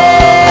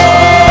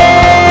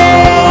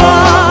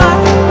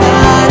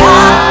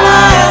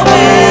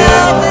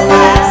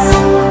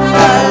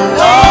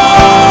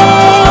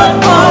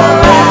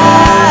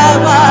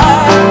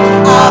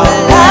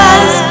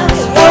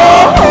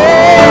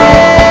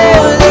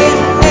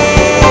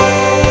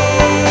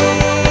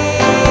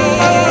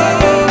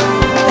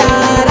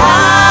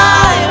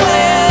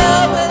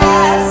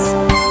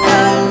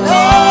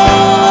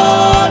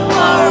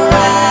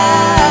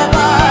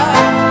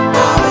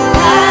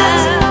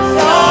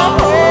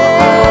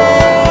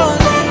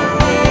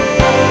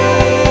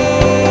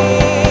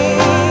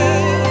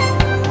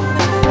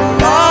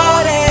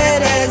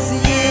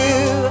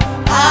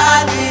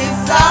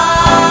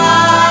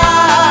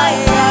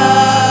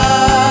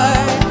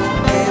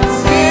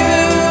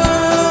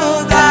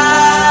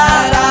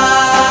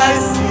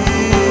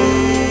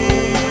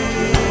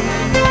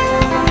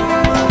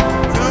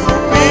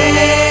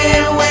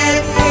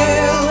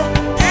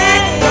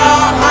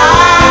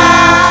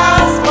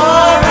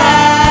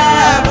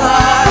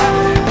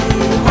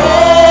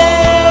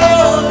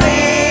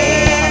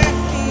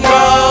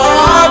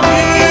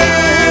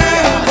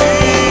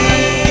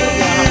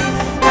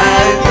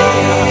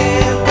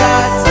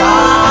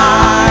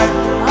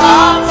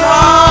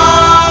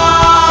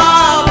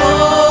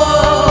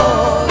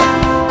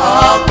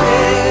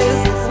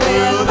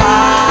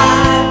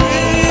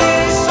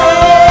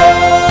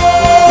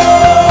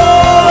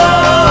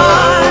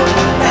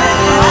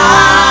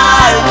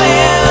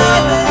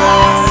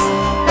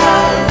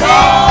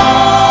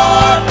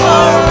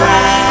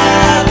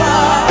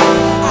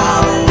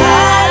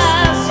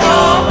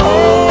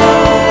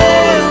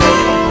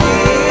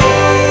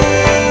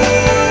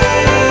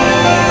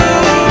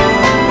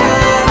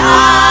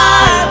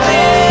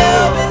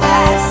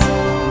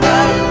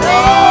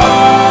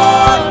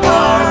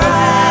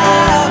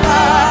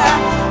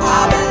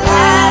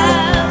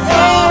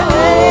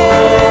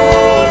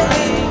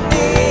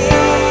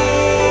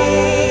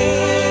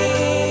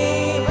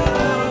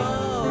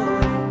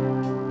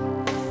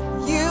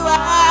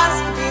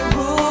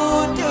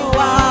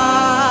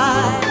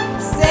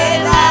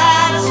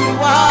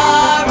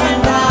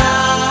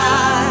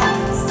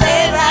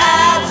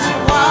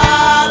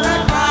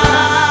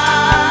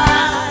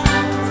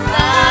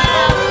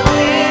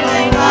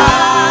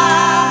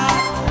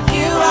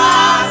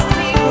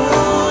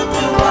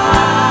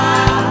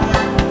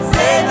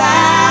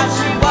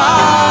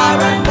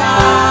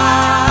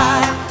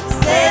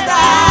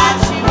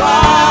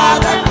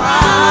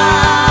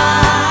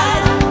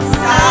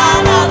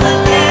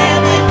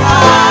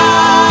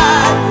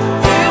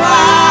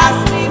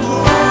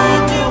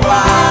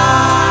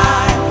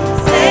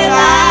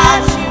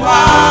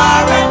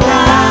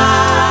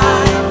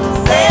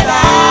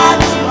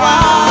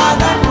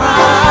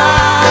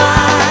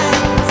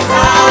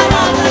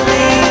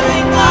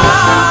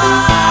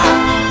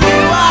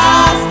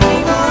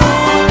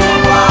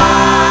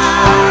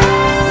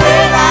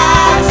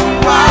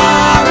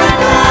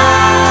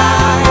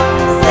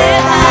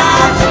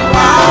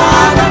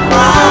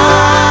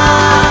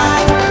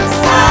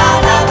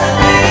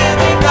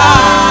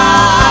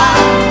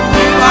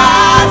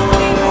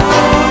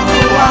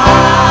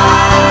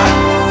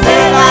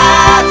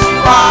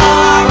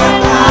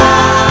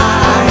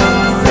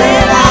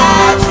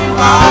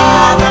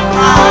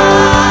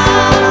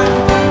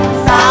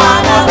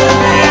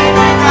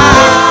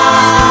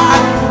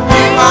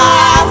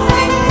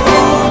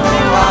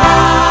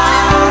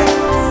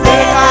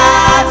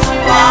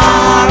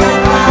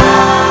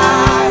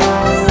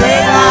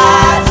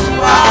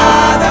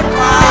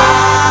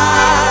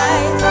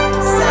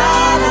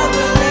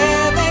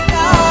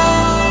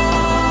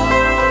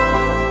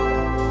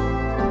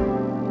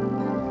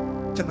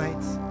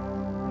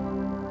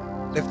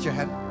 Lift your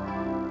hand.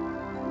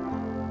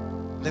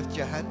 Lift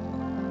your hand.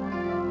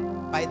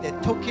 By the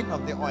token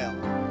of the oil.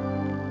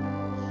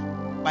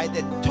 By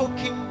the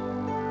token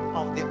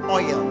of the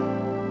oil,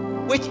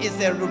 which is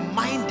a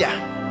reminder.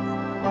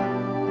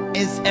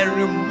 Is a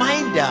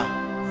reminder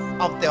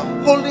of the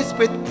Holy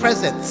Spirit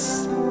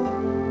presence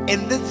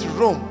in this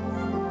room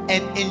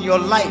and in your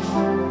life.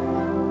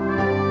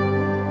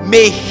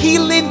 May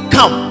healing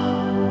come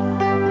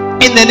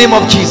in the name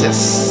of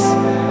Jesus.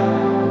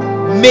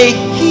 May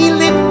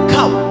healing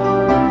come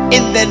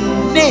in the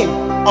name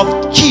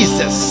of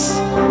Jesus.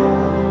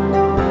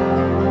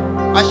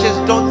 Ushers,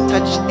 don't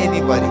touch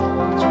anybody.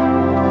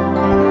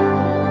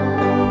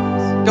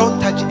 Don't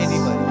touch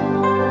anybody.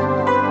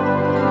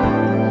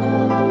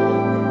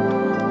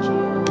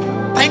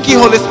 Thank you,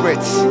 Holy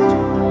Spirit,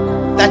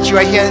 that you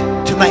are here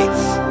tonight.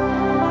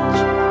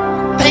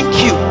 Thank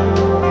you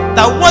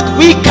that what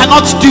we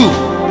cannot do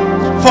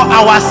for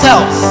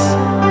ourselves,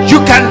 you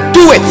can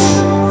do it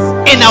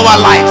in our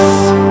lives.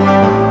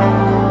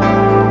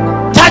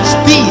 Touch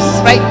these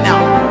right now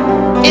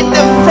in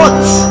the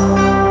front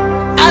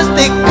as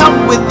they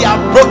come with their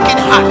broken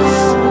hearts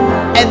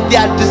and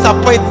their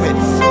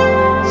disappointments.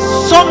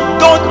 Some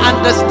don't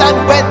understand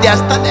where they are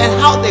standing and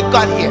how they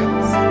got here.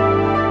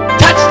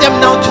 Touch them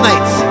now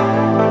tonight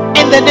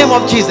in the name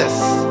of Jesus.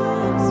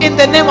 In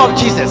the name of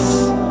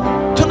Jesus.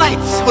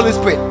 Tonight, Holy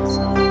Spirit,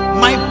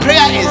 my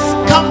prayer is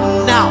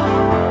come now.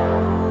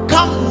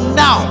 Come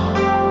now.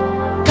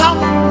 Come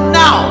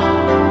now.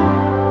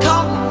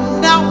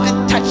 Come now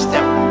and touch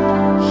them.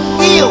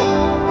 Heal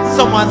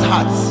someone's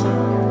hearts.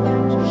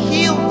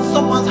 Heal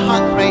someone's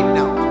heart right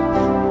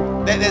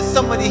now. There's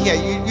somebody here.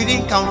 You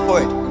didn't come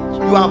for it.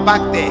 You are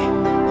back there.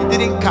 You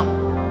didn't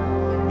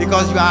come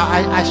because you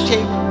are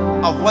ashamed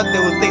of what they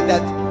will think,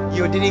 that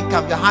you didn't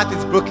come. Your heart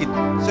is broken,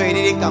 so you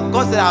didn't come.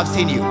 God said, I have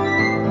seen you.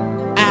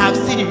 I have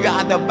seen you. You are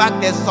at the back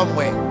there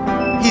somewhere.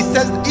 He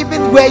says,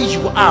 even where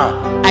you are,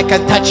 I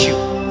can touch you.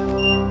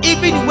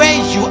 Even where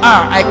you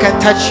are, I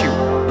can touch you.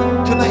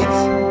 Tonight,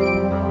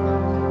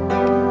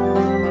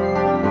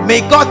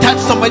 may God touch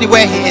somebody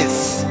where he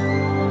is.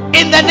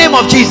 In the name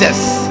of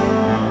Jesus.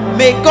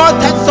 May God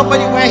touch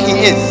somebody where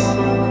he is.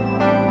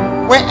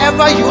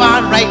 Wherever you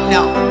are right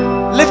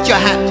now, lift your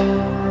hand.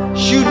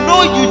 You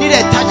know you need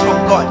a touch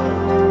from God.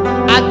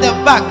 At the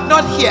back,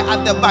 not here,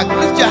 at the back.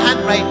 Lift your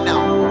hand right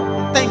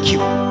now. Thank you.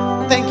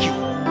 Thank you.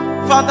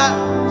 Father,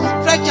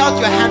 stretch out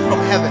your hand from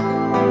heaven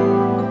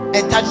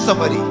and touch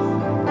somebody.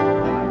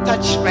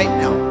 Touch right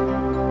now.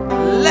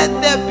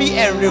 Let there be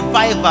a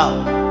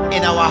revival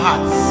in our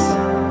hearts.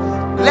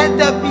 Let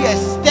there be a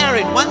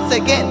stirring once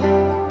again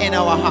in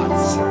our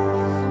hearts.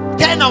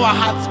 Turn our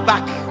hearts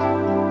back.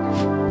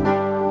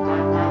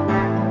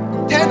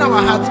 Turn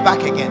our hearts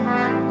back again.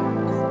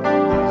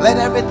 Let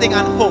everything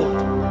unfold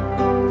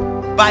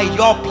by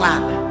your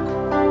plan.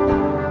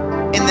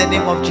 In the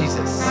name of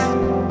Jesus.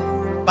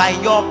 By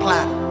your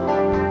plan.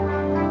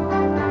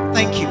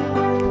 Thank you.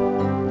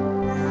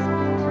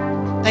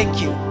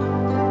 Thank you.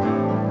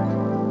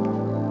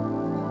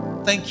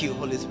 Thank you,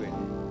 Holy Spirit.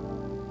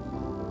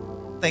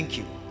 Thank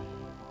you.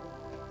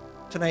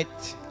 Tonight,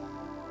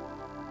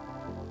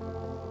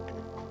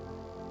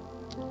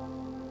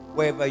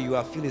 wherever you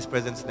are, feel his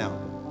presence now.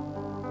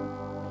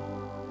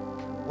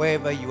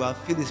 Wherever you are,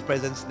 feel his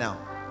presence now.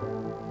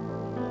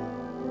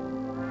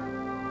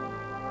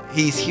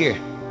 He is here.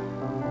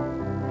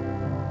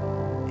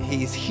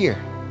 He is here.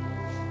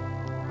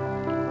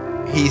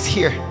 He is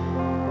here.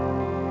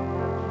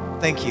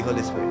 Thank you,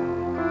 Holy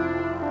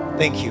Spirit.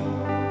 Thank you.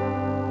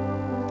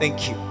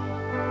 Thank you.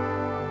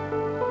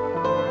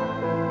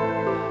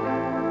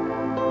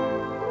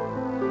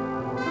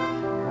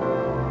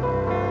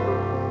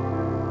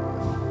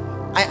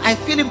 I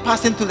feel him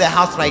passing through the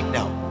house right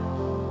now.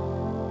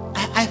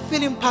 I feel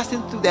him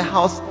passing through the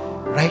house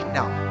right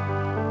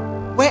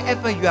now.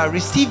 Wherever you are,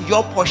 receive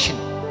your portion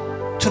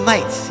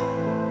tonight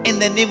in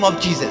the name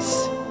of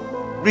Jesus.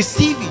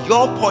 Receive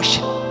your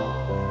portion.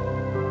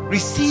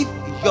 Receive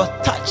your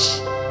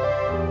touch.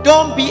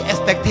 Don't be a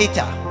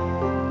spectator.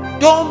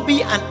 Don't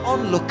be an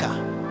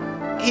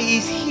onlooker. He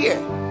is here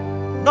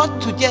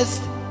not to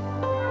just.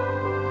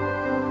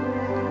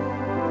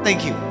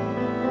 Thank you.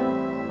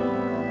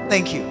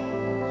 Thank you.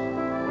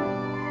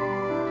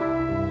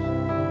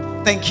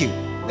 Thank you.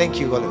 Thank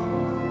you,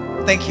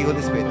 Holy. Thank you,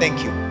 Holy Spirit.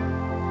 Thank you.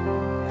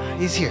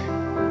 He's here.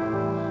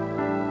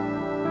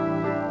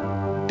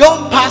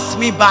 Don't pass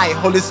me by,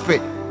 Holy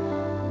Spirit.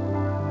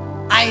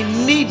 I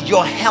need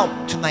your help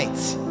tonight.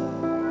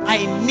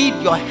 I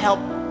need your help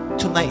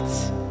tonight.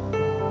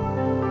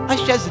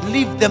 Let's just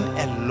leave them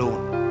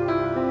alone.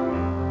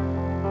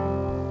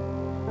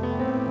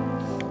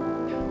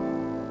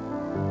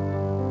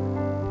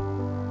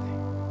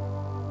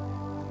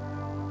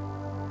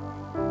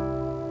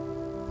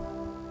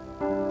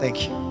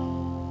 Thank you.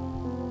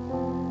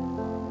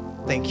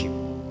 Thank you.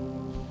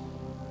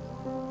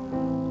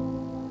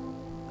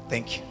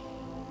 Thank you.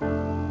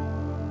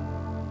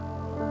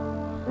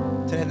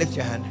 Tonight, lift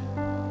your hand.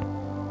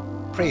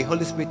 Pray,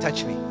 Holy Spirit,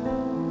 touch me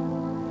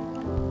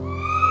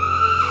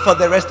for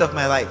the rest of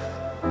my life.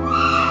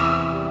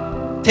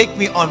 Take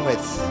me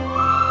onwards.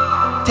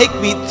 Take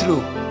me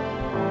through.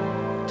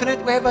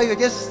 Tonight, wherever you're,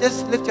 just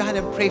lift your hand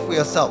and pray for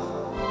yourself.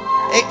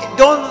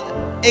 Don't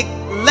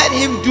let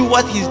him do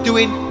what he's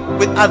doing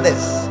with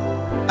others.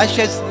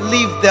 Ushers,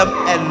 leave them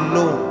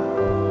alone.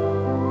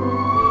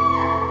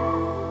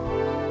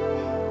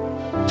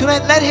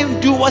 Tonight, let him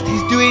do what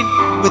he's doing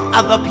with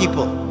other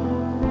people.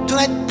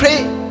 Tonight,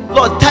 pray,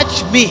 Lord,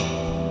 touch me.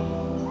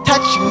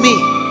 Touch me.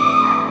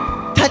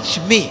 Touch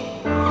me.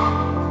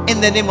 In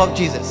the name of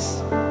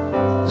Jesus.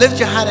 Lift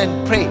your hand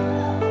and pray.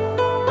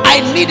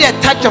 I need a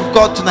touch of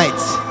God tonight.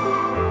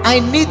 I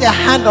need the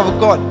hand of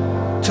God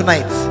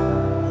tonight.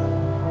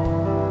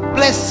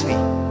 Bless me.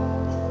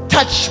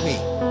 Touch me.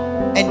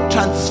 And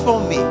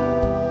transform me.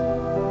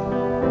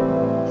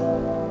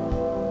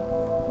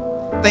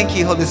 Thank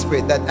you, Holy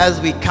Spirit, that as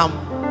we come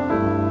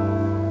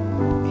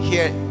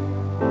here,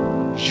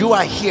 you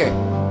are here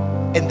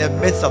in the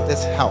midst of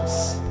this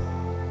house.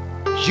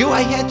 You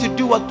are here to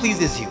do what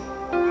pleases you.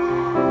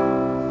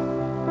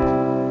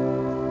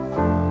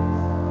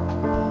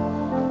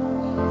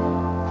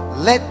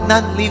 Let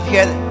none leave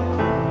here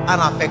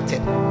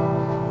unaffected.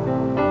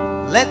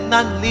 Let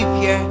none leave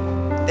here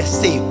the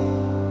same.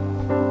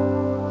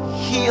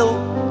 Heal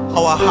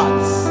our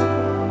hearts.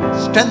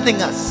 Strengthen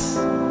us.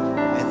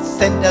 And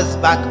send us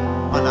back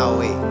on our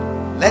way.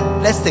 Let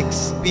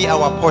blessings be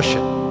our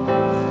portion.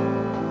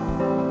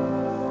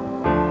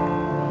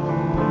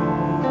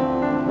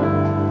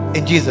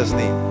 In Jesus'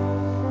 name.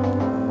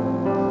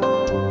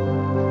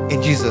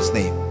 In Jesus'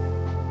 name.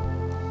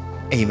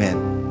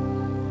 Amen.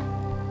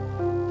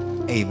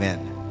 Amen.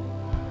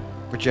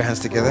 Put your hands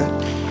together.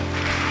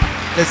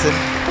 Listen.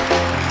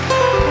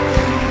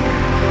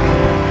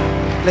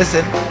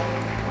 Listen.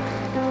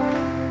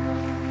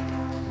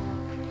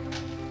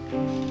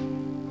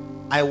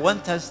 I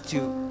want us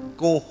to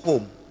go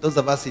home. Those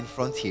of us in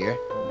front here,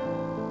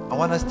 I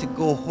want us to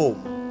go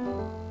home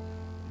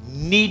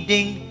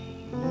needing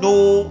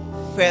no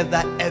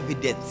further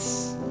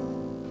evidence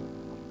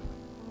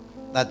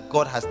that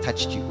God has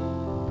touched you.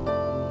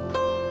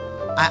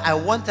 I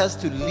want us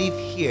to leave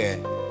here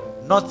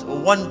not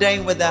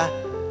wondering whether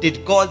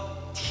did God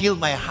heal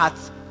my heart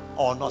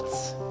or not.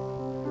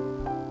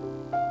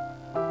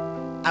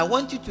 I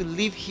want you to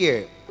leave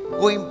here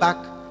going back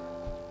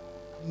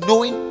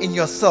knowing in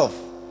yourself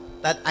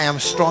that I am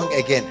strong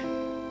again.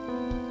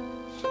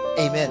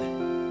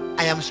 Amen.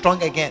 I am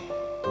strong again.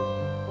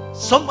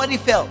 Somebody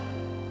fell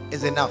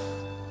is enough.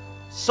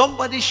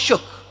 Somebody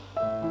shook.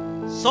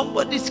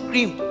 Somebody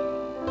screamed.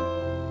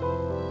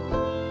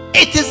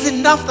 It is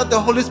enough that the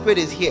Holy Spirit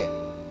is here.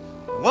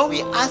 When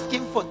we ask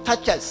him for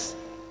touch us,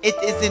 it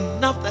is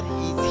enough that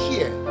he is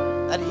here,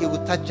 that he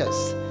will touch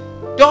us.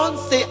 Don't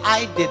say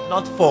I did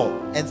not fall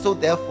and so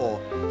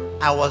therefore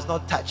I was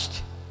not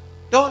touched.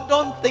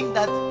 Don't think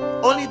that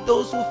only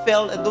those who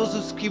fell and those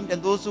who screamed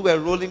and those who were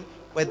rolling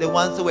were the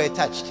ones who were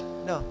touched.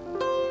 No.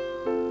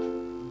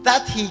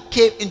 That he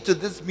came into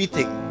this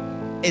meeting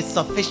is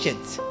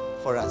sufficient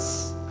for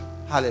us.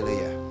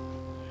 Hallelujah.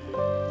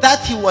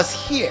 That he was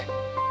here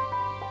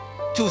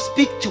to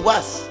speak to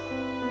us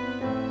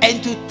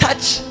and to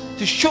touch,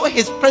 to show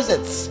his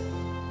presence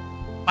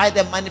by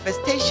the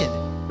manifestation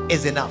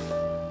is enough.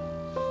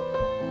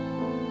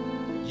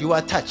 You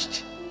are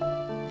touched.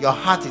 Your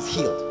heart is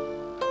healed.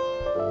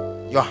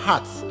 Your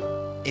heart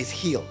is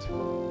healed.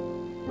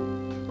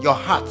 Your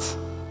heart,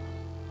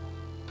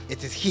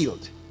 it is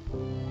healed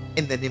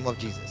in the name of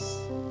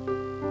Jesus.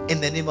 In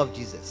the name of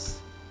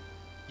Jesus.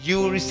 You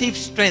will receive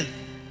strength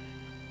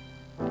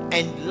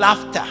and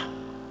laughter,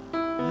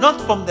 not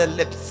from the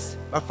lips,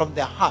 but from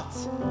the heart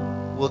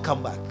will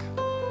come back.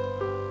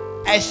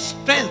 A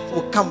strength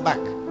will come back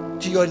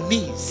to your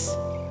knees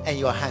and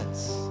your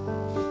hands.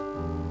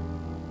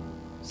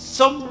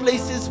 Some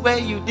places where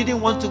you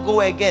didn't want to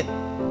go again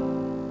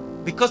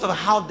because of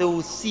how they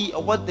will see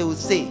or what they will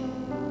say,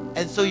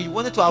 and so you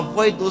wanted to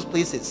avoid those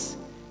places.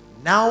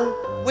 Now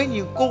when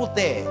you go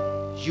there,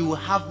 you will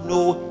have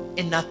no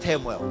inner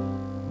turmoil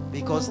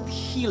because the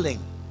healing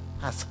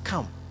has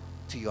come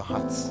to your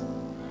hearts.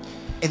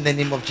 In the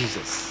name of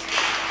Jesus.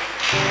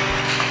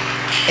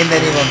 In the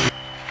name of Jesus.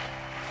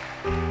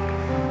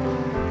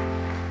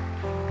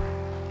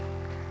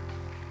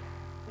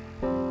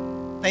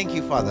 Thank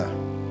you, Father.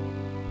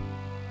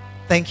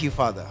 Thank you,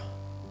 Father,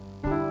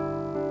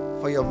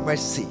 for your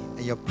mercy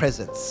and your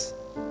presence.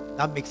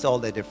 That makes all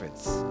the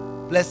difference.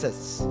 Bless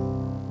us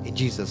in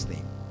Jesus'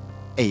 name.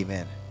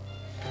 Amen.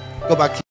 Go back to